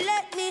 Better feel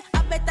let me.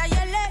 I better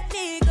you let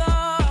me go.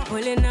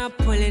 Pulling up,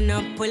 pulling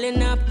up,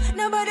 pulling up.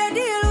 Nobody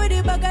deal with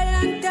the bagel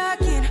and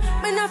talking.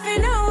 Me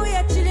nothing